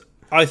 And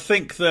I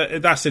think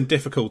that's in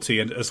difficulty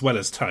and as well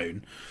as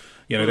tone.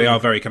 They are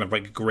very kind of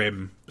like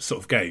grim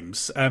sort of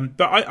games.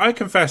 But I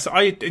confess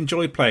I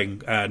enjoyed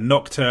playing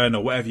Nocturne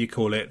or whatever you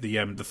call it,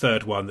 the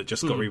third one that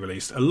just got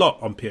re-released a lot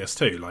on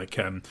PS2. Like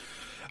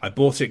I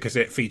bought it because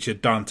it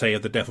featured Dante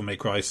of the Devil May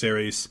Cry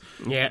series.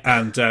 Yeah.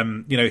 And,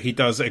 he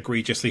does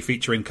egregiously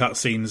feature in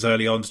cutscenes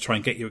early on to try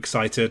and get you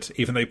excited.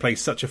 Even though he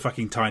plays such a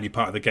fucking tiny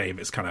part of the game,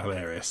 it's kind of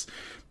hilarious.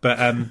 But,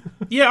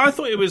 yeah, I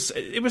thought it was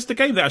the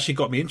game that actually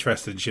got me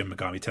interested in Shin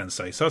Megami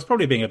Tensei. So I was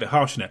probably being a bit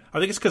harsh on it. I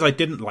think it's because I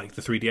didn't like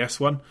the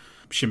 3DS one,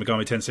 Shin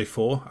Megami Tensei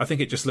 4. I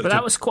think it just looked... But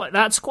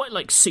that's quite,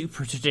 like,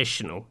 super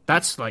traditional.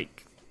 That's,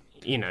 like,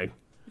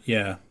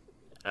 Yeah.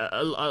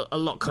 A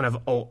lot kind of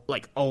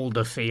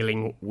older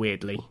feeling,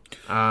 weirdly.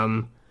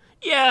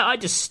 Yeah, I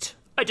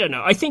don't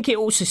know. I think it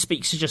also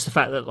speaks to just the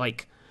fact that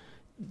like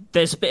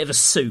there's a bit of a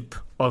soup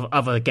of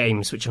other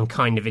games which I'm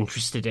kind of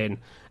interested in,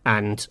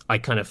 and I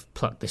kind of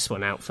plucked this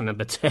one out for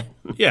number 10.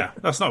 Yeah,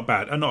 that's not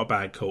bad. Not a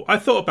bad call. I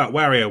thought about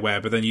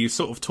WarioWare, but then you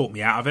sort of talked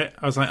me out of it.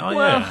 I was like,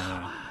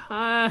 yeah.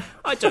 I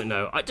don't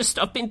know.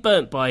 I've been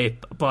burnt by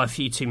a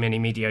few too many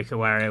mediocre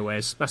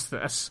WarioWares.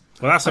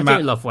 I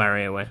do love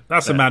WarioWare.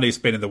 That's a man who's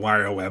been in the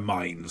WarioWare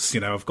mines.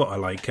 I've got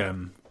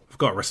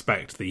to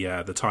respect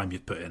the time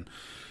you've put in.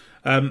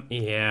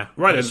 Yeah,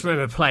 right. I just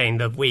remember playing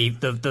the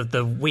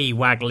Wii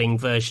waggling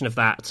version of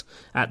that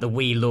at the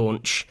Wii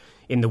launch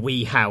in the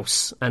Wii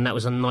house, and that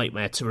was a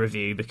nightmare to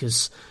review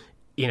because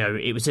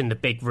it was in the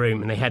big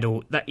room and they had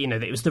all that.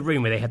 It was the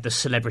room where they had the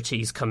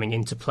celebrities coming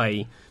in to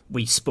play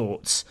Wii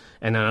Sports,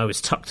 and then I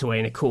was tucked away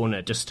in a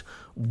corner just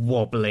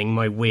wobbling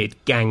my weird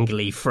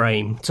gangly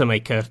frame to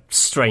make a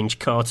strange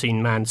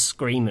cartoon man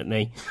scream at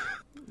me.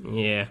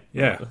 Yeah.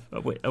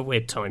 A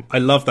weird time. I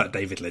love that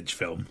David Lynch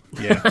film.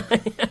 Yeah.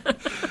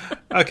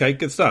 Okay,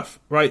 good stuff.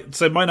 Right,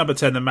 so my number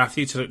 10 then,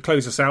 Matthew, to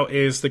close us out,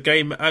 is the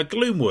game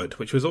Gloomwood,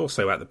 which was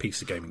also at the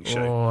PC Gaming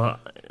Show. Oh,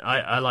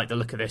 I like the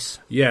look of this.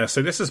 Yeah,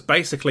 so this is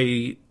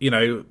basically,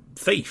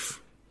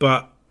 Thief,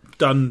 but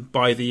done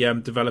by the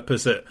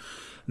developers at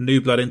New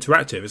Blood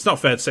Interactive. It's not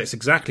fair to say it's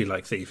exactly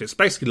like Thief. It's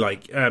basically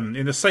like,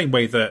 in the same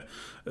way that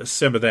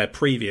some of their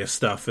previous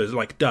stuff,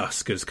 like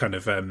Dusk, has kind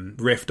of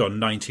riffed on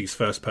 90s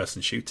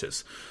first-person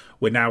shooters.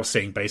 We're now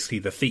seeing basically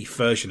the Thief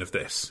version of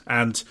this.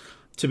 And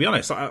to be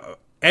honest,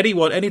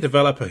 any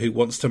developer who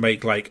wants to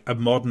make like a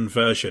modern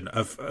version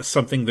of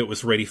something that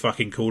was really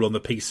fucking cool on the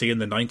PC in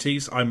the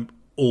 90s, I'm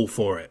all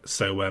for it.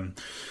 So,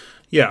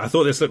 yeah, I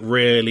thought this looked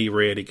really,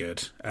 really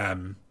good.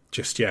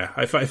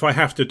 If I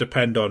have to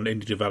depend on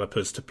indie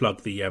developers to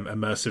plug the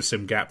immersive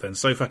sim gap, then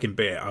so fucking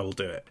be it. I will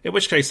do it. In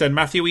which case, then,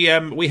 Matthew,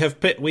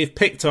 we've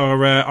picked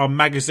our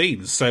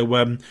magazines.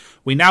 So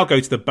we now go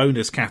to the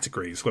bonus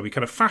categories where we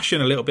kind of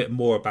fashion a little bit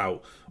more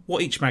about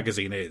what each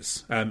magazine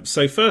is.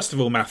 So first of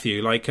all,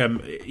 Matthew,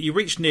 you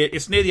reached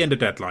it's near the end of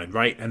deadline,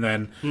 right? And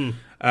then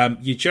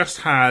you just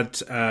had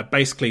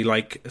basically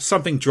like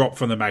something drop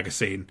from the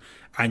magazine,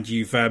 and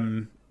you've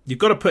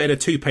got to put in a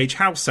 2-page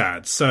house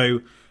ad.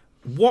 So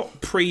what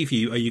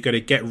preview are you going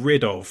to get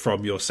rid of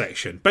from your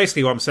section?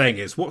 Basically, what I'm saying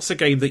is, what's a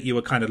game that you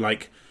were kind of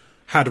like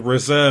had a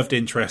reserved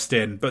interest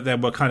in, but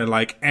then were kind of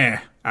like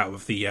out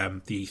of the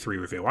E3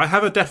 review? I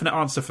have a definite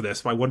answer for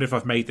this, but I wonder if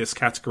I've made this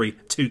category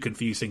too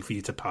confusing for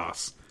you to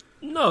pass.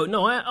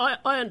 No,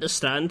 I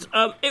understand.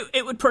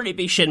 It would probably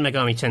be Shin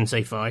Megami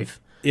Tensei 5.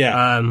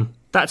 Yeah.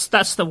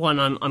 That's the one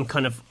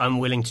I'm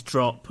willing to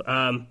drop.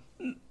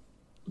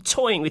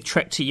 Toying with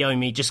Trek to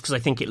Yomi just because I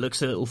think it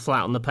looks a little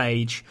flat on the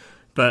page,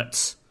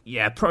 but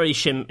yeah, probably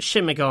Shin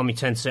Megami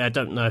Tensei. I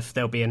don't know if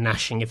there'll be a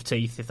gnashing of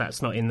teeth if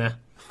that's not in there.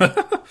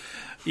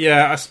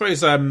 Yeah, I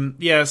suppose.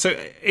 Yeah, so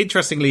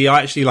interestingly,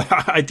 I actually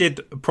I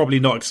did probably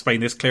not explain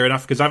this clear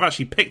enough because I've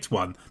actually picked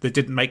one that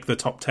didn't make the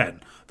top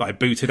 10 that I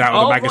booted out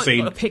of the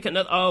magazine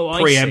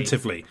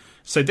preemptively.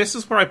 So this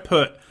is where I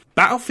put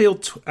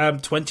Battlefield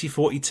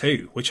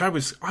 2042, which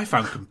I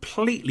found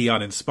completely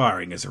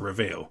uninspiring as a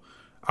reveal.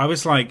 I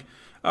was like,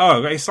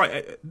 oh, it's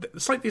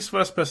like these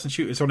first-person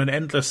shooters on an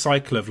endless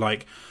cycle of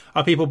like,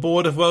 are people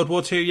bored of World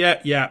War II?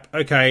 Yeah,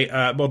 okay.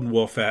 Modern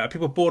Warfare. Are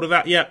people bored of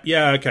that?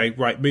 Yeah, okay.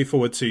 Right, move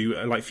forward to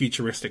like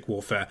futuristic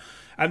warfare.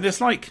 And there's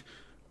like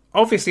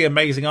obviously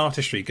amazing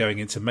artistry going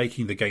into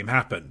making the game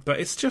happen, but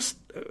it's just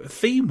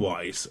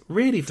theme-wise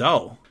really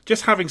dull.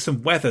 Just having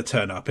some weather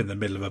turn up in the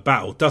middle of a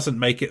battle doesn't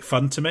make it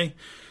fun to me.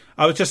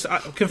 I was just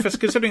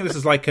considering this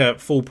is like a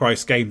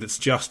full-price game that's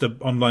just an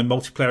online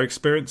multiplayer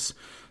experience.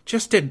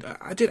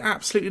 I did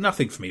absolutely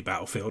nothing for me,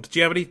 Battlefield. Do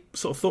you have any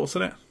sort of thoughts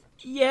on it?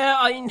 Yeah,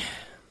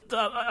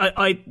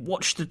 I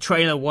watched the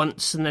trailer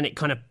once and then it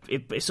kind of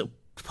it sort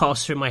of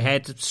passed through my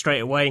head straight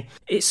away.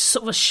 It's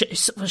sort of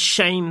a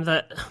shame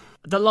that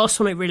the last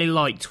one I really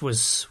liked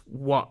was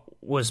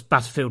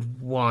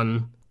Battlefield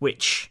 1,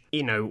 which,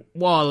 you know,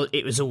 while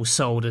it was all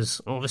sold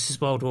as, oh, this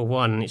is World War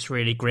 1 and it's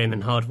really grim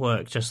and hard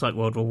work, just like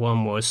World War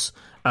 1 was,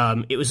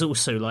 it was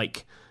also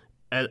like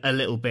a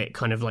little bit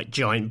kind of like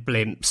giant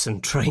blimps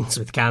and trains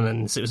with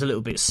cannons. It was a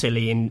little bit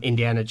silly in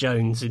Indiana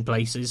Jones in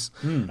places,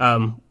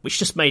 which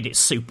just made it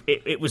super.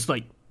 It was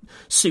like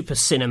super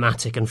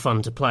cinematic and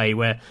fun to play.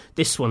 Where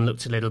this one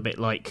looked a little bit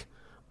like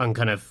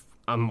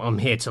I'm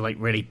here to like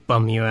really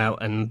bum you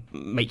out and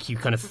make you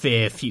kind of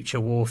fear future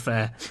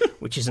warfare,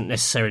 which isn't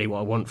necessarily what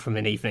I want from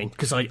an evening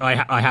because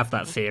I have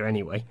that fear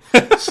anyway.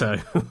 So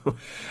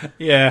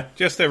yeah,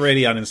 just a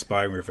really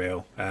uninspiring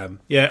reveal.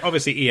 Yeah,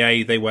 obviously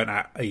EA, they weren't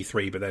at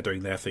E3, but they're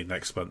doing their thing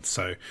next month,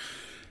 so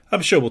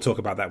I'm sure we'll talk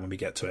about that when we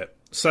get to it.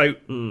 So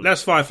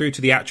let's fire through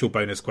to the actual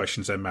bonus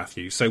questions then,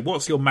 Matthew. So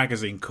what's your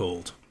magazine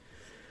called?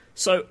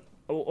 So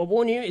I'll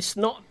warn you, it's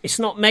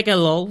not Mega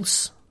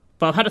Lols.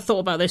 But I've had a thought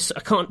about this. I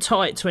can't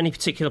tie it to any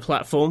particular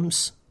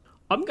platforms.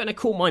 I'm going to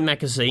call my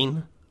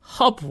magazine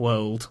Hub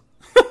World.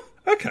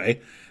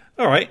 Okay.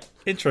 All right.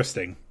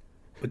 Interesting.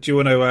 Do you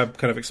want to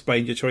kind of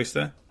explain your choice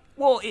there?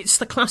 Well, it's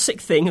the classic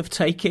thing of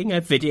taking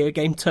a video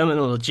game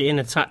terminology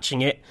and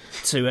attaching it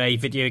to a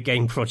video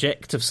game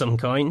project of some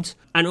kind.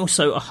 And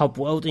also a hub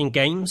world in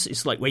games.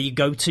 It's like where you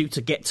go to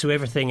get to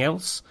everything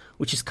else,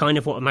 which is kind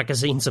of what a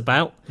magazine's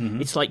about.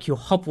 Mm-hmm. It's like your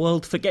hub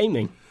world for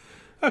gaming.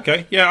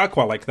 Okay. Yeah, I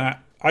quite like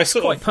that. It's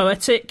quite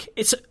poetic.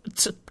 It's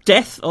a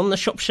death on the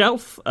shop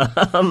shelf.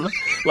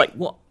 Like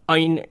what I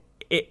mean,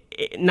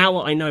 now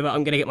what I know about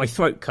I'm going to get my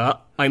throat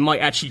cut, I might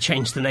actually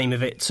change the name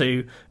of it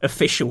to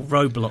Official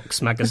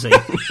Roblox Magazine.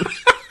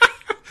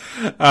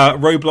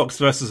 Roblox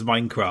versus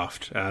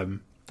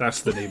Minecraft.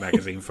 That's the new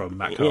magazine from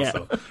Matt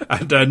Castle. Yeah.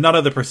 And none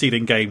of the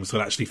preceding games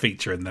will actually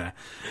feature in there.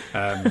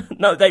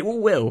 No, they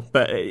all will,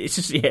 but it's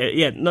just,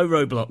 no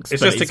Roblox.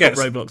 It's just to get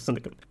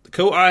Roblox.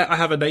 Cool, I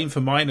have a name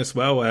for mine as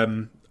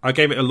well. I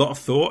gave it a lot of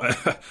thought.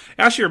 It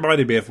actually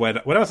reminded me of when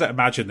I was at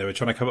Imagine, they were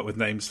trying to come up with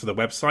names for the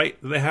website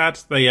that they had.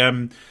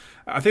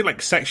 I think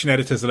like section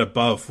editors and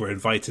above were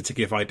invited to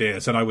give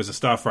ideas, and I was a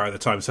staff writer at the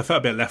time, so I felt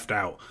a bit left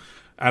out.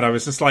 And I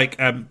was just like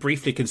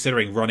briefly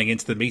considering running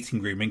into the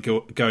meeting room and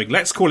going,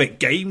 let's call it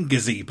Game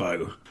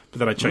Gazebo. But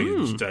then I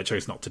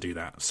chose not to do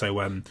that.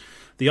 So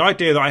the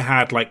idea that I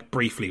had like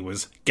briefly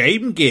was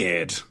Game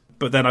Geared,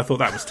 but then I thought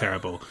that was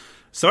terrible.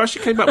 So I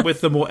actually came up with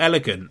the more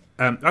elegant.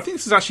 I think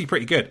this is actually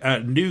pretty good.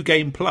 New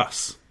Game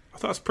Plus. I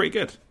thought it was pretty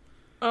good.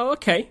 Oh,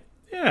 okay.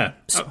 Yeah.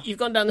 So you've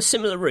gone down a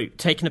similar route,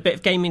 taking a bit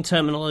of gaming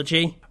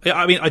terminology. Yeah,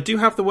 I mean, I do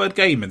have the word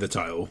game in the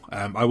title.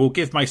 I will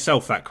give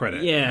myself that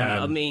credit.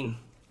 Yeah, I mean,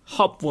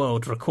 Hub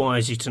World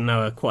requires you to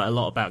know quite a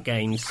lot about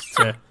games.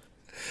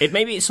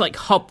 Maybe it's like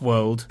Hub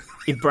World,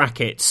 in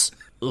brackets,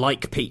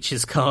 like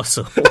Peach's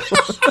Castle.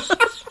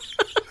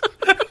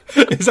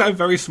 Is that a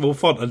very small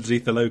font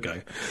underneath the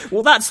logo?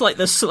 Well, that's like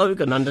the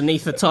slogan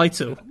underneath the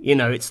title. You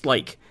know, it's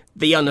like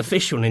the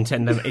unofficial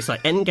Nintendo. It's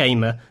like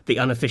Endgamer, the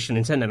unofficial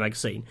Nintendo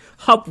magazine.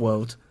 Hub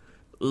World,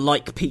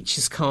 like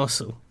Peach's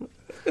Castle.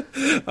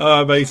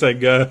 Oh, amazing.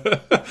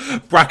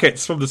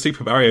 Brackets from the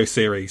Super Mario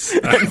series.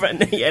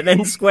 Yeah,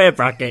 then square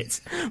brackets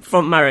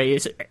from Mario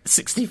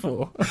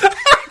 64.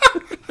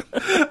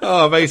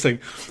 Oh, amazing.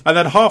 And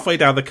then halfway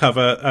down the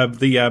cover,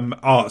 the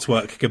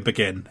artwork can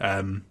begin.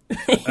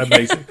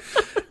 Amazing.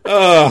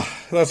 Oh,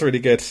 that's really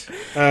good.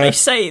 They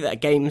say that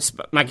games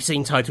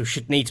magazine titles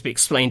should need to be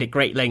explained at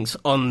great lengths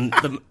on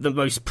the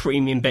most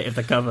premium bit of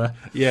the cover.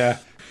 Yeah.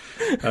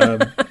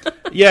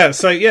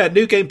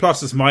 New Game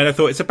Plus is mine. I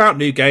thought it's about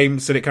new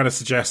games, and it kind of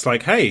suggests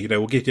like, hey,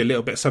 we'll give you a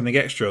little bit of something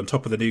extra on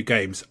top of the new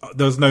games.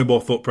 There's no more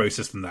thought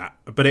process than that,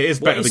 but it is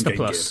better than Game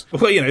Gear.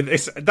 Well,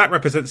 that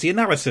represents the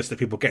analysis that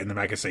people get in the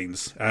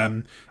magazines.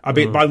 But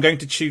I'm going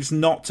to choose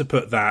not to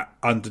put that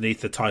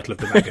underneath the title of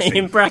the magazine.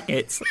 In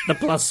brackets, the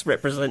plus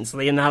represents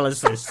the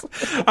analysis.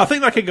 I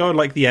think that could go on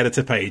like the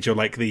editor page or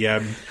like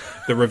the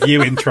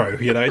review intro.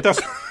 It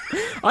does.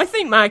 I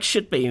think mags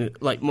should be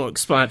like more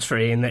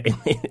explanatory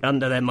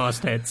under their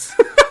mastheads.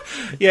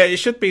 Yeah, it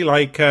should be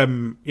like,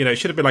 it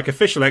should have been like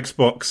official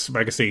Xbox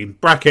magazine,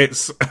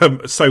 brackets,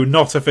 so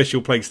not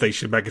official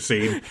PlayStation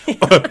magazine,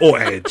 or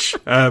Edge.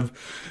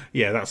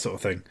 Yeah, that sort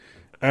of thing.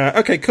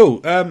 Okay,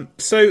 cool.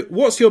 So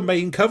what's your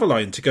main cover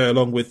line to go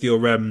along with your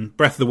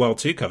Breath of the Wild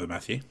 2 cover,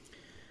 Matthew?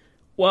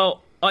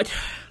 Well, I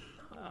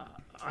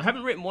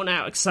haven't written one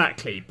out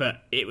exactly,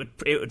 but it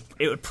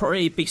would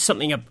probably be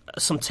some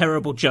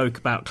terrible joke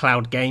about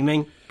cloud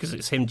gaming, because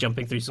it's him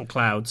jumping through some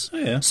clouds. Oh,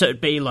 yeah. So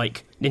it'd be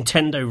like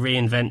Nintendo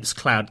reinvents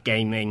cloud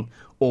gaming,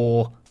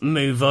 or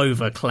move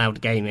over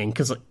cloud gaming,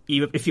 because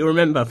if you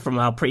remember from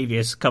our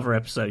previous cover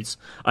episodes,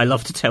 I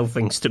love to tell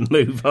things to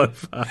move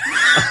over.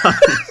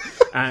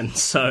 And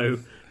so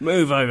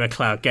move over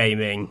cloud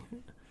gaming.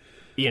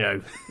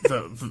 Here's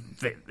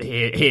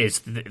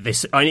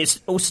this. I mean, it's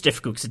also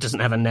difficult because it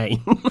doesn't have a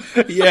name.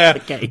 Yeah.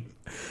 Okay.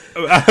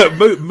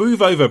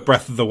 Move over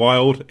Breath of the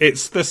Wild.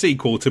 It's the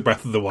sequel to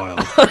Breath of the Wild.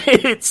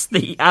 It's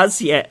the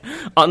as yet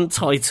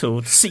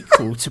untitled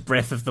sequel to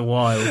Breath of the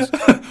Wild.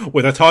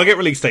 With a target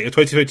release date of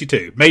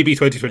 2022, maybe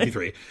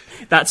 2023.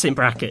 That's in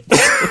brackets.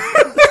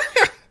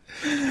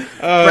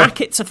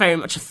 Brackets are very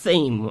much a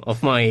theme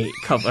of my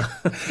cover.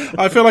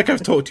 I feel like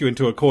I've talked you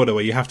into a corner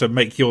where you have to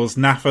make yours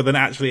naffer than it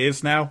actually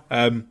is now,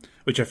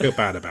 which I feel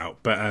bad about.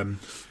 But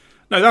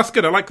no, that's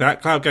good. I like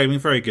that. Cloud gaming,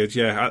 very good.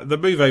 Yeah, the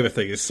move over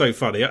thing is so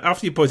funny.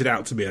 After you pointed it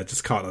out to me, I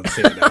just can't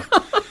unsee it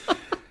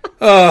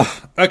now.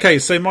 Okay,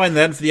 so mine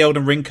then for the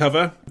Elden Ring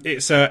cover.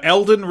 It's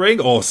Elden Ring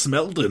or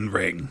Smelden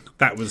Ring.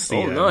 That was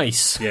the...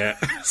 nice. Yeah.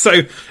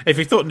 So if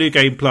you thought New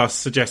Game Plus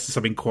suggested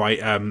something quite,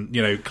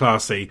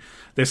 classy,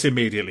 this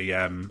immediately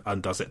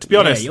undoes it. To be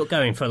honest... Yeah, you're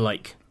going for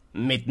like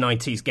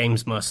mid-90s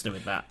Games Master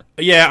with that.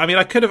 Yeah, I mean,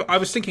 I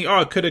was thinking,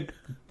 I could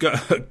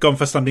have gone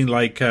for something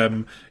like,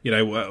 will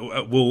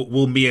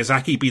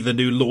Miyazaki be the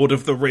new Lord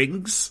of the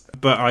Rings?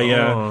 But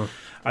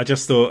I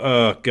just thought,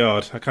 oh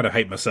god, I kind of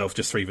hate myself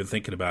just for even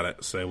thinking about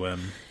it. So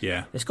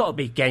yeah, there's got to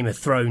be Game of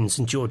Thrones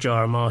and George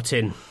R.R.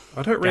 Martin.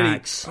 I don't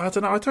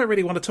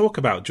really want to talk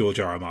about George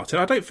R.R. Martin.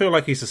 I don't feel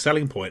like he's a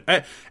selling point.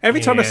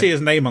 Every time I see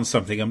his name on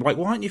something, I'm like,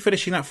 why aren't you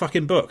finishing that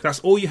fucking book? That's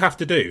all you have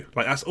to do.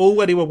 Like, that's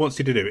all anyone wants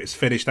you to do is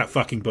finish that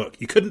fucking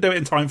book. You couldn't do it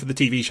in time for the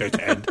TV show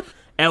to end.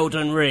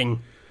 Elden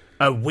Ring,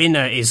 a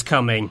winner is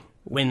coming.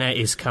 Winner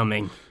is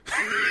coming.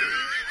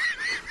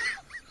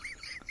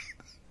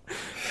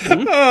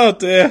 Oh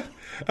dear.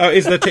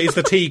 Is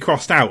the T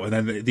crossed out and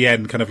then the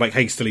end kind of like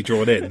hastily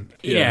drawn in?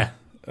 Yeah.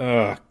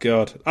 Oh,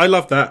 God. I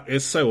love that.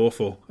 It's so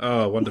awful.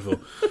 Oh, wonderful.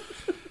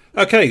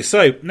 Okay,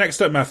 so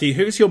next up, Matthew,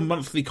 who's your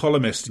monthly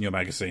columnist in your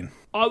magazine?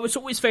 I was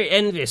always very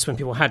envious when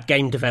people had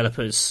game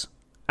developers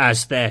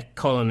as their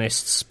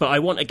columnists, but I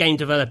want a game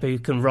developer who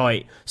can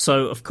write.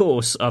 So, of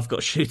course, I've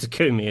got Shuta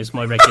Kumi as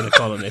my regular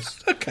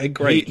columnist. Okay,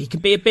 great. He can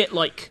be a bit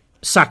like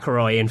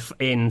Sakurai in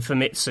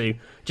Famitsu,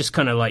 just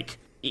kind of like...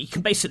 He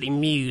can basically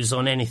muse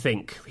on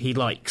anything he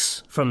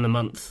likes from the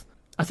month.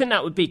 I think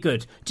that would be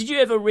good. Did you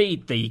ever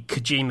read the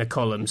Kojima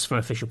columns from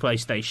Official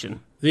PlayStation?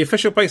 The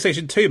Official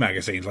PlayStation 2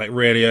 magazines, like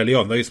really early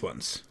on, those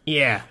ones?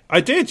 Yeah.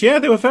 I did, yeah.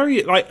 They were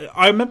very,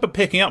 I remember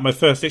picking up my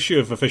first issue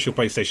of Official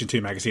PlayStation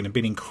 2 magazine and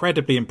being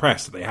incredibly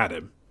impressed that they had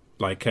him.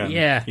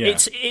 Yeah,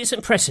 it's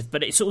impressive,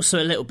 but it's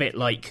also a little bit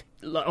like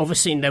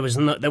obviously there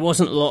wasn't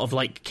a lot of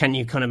like, can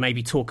you kind of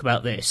maybe talk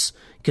about this?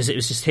 Because it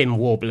was just him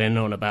warbling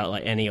on about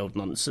like any old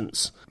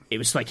nonsense. It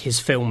was like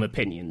his film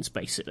opinions,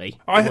 basically.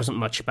 It wasn't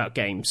much about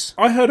games.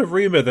 I heard a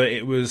rumour that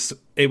it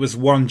was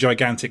one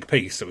gigantic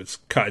piece that was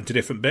cut into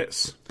different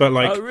bits. But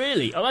like, oh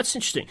really? Oh, that's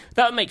interesting.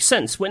 That would make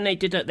sense. When they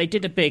did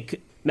a big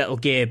Metal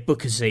Gear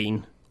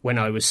bookazine when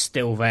I was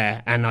still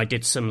there, and I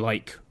did some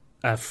like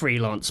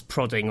freelance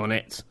prodding on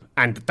it,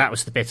 and that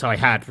was the bit I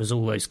had, was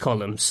all those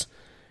columns,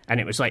 and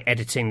it was like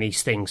editing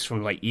these things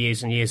from like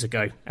years and years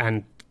ago,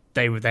 and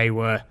they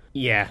were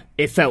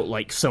it felt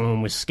like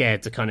someone was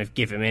scared to kind of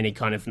give him any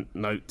kind of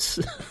notes.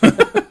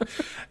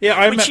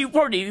 Yeah, which you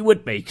probably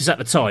would be, because at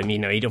the time,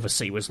 he'd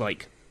obviously was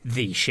like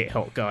the shit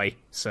hot guy.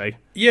 So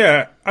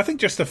yeah, I think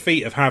just the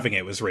feat of having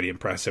it was really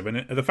impressive,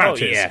 and the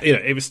fact is,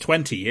 it was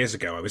 20 years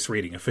ago I was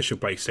reading Official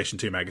PlayStation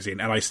 2 magazine,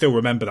 and I still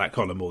remember that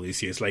column all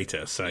these years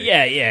later. So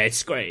yeah,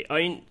 it's great. I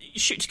mean,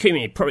 Shuta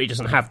Kumi probably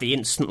doesn't have the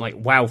instant like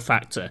wow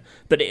factor,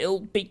 but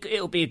it'll be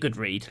a good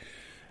read.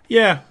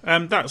 Yeah,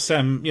 that's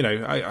I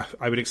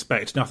would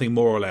expect nothing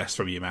more or less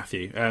from you,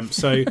 Matthew.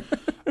 So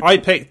I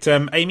picked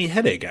Amy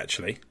Hennig.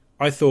 Actually,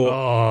 I thought,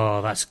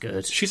 oh, that's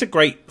good. She's a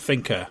great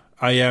thinker.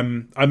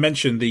 I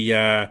mentioned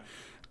the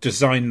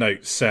Design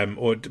Notes,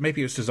 or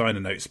maybe it was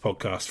Designer Notes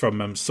podcast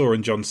from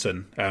Soren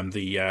Johnson,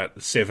 the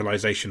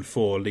Civilization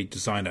 4 lead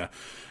designer.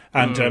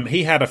 And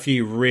he had a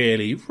few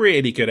really,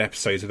 really good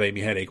episodes of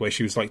Amy Hennig where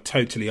she was like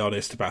totally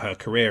honest about her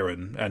career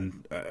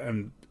and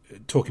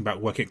talking about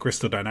working at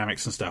Crystal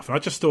Dynamics and stuff. And I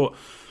just thought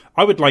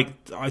I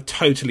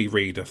totally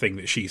read a thing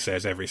that she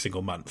says every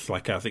single month.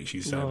 Like, I think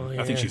she's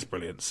I think she's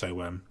brilliant.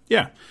 So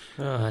yeah.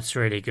 Oh, that's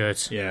really good.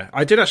 Yeah,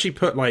 I did actually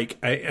put like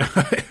a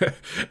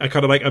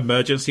kind of like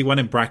emergency one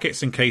in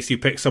brackets in case you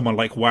pick someone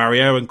like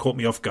Wario and caught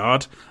me off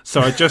guard. So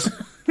I just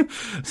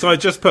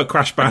put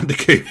Crash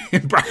Bandicoot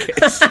in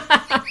brackets.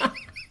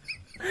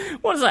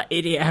 what does that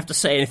idiot have to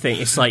say anything?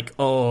 It's like,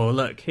 oh,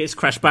 look, here's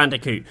Crash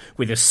Bandicoot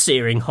with a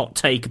searing hot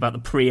take about the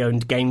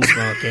pre-owned games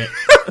market.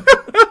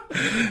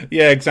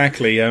 Yeah,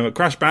 exactly.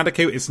 Crash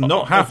Bandicoot is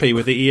not happy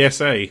with the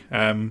ESA.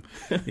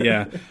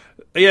 Yeah.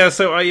 Yeah,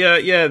 so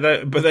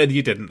but then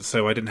you didn't,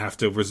 so I didn't have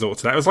to resort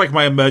to that. It was like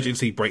my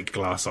emergency break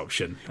glass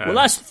option. Well,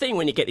 that's the thing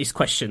when you get these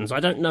questions. I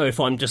don't know if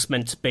I'm just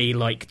meant to be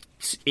like,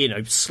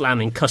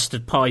 slamming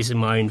custard pies in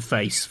my own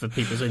face for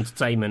people's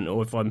entertainment,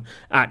 or if I'm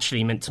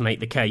actually meant to make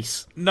the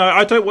case. No,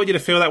 I don't want you to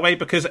feel that way,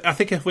 because I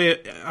think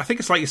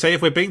it's like you say,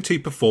 if we're being too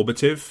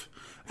performative,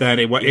 then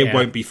it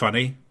won't be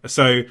funny.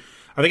 So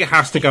I think it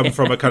has to come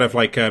from a kind of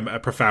like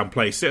a profound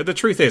place. The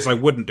truth is, I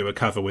wouldn't do a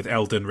cover with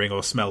Elden Ring or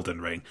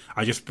Smelden Ring.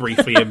 I just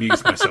briefly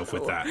amused myself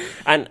with that.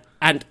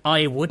 And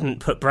I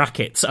wouldn't put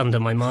brackets under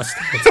my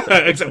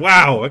masthead.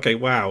 Wow.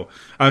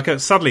 Okay,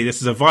 suddenly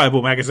this is a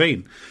viable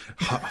magazine.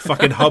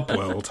 Fucking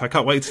Hubworld. I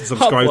can't wait to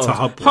subscribe to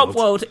Hubworld.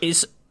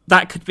 Hubworld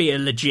that could be a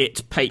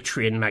legit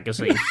Patreon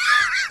magazine.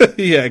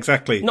 Yeah,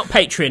 exactly. Not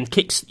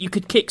Patreon. You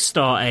could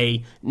kickstart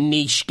a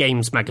niche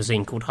games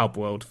magazine called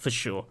Hubworld for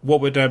sure.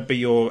 What would be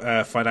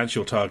your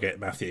financial target,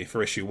 Matthew,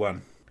 for issue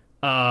 1?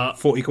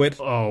 40 quid?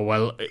 Oh,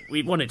 well,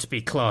 we want it to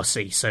be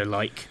classy, so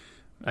like,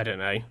 I don't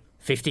know,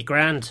 50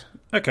 grand.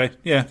 Okay,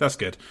 yeah, that's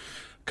good.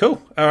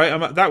 Cool. All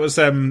right, that was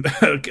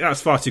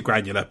that's far too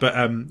granular,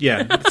 but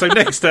yeah. So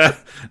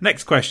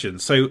next question.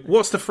 So,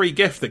 what's the free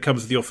gift that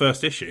comes with your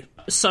first issue?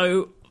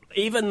 So,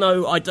 even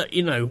though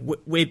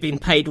we've been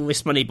paid all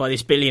this money by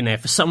this billionaire,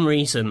 for some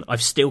reason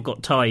I've still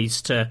got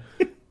ties to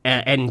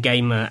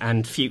Endgamer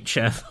and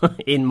Future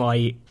in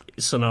my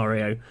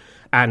scenario,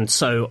 and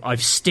so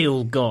I've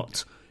still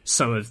got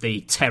some of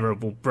the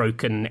terrible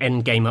broken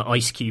Endgamer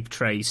ice cube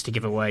trays to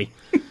give away.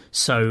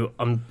 So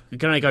I'm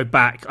going to go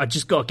back. I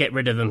just got to get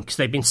rid of them because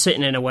they've been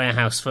sitting in a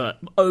warehouse for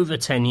over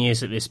 10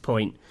 years at this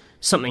point.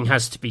 Something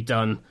has to be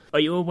done. Are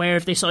you aware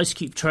of this ice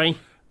cube tray?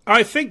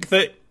 I think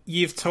that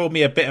you've told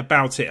me a bit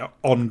about it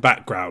on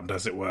background,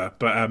 as it were,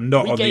 but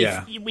not on the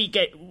air.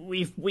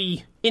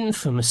 We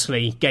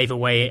infamously gave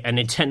away a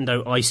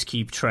Nintendo ice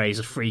cube tray as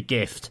a free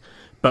gift,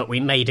 but we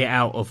made it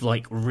out of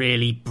like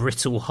really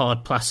brittle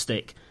hard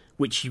plastic,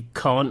 which you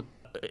can't.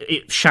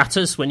 It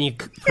shatters when you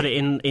put it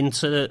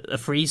into a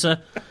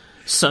freezer.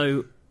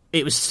 So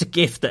it was a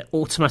gift that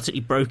automatically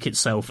broke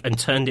itself and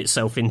turned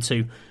itself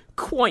into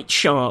quite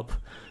sharp,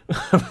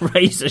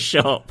 razor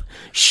sharp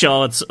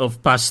shards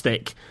of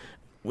plastic,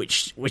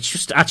 which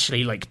just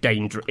actually like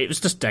dangerous. It was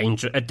just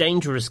a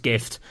dangerous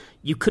gift.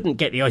 You couldn't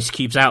get the ice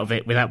cubes out of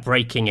it without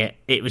breaking it.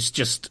 It was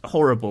just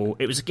horrible.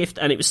 It was a gift,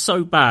 and it was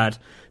so bad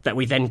that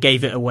we then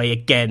gave it away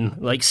again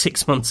like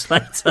 6 months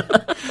later.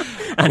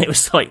 And it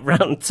was like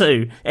round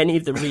 2. Any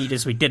of the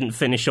readers we didn't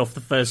finish off the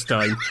first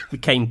time, we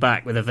came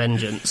back with a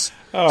vengeance.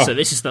 Oh. So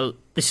this is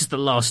the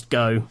last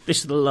go.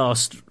 This is the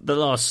last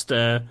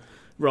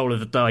roll of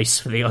the dice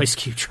for the ice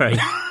cube tray.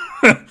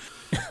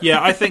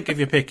 Yeah, I think if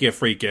you're picking a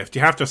free gift,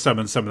 you have to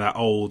summon some of that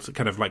old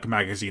kind of like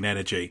magazine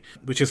energy,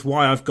 which is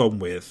why I've gone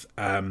with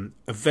a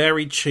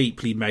very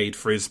cheaply made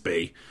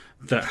Frisbee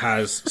that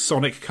has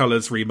Sonic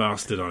Colors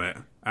remastered on it.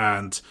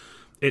 And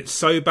it's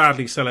so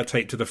badly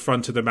sellotaped to the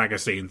front of the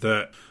magazine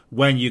that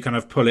when you kind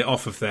of pull it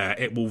off of there,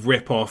 it will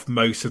rip off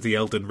most of the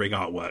Elden Ring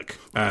artwork,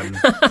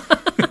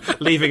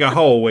 leaving a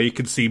hole where you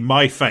can see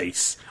my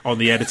face on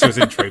the editor's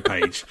intro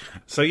page.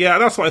 So yeah,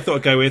 that's what I thought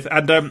I'd go with.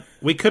 And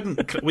we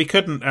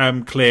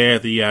couldn't clear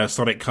the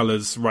Sonic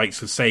Colors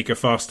rights with Sega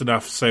fast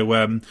enough,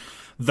 so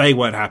they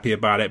weren't happy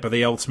about it, but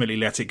they ultimately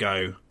let it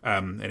go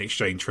in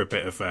exchange for a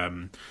bit of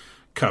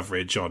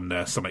coverage on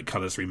Sonic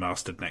Colors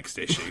Remastered next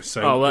issue.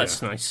 So,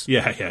 that's nice.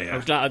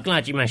 Yeah. I'm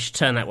glad you managed to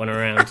turn that one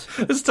around.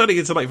 It's turning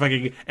into like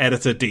fucking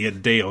editor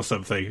D&D or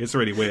something. It's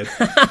really weird.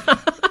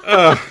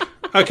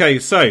 Okay,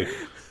 so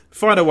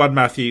final one,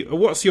 Matthew.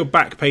 What's your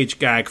back page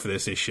gag for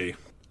this issue?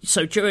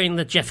 So during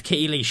the Jeff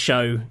Keighley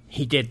show,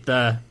 he did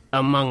the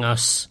Among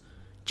Us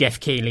Jeff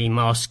Keighley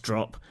mask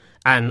drop,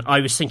 and I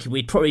was thinking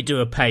we'd probably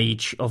do a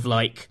page of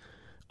like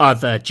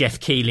other Jeff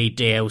Keighley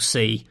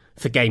DLC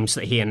for games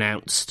that he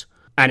announced.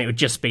 And it would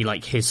just be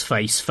like his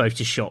face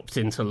photoshopped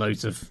into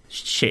loads of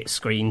shit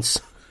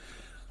screens.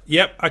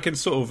 Yep, I can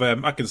sort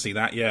of, I can see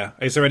that, yeah.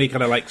 Is there any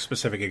kind of like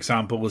specific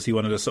examples you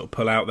wanted to sort of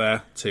pull out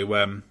there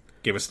to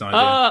give us an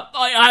idea?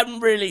 I hadn't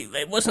really,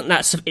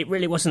 it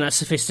really wasn't that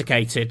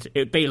sophisticated. It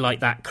would be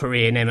like that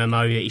Korean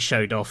MMO that he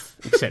showed off,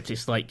 except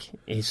it's like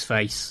his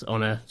face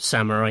on a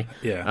samurai.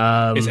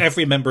 Yeah. It's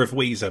every member of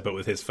Weezer, but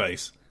with his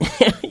face.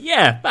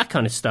 Yeah, that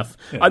kind of stuff.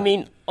 Yeah. I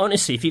mean,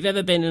 honestly, if you've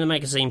ever been in a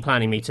magazine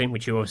planning meeting,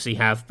 which you obviously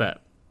have,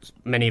 but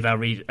many of our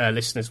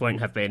listeners won't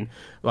have been,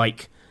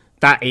 like,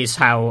 that is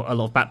how a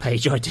lot of back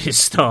page ideas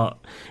start.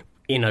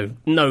 You know,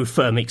 no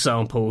firm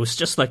examples,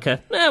 just like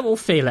we'll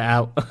feel it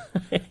out.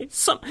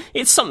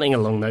 It's something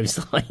along those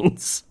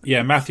lines.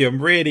 Yeah, Matthew,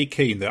 I'm really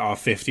keen that our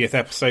 50th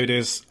episode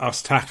is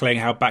us tackling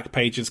how back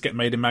pages get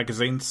made in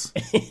magazines.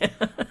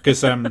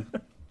 Because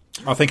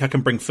I think I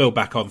can bring Phil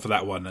back on for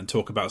that one and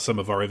talk about some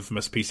of our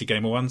infamous PC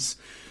Gamer ones.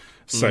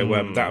 So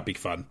that would be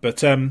fun.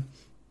 But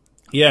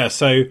yeah,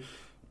 so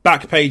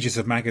back pages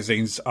of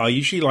magazines are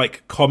usually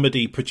like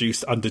comedy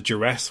produced under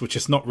duress, which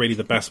is not really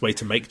the best way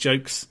to make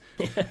jokes.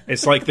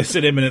 It's like there's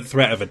an imminent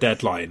threat of a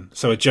deadline,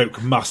 so a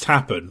joke must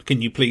happen.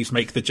 Can you please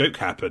make the joke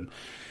happen?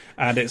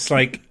 And it's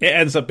like, it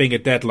ends up being a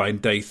deadline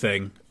day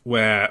thing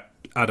where,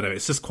 I don't know,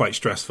 it's just quite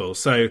stressful.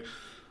 So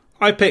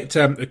I picked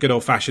a good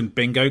old-fashioned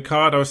bingo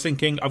card. I was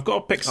thinking, I've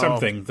got to pick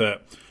something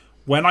that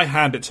when I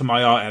hand it to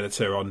my art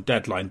editor on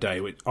deadline day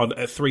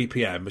at 3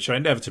 p.m, which I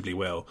inevitably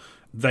will,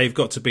 they've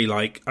got to be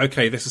like,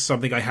 okay, this is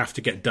something I have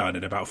to get done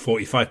in about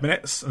 45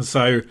 minutes. And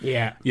so,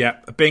 yeah,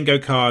 a bingo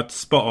card,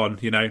 spot on,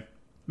 you know.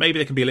 Maybe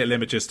there can be little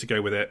images to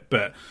go with it,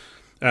 but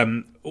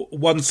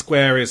one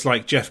square is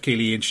like Jeff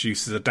Keighley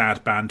introduces a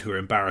dad band who are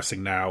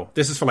embarrassing now.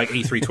 This is for like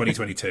E3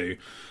 2022.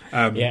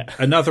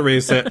 Another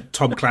is that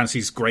Tom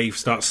Clancy's grave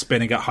starts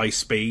spinning at high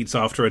speeds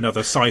after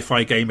another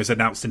sci-fi game is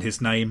announced in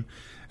his name.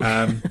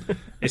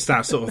 It's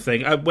that sort of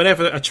thing.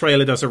 Whenever a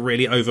trailer does a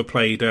really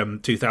overplayed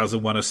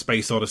 2001 A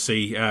Space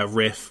Odyssey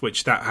riff,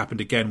 which that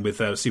happened again with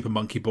Super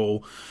Monkey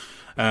Ball.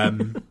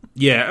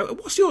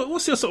 What's your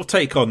sort of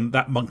take on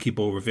that Monkey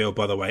Ball reveal,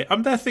 by the way?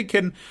 I'm there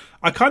thinking,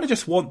 I kind of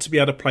just want to be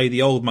able to play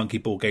the old Monkey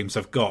Ball games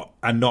I've got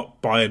and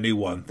not buy a new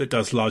one that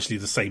does largely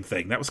the same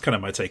thing. That was kind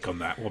of my take on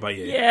that. What about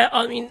you? Yeah,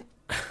 I mean,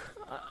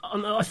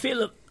 I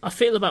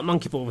feel about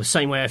Monkey Ball the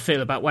same way I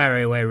feel about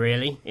WarioWare,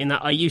 really, in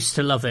that I used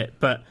to love it,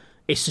 but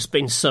it's just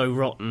been so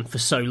rotten for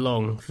so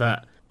long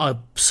that I'm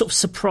sort of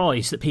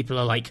surprised that people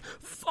are like,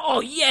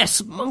 oh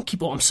yes, Monkey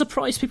Ball. I'm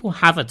surprised people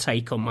have a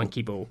take on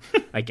Monkey Ball,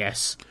 I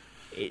guess.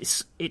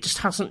 It just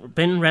hasn't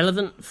been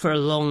relevant for a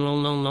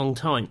long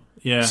time.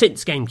 Yeah.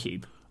 Since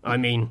GameCube. I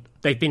mean,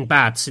 they've been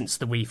bad since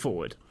the Wii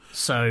Forward.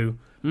 So,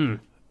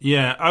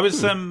 Yeah, I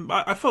was.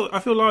 I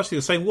feel largely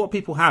the same. What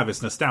people have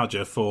is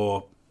nostalgia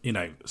for, you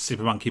know,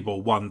 Super Monkey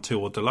Ball 1, 2,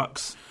 or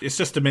Deluxe. It's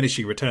just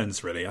diminishing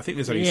returns, really. I think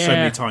there's only so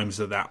many times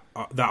that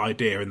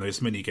idea in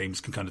those mini games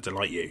can kind of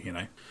delight you. You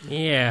know.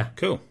 Yeah.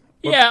 Cool.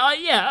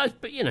 Well,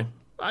 but you know,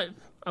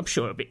 I'm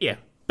sure it'll be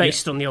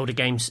based on the older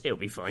games, it'll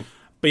be fine.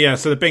 But yeah,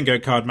 so the bingo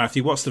card,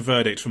 Matthew, what's the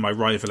verdict from my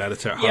rival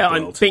editor at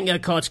Hub bingo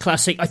cards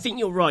classic. I think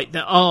you're right.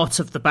 The art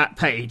of the back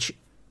page,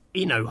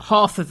 you know,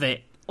 half of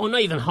it, or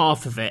not even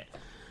half of it,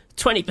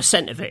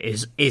 20% of it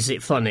is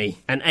it funny,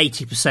 and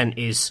 80%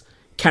 is,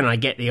 can I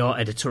get the art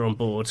editor on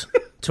board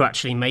to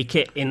actually make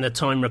it in the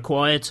time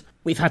required?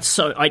 We've had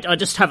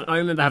I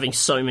remember having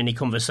so many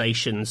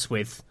conversations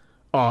with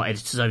art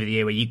editors over the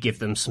year where you give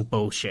them some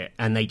bullshit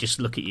and they just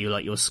look at you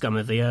like you're scum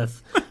of the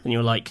earth, and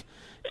you're like,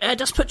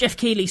 just put Jeff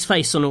Keighley's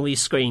face on all these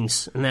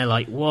screens. And they're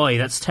like, why?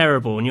 That's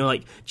terrible. And you're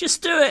like,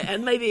 just do it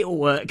and maybe it'll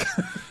work.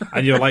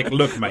 And you're like,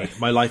 look, mate,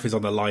 my life is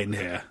on the line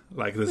here.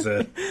 Like, there's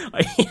a...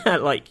 Yeah,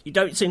 like, you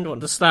don't seem to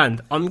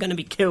understand. I'm going to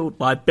be killed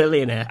by a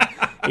billionaire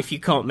if you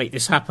can't make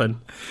this happen.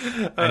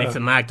 And if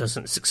the mag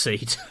doesn't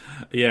succeed.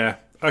 Yeah,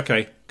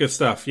 okay, good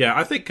stuff. Yeah,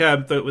 I think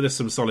there's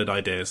some solid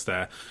ideas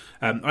there.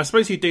 I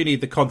suppose you do need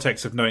the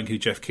context of knowing who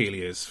Jeff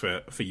Keighley is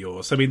for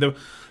yours. I mean,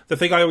 the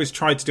thing I always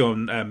tried to do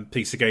on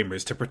PC Gamer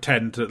is to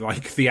pretend that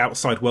like the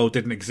outside world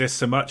didn't exist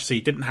so much, so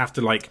you didn't have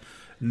to like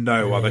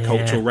know other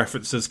cultural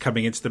references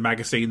coming into the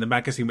magazine. The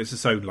magazine was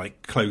its own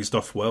like closed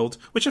off world,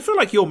 which I feel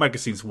like your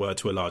magazines were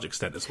to a large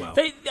extent as well.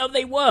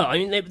 They were. I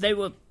mean, they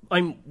were.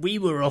 We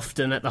were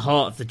often at the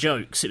heart of the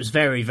jokes. It was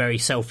very, very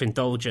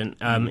self-indulgent.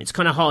 It's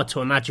kind of hard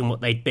to imagine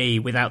what they'd be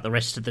without the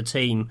rest of the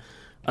team.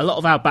 A lot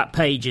of our back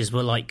pages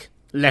were like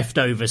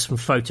leftovers from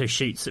photo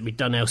shoots that we'd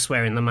done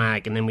elsewhere in the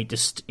mag, and then we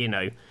just, you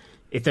know,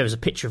 if there was a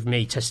picture of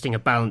me testing a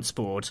balance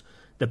board,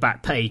 the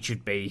back page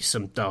would be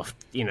some daft,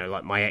 you know,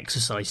 like my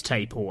exercise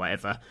tape or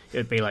whatever. It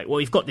would be like,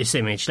 well, you've got this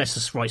image, let's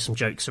just write some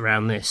jokes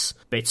around this.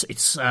 But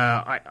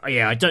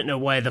I don't know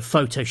where the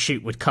photo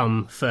shoot would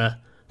come for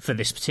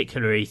this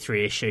particular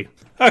E3 issue.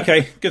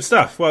 Okay, good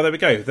stuff. Well, there we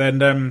go.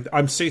 Then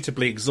I'm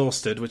suitably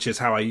exhausted, which is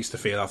how I used to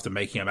feel after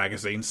making a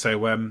magazine. So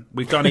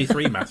we've done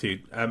E3, Matthew.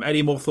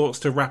 Any more thoughts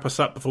to wrap us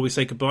up before we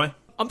say goodbye?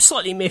 I'm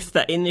slightly miffed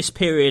that in this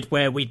period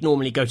where we'd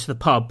normally go to the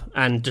pub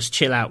and just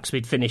chill out because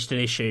we'd finished an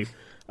issue,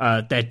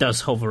 there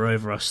does hover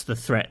over us the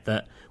threat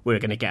that we're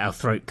going to get our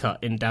throat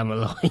cut in down the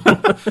line. I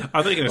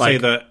thought you were going to say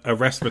that a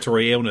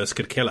respiratory illness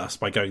could kill us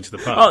by going to the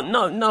pub.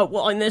 Oh, no.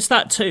 Well, and there's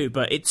that too,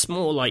 but it's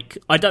more like,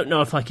 I don't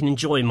know if I can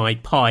enjoy my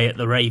pie at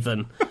the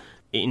Raven,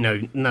 you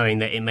know, knowing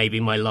that it may be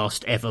my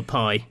last ever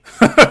pie.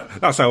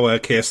 That's how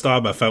Keir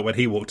Starmer felt when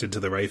he walked into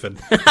the Raven.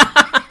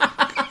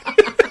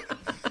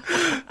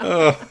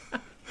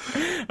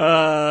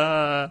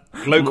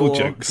 Local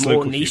jokes. More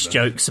local niche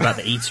humour. jokes about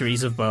the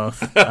eateries of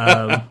Bath.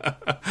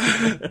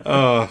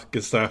 Oh,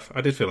 good stuff.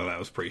 I did feel like that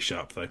was pretty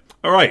sharp, though.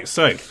 All right,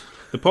 so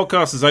the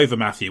podcast is over,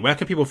 Matthew. Where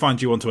can people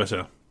find you on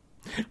Twitter?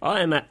 I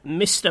am at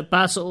Mr.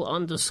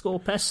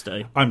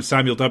 Basil_Pesto. I'm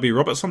Samuel W.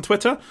 Roberts on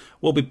Twitter.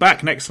 We'll be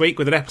back next week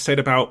with an episode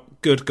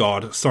about, good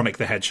God, Sonic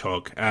the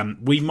Hedgehog.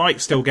 We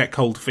might still get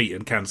cold feet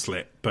and cancel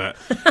it, but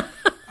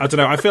I don't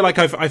know. I feel like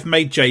I've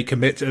made Jay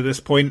commit at this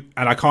point,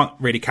 and I can't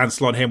really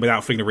cancel on him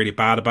without feeling really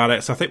bad about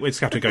it. So I think we just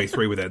have to go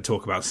through with it and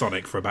talk about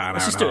Sonic for about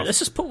an hour and a half. Let's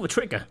just pull the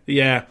trigger.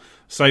 Yeah.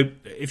 So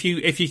if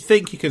you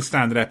think you can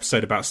stand an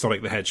episode about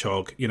Sonic the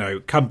Hedgehog,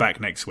 come back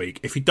next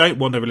week. If you don't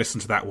want to listen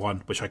to that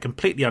one, which I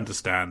completely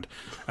understand,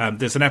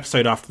 there's an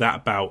episode after that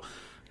about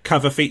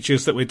cover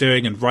features that we're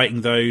doing and writing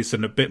those,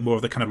 and a bit more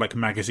of the kind of like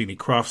magazine-y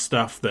craft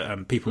stuff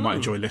that people might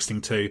enjoy listening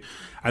to.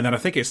 And then I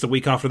think it's the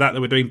week after that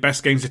we're doing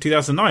Best Games of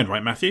 2009,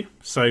 right, Matthew?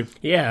 So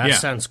yeah,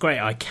 that sounds great.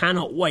 I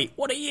cannot wait.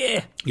 What a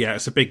year! Yeah,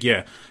 it's a big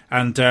year.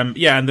 And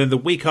and then the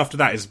week after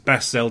that is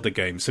Best Zelda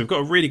Games. So we've got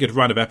a really good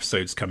run of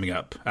episodes coming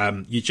up.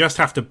 You just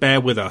have to bear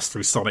with us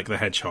through Sonic the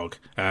Hedgehog.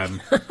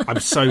 I'm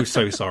so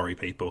sorry,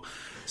 people.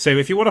 So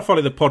if you want to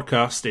follow the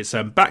podcast, it's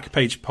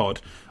BackpagePod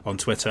on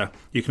Twitter.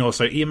 You can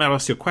also email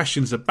us your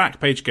questions at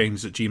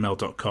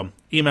backpagegames@gmail.com.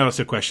 Email us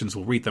your questions.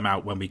 We'll read them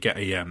out when we get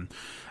a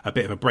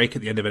bit of a break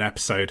at the end of an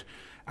episode.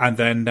 And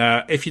then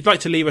if you'd like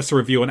to leave us a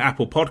review on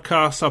Apple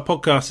Podcasts, our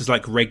podcast is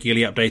like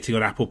regularly updating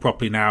on Apple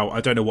properly now. I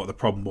don't know what the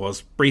problem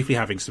was. Briefly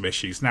having some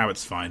issues. Now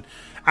it's fine.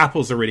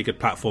 Apple's a really good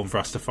platform for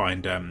us to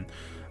find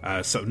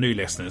sort of new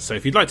listeners. So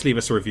if you'd like to leave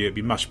us a review, it'd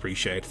be much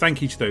appreciated.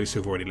 Thank you to those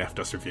who've already left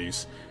us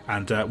reviews.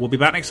 And we'll be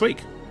back next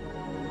week.